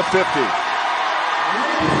 101-50.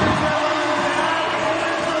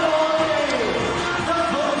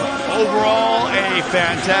 Overall, a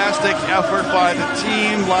fantastic effort by the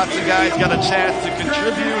team. Lots of guys got a chance to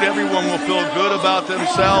contribute. Everyone will feel good about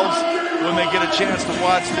themselves when they get a chance to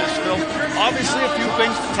watch this film. Obviously, a few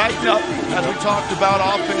things to tighten up, as we talked about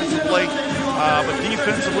offensively. But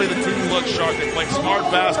defensively, the team looked sharp. They played smart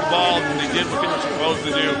basketball, and they did what they were supposed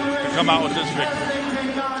to do to come out with this victory.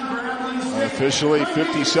 Officially,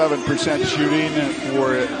 57% shooting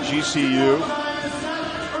for GCU.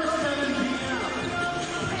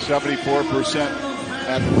 74%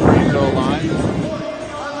 at the free throw line.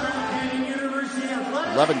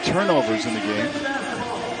 11 turnovers in the game.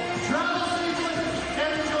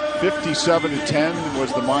 57-10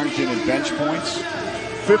 was the margin in bench points.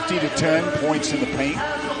 50-10 points in the paint.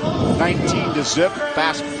 19-zip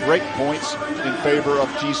fast break points in favor of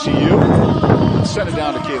GCU. Let's send it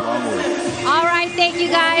down to Kate Longworth. All right, thank you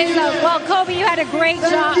guys. Well, Kobe, you had a great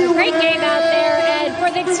job, a great game out there. And for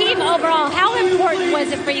the team overall, how important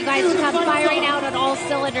was it for you guys to come firing out on all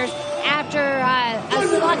cylinders after a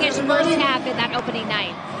sluggish first half in that opening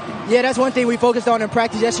night? Yeah, that's one thing we focused on in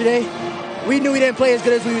practice yesterday. We knew we didn't play as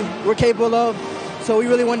good as we were capable of, so we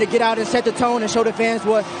really wanted to get out and set the tone and show the fans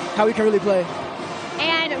how we can really play.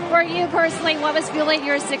 And for you personally, what was fueling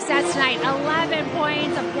your success tonight? 11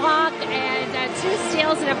 points, a block, and 2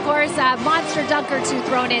 steals, and of course, a monster dunk or 2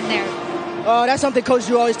 thrown in there. That's something Coach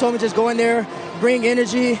Drew always told me, just go in there, bring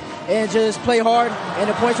energy, and just play hard, and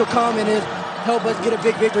the points will come, and it help us get a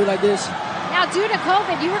big victory like this. Now, due to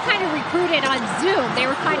COVID, you were kind of recruited on Zoom. They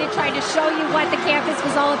were kind of trying to show you what the campus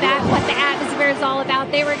was all about, what the atmosphere is all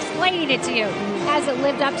about. They were explaining it to you. Has it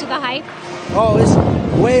lived up to the hype? Oh, it's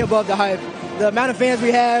way above the hype. The amount of fans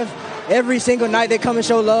we have, every single night they come and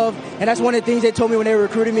show love, and that's one of the things they told me when they were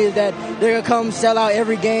recruiting me is that they're going to come sell out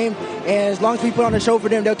every game, and as long as we put on a show for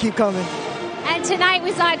them, they'll keep coming. And tonight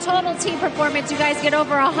we saw a total team performance. You guys get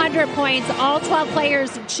over 100 points, all 12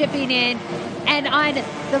 players chipping in. And on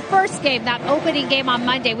the first game, that opening game on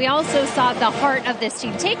Monday, we also saw the heart of this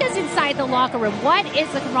team. Take us inside the locker room. What is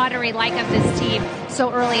the camaraderie like of this team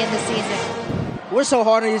so early in the season? We're so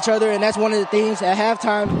hard on each other, and that's one of the things. At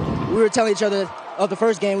halftime, we were telling each other of the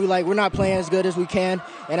first game, we're not playing as good as we can,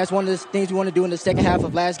 and that's one of the things we want to do in the second half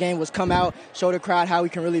of last game was come out, show the crowd how we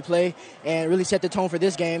can really play, and really set the tone for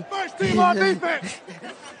this game. First team on defense.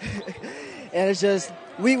 And it's just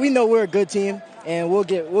we know we're a good team, and we'll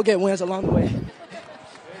get wins along the way.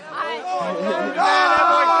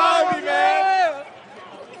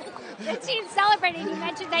 The team celebrating. You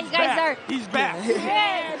mentioned that you guys are. He's back.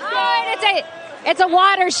 It's a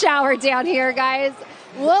water shower down here, guys.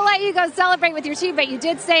 We'll let you go celebrate with your team, but you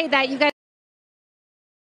did say that you guys.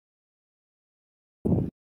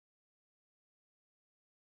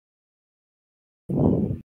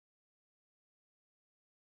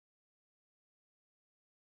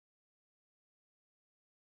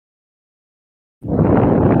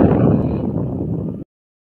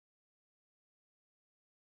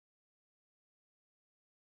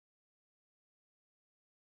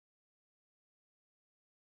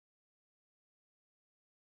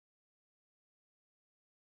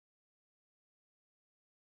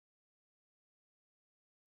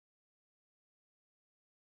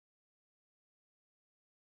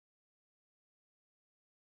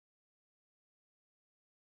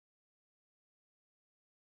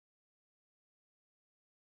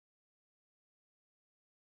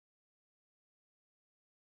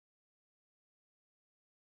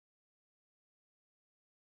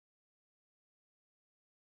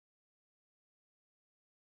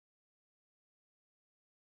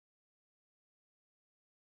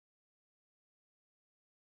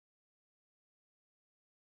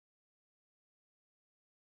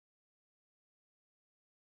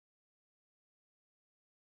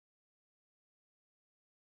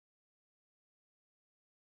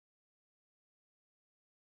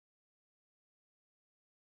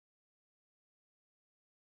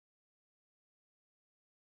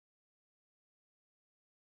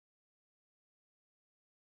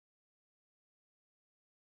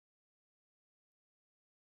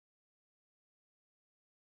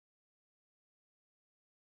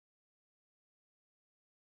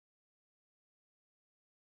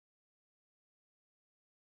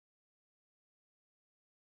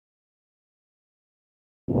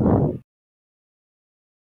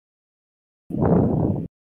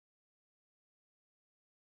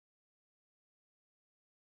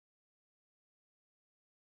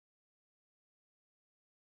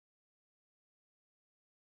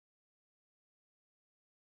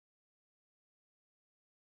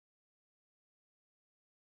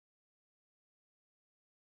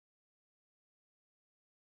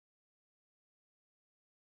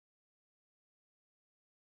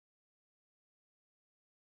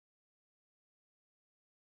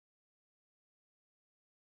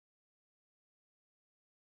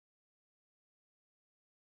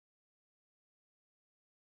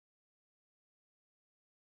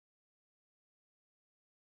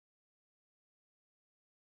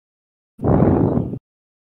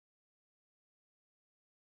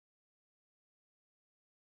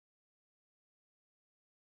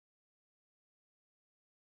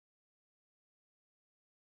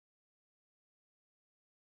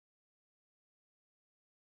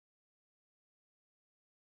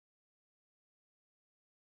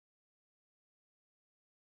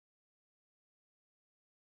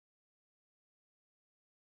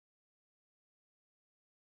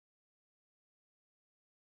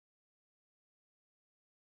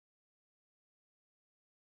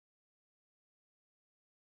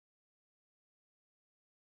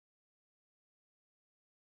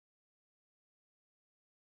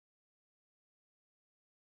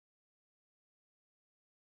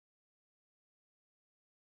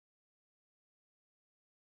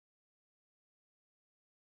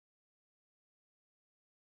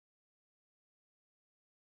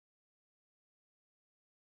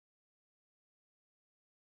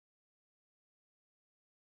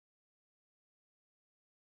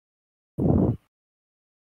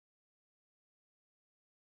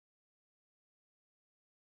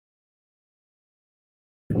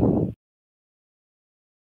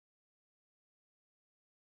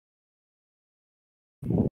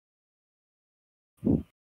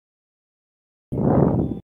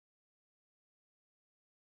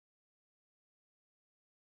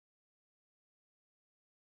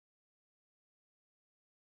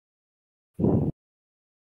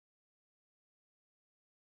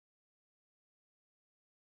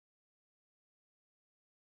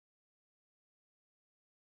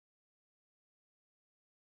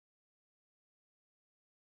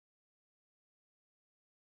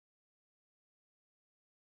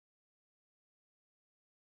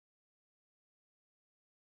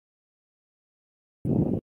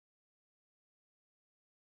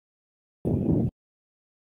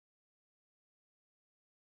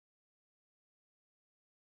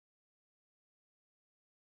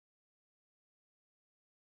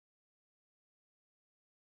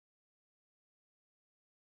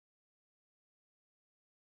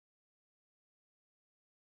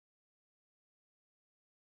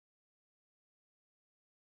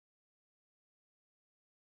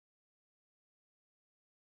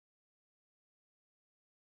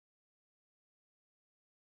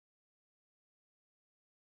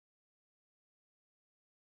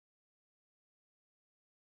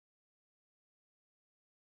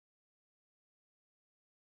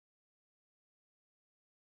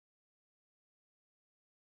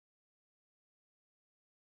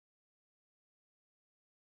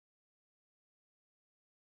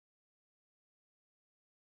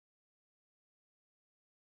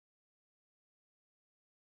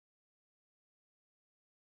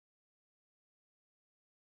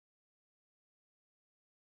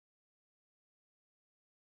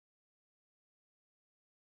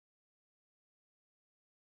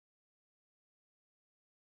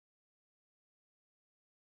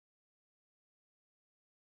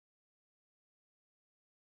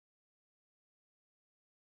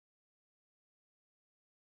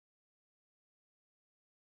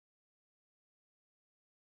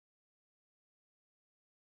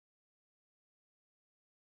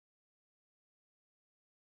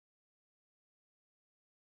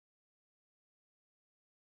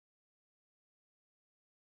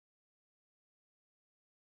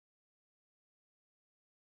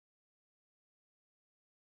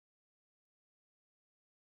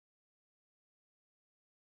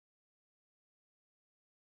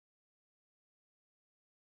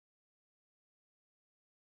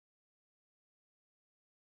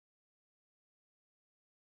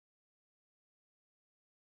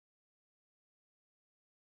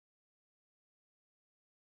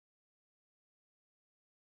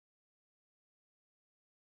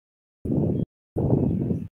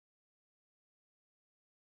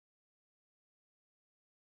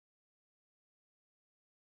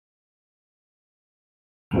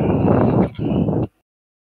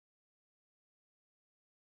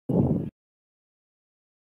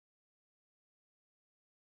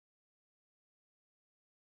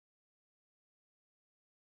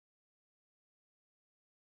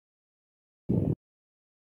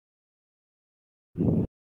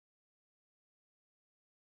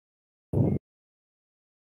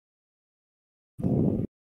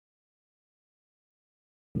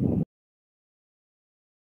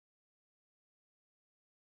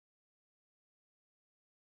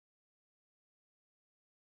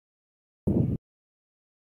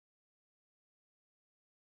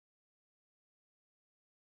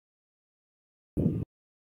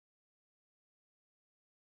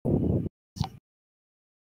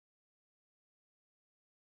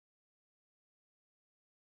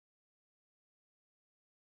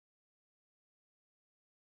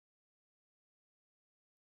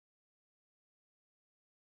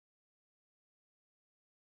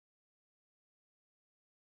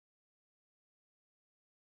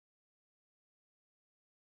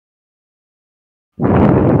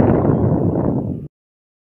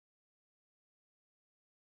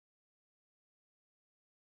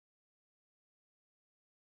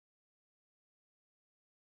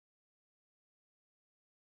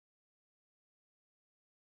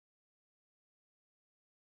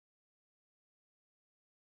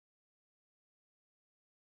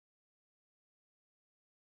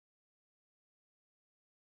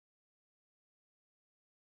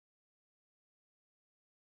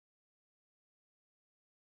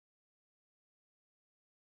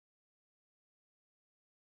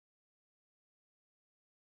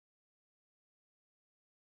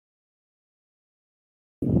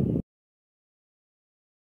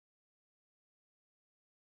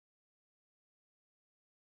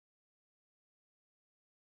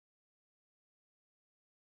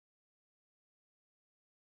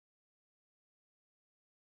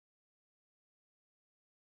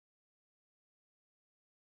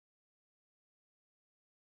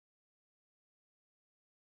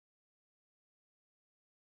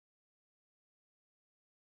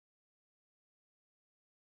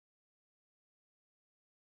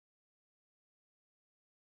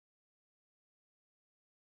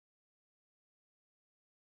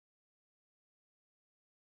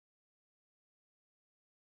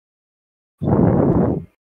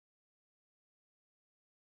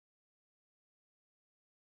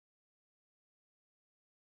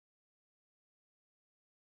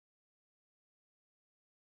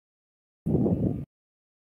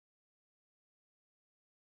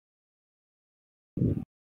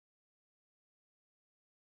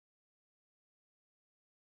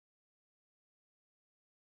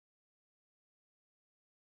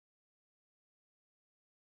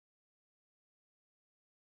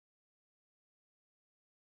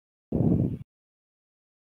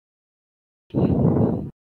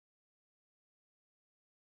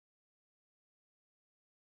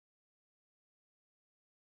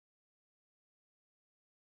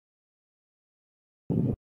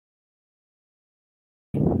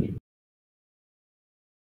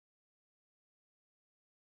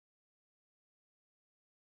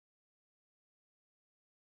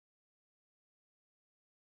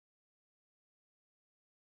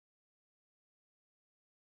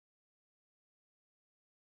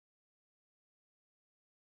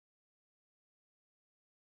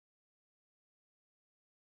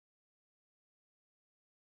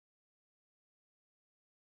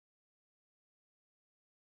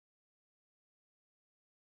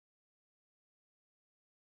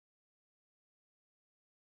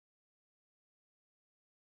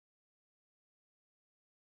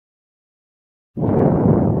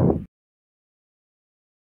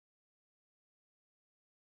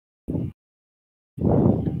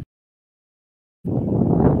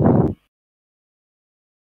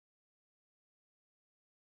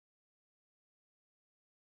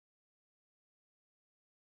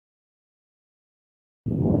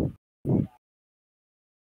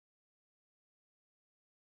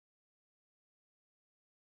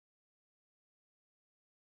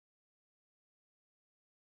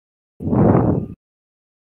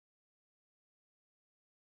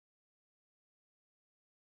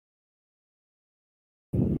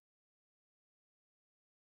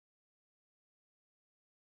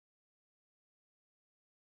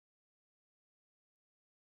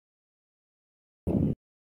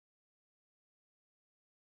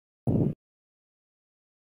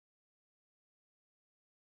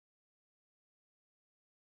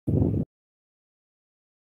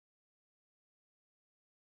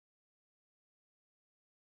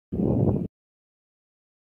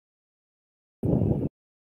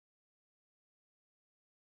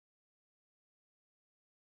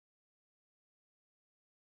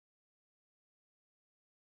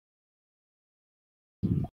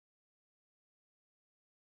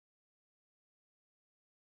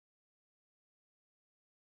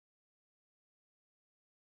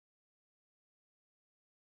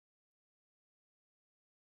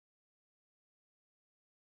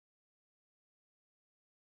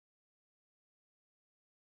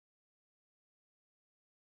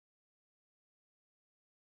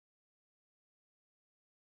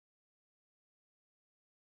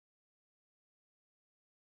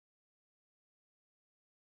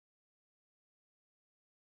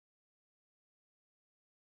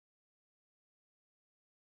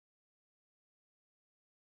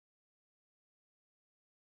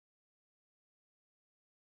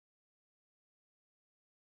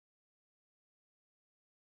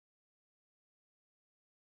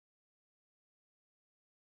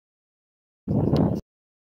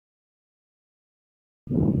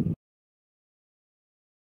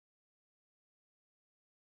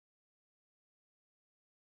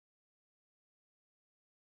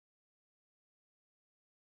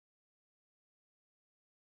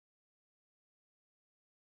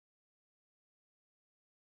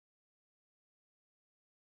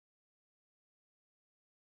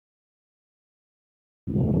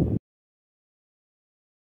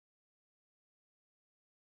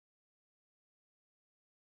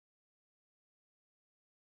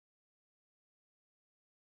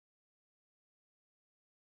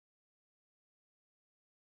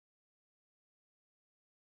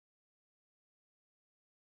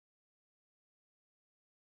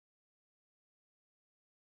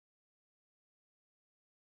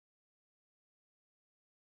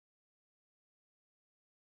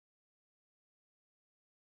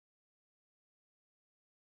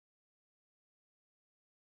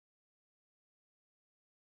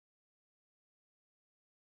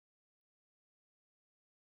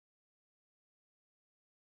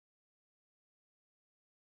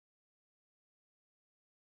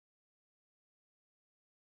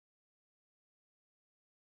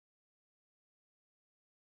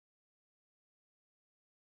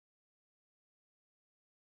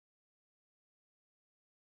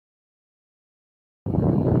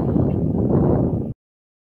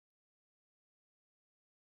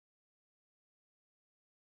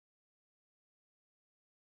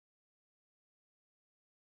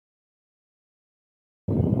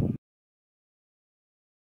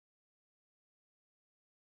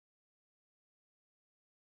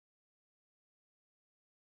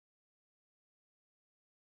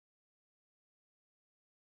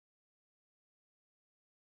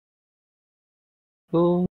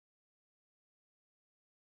 Tung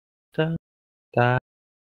ta ta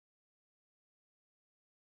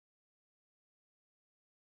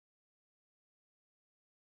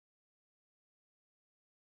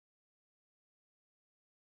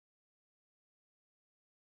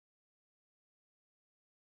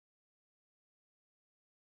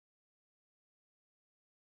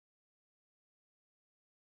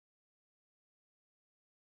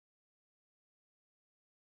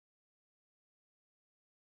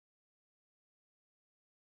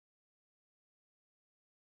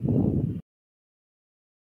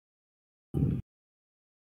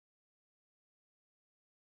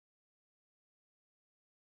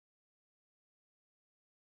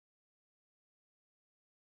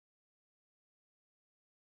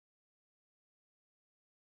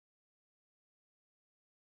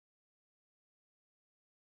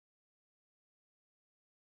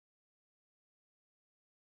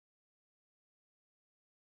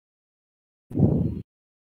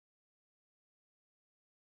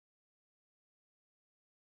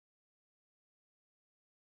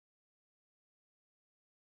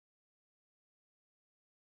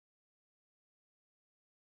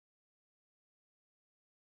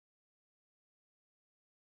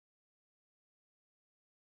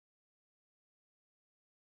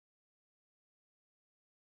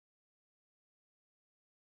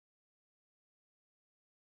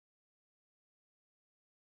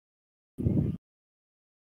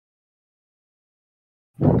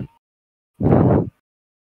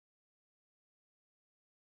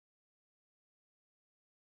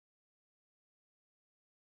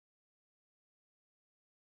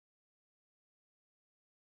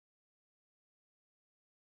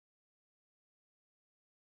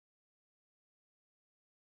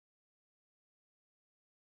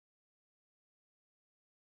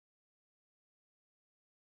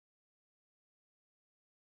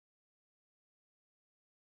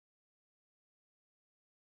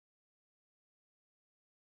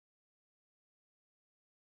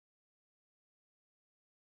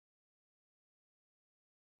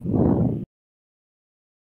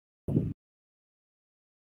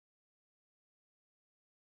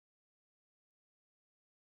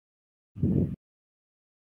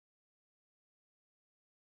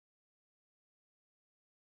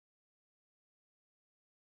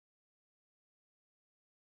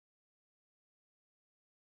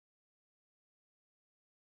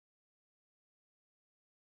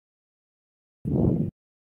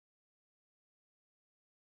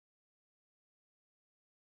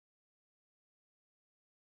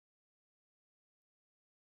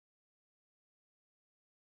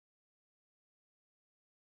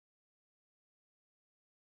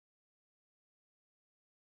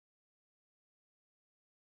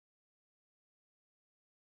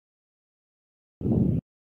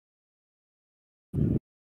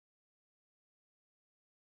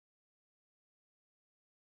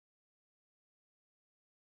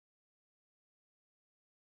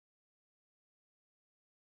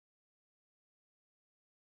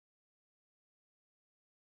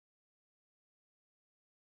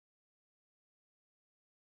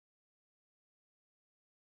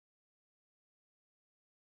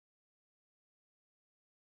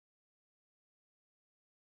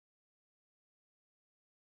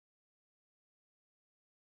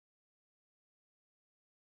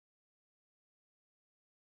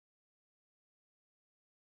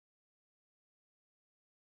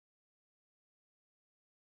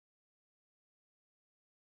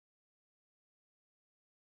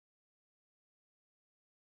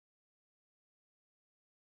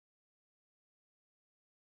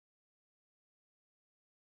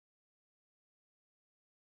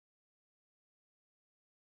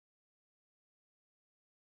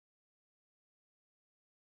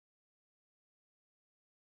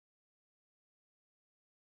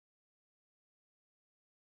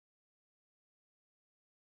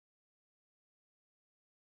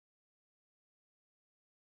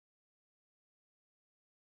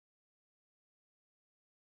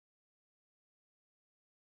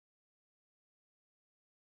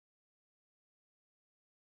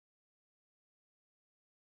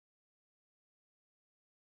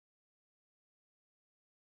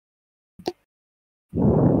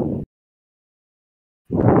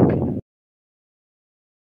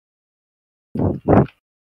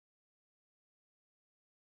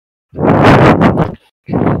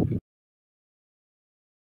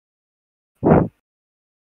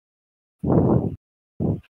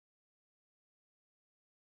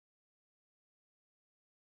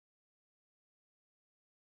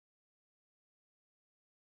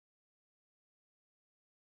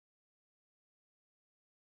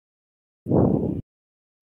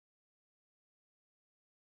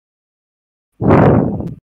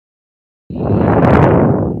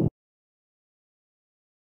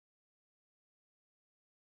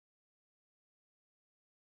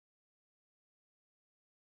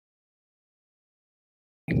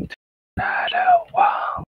not a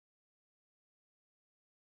wall.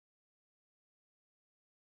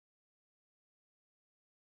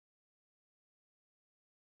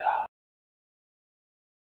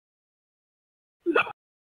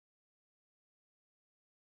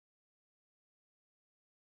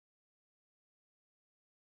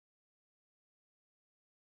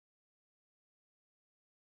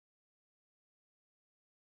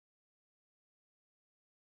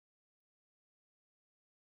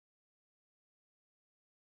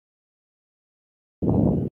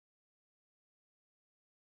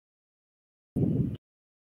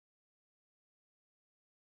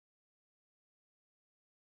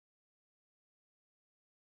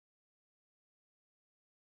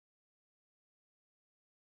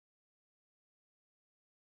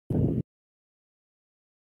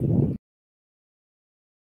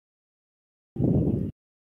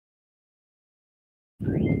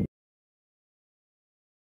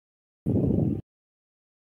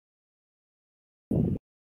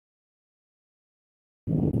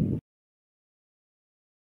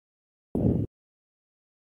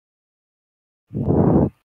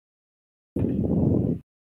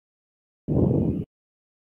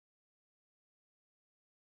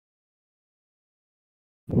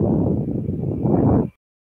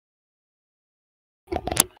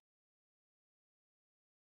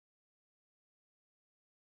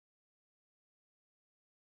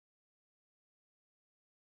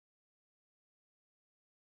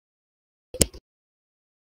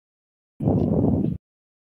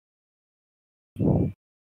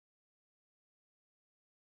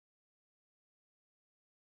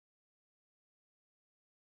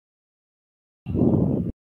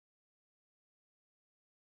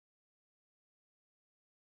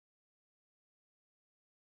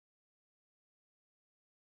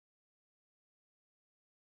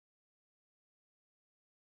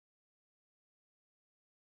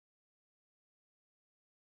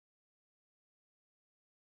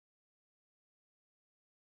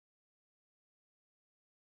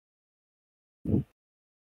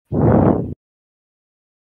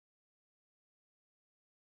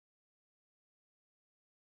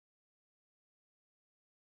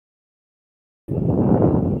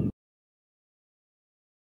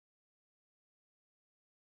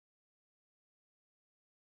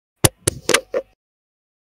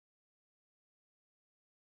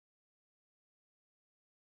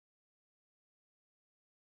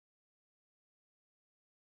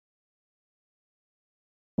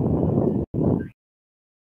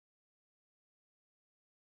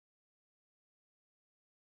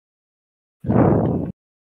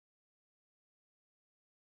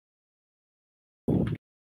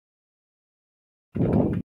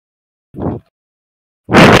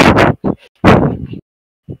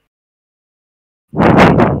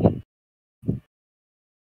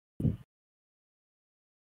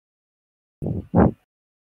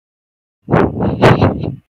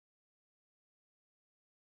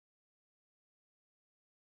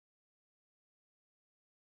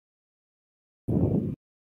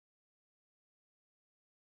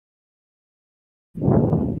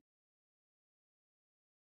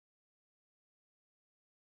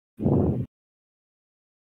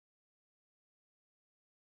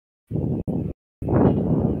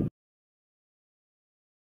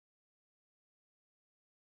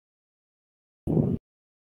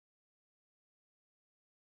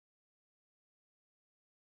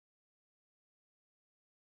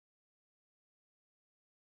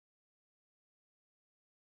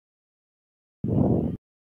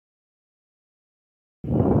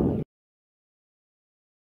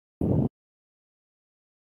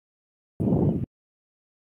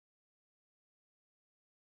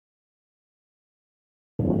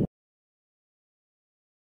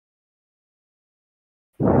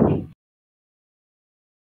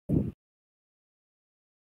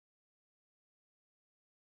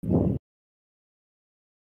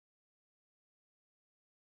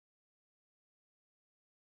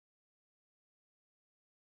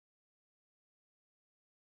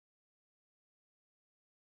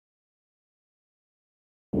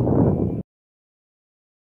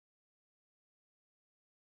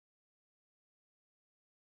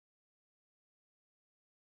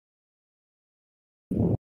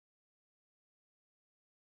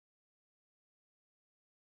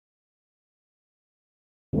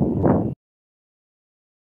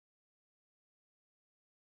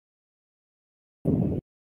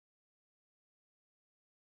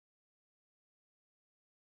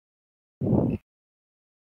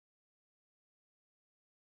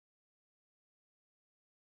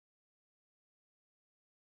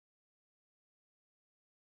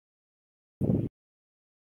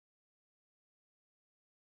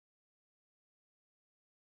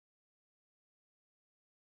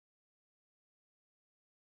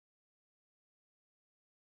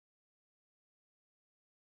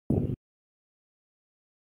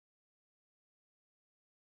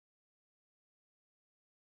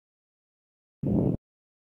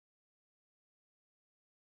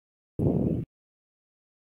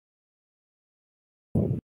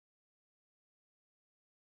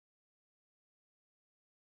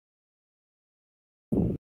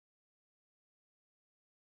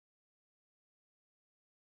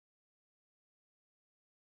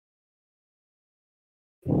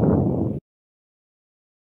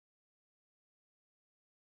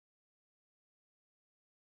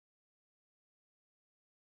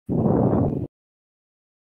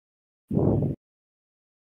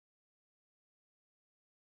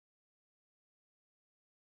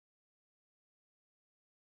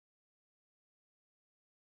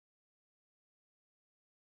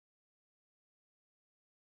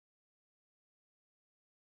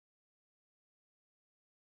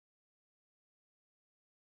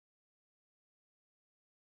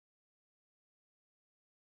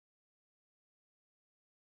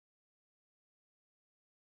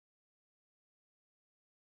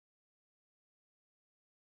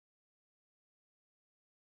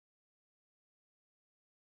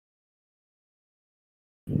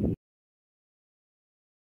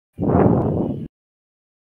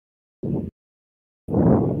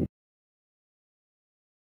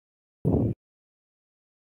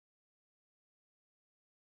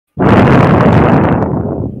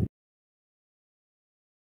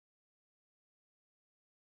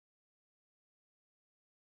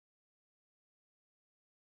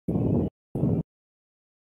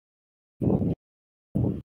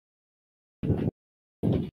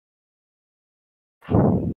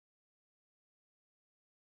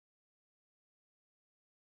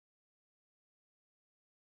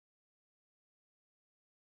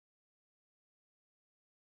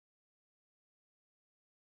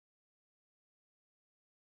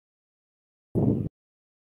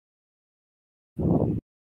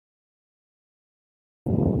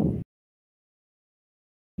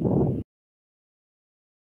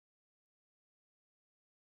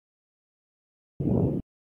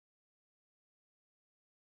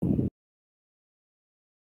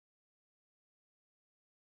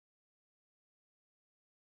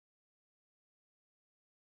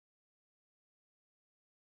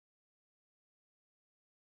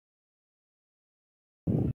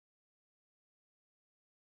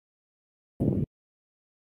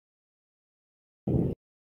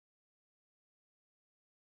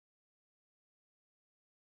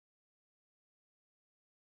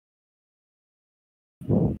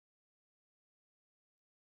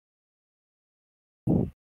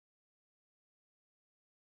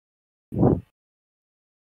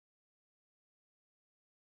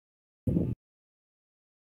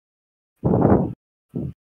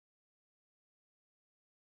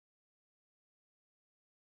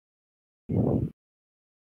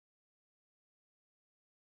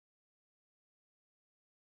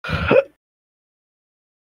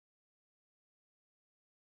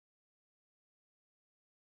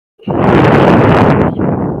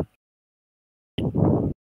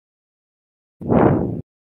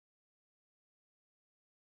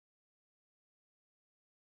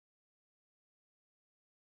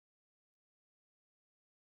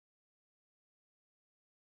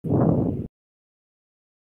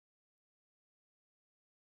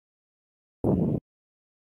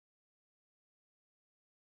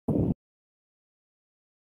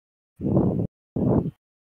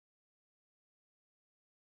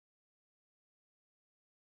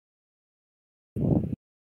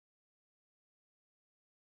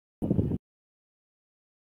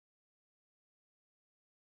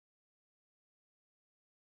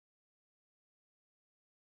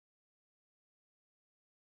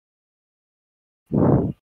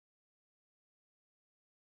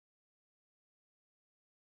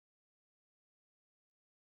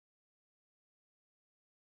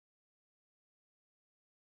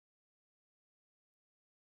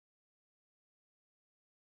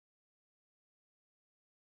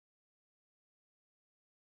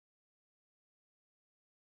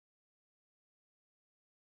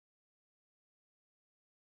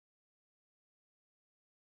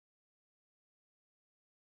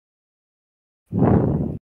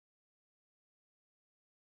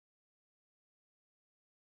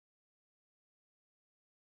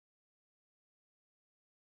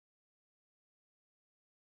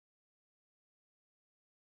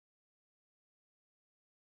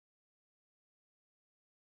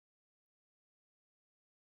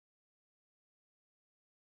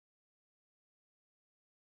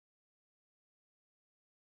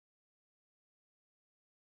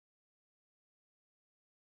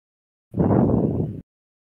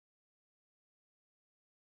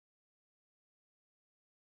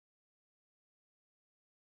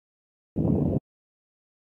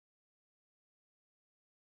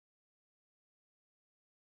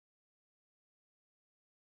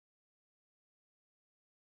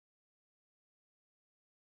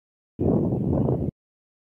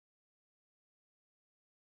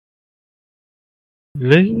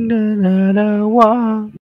 Lính đã qua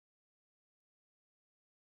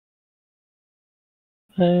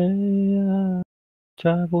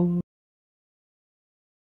cha bu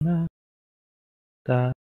na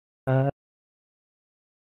ta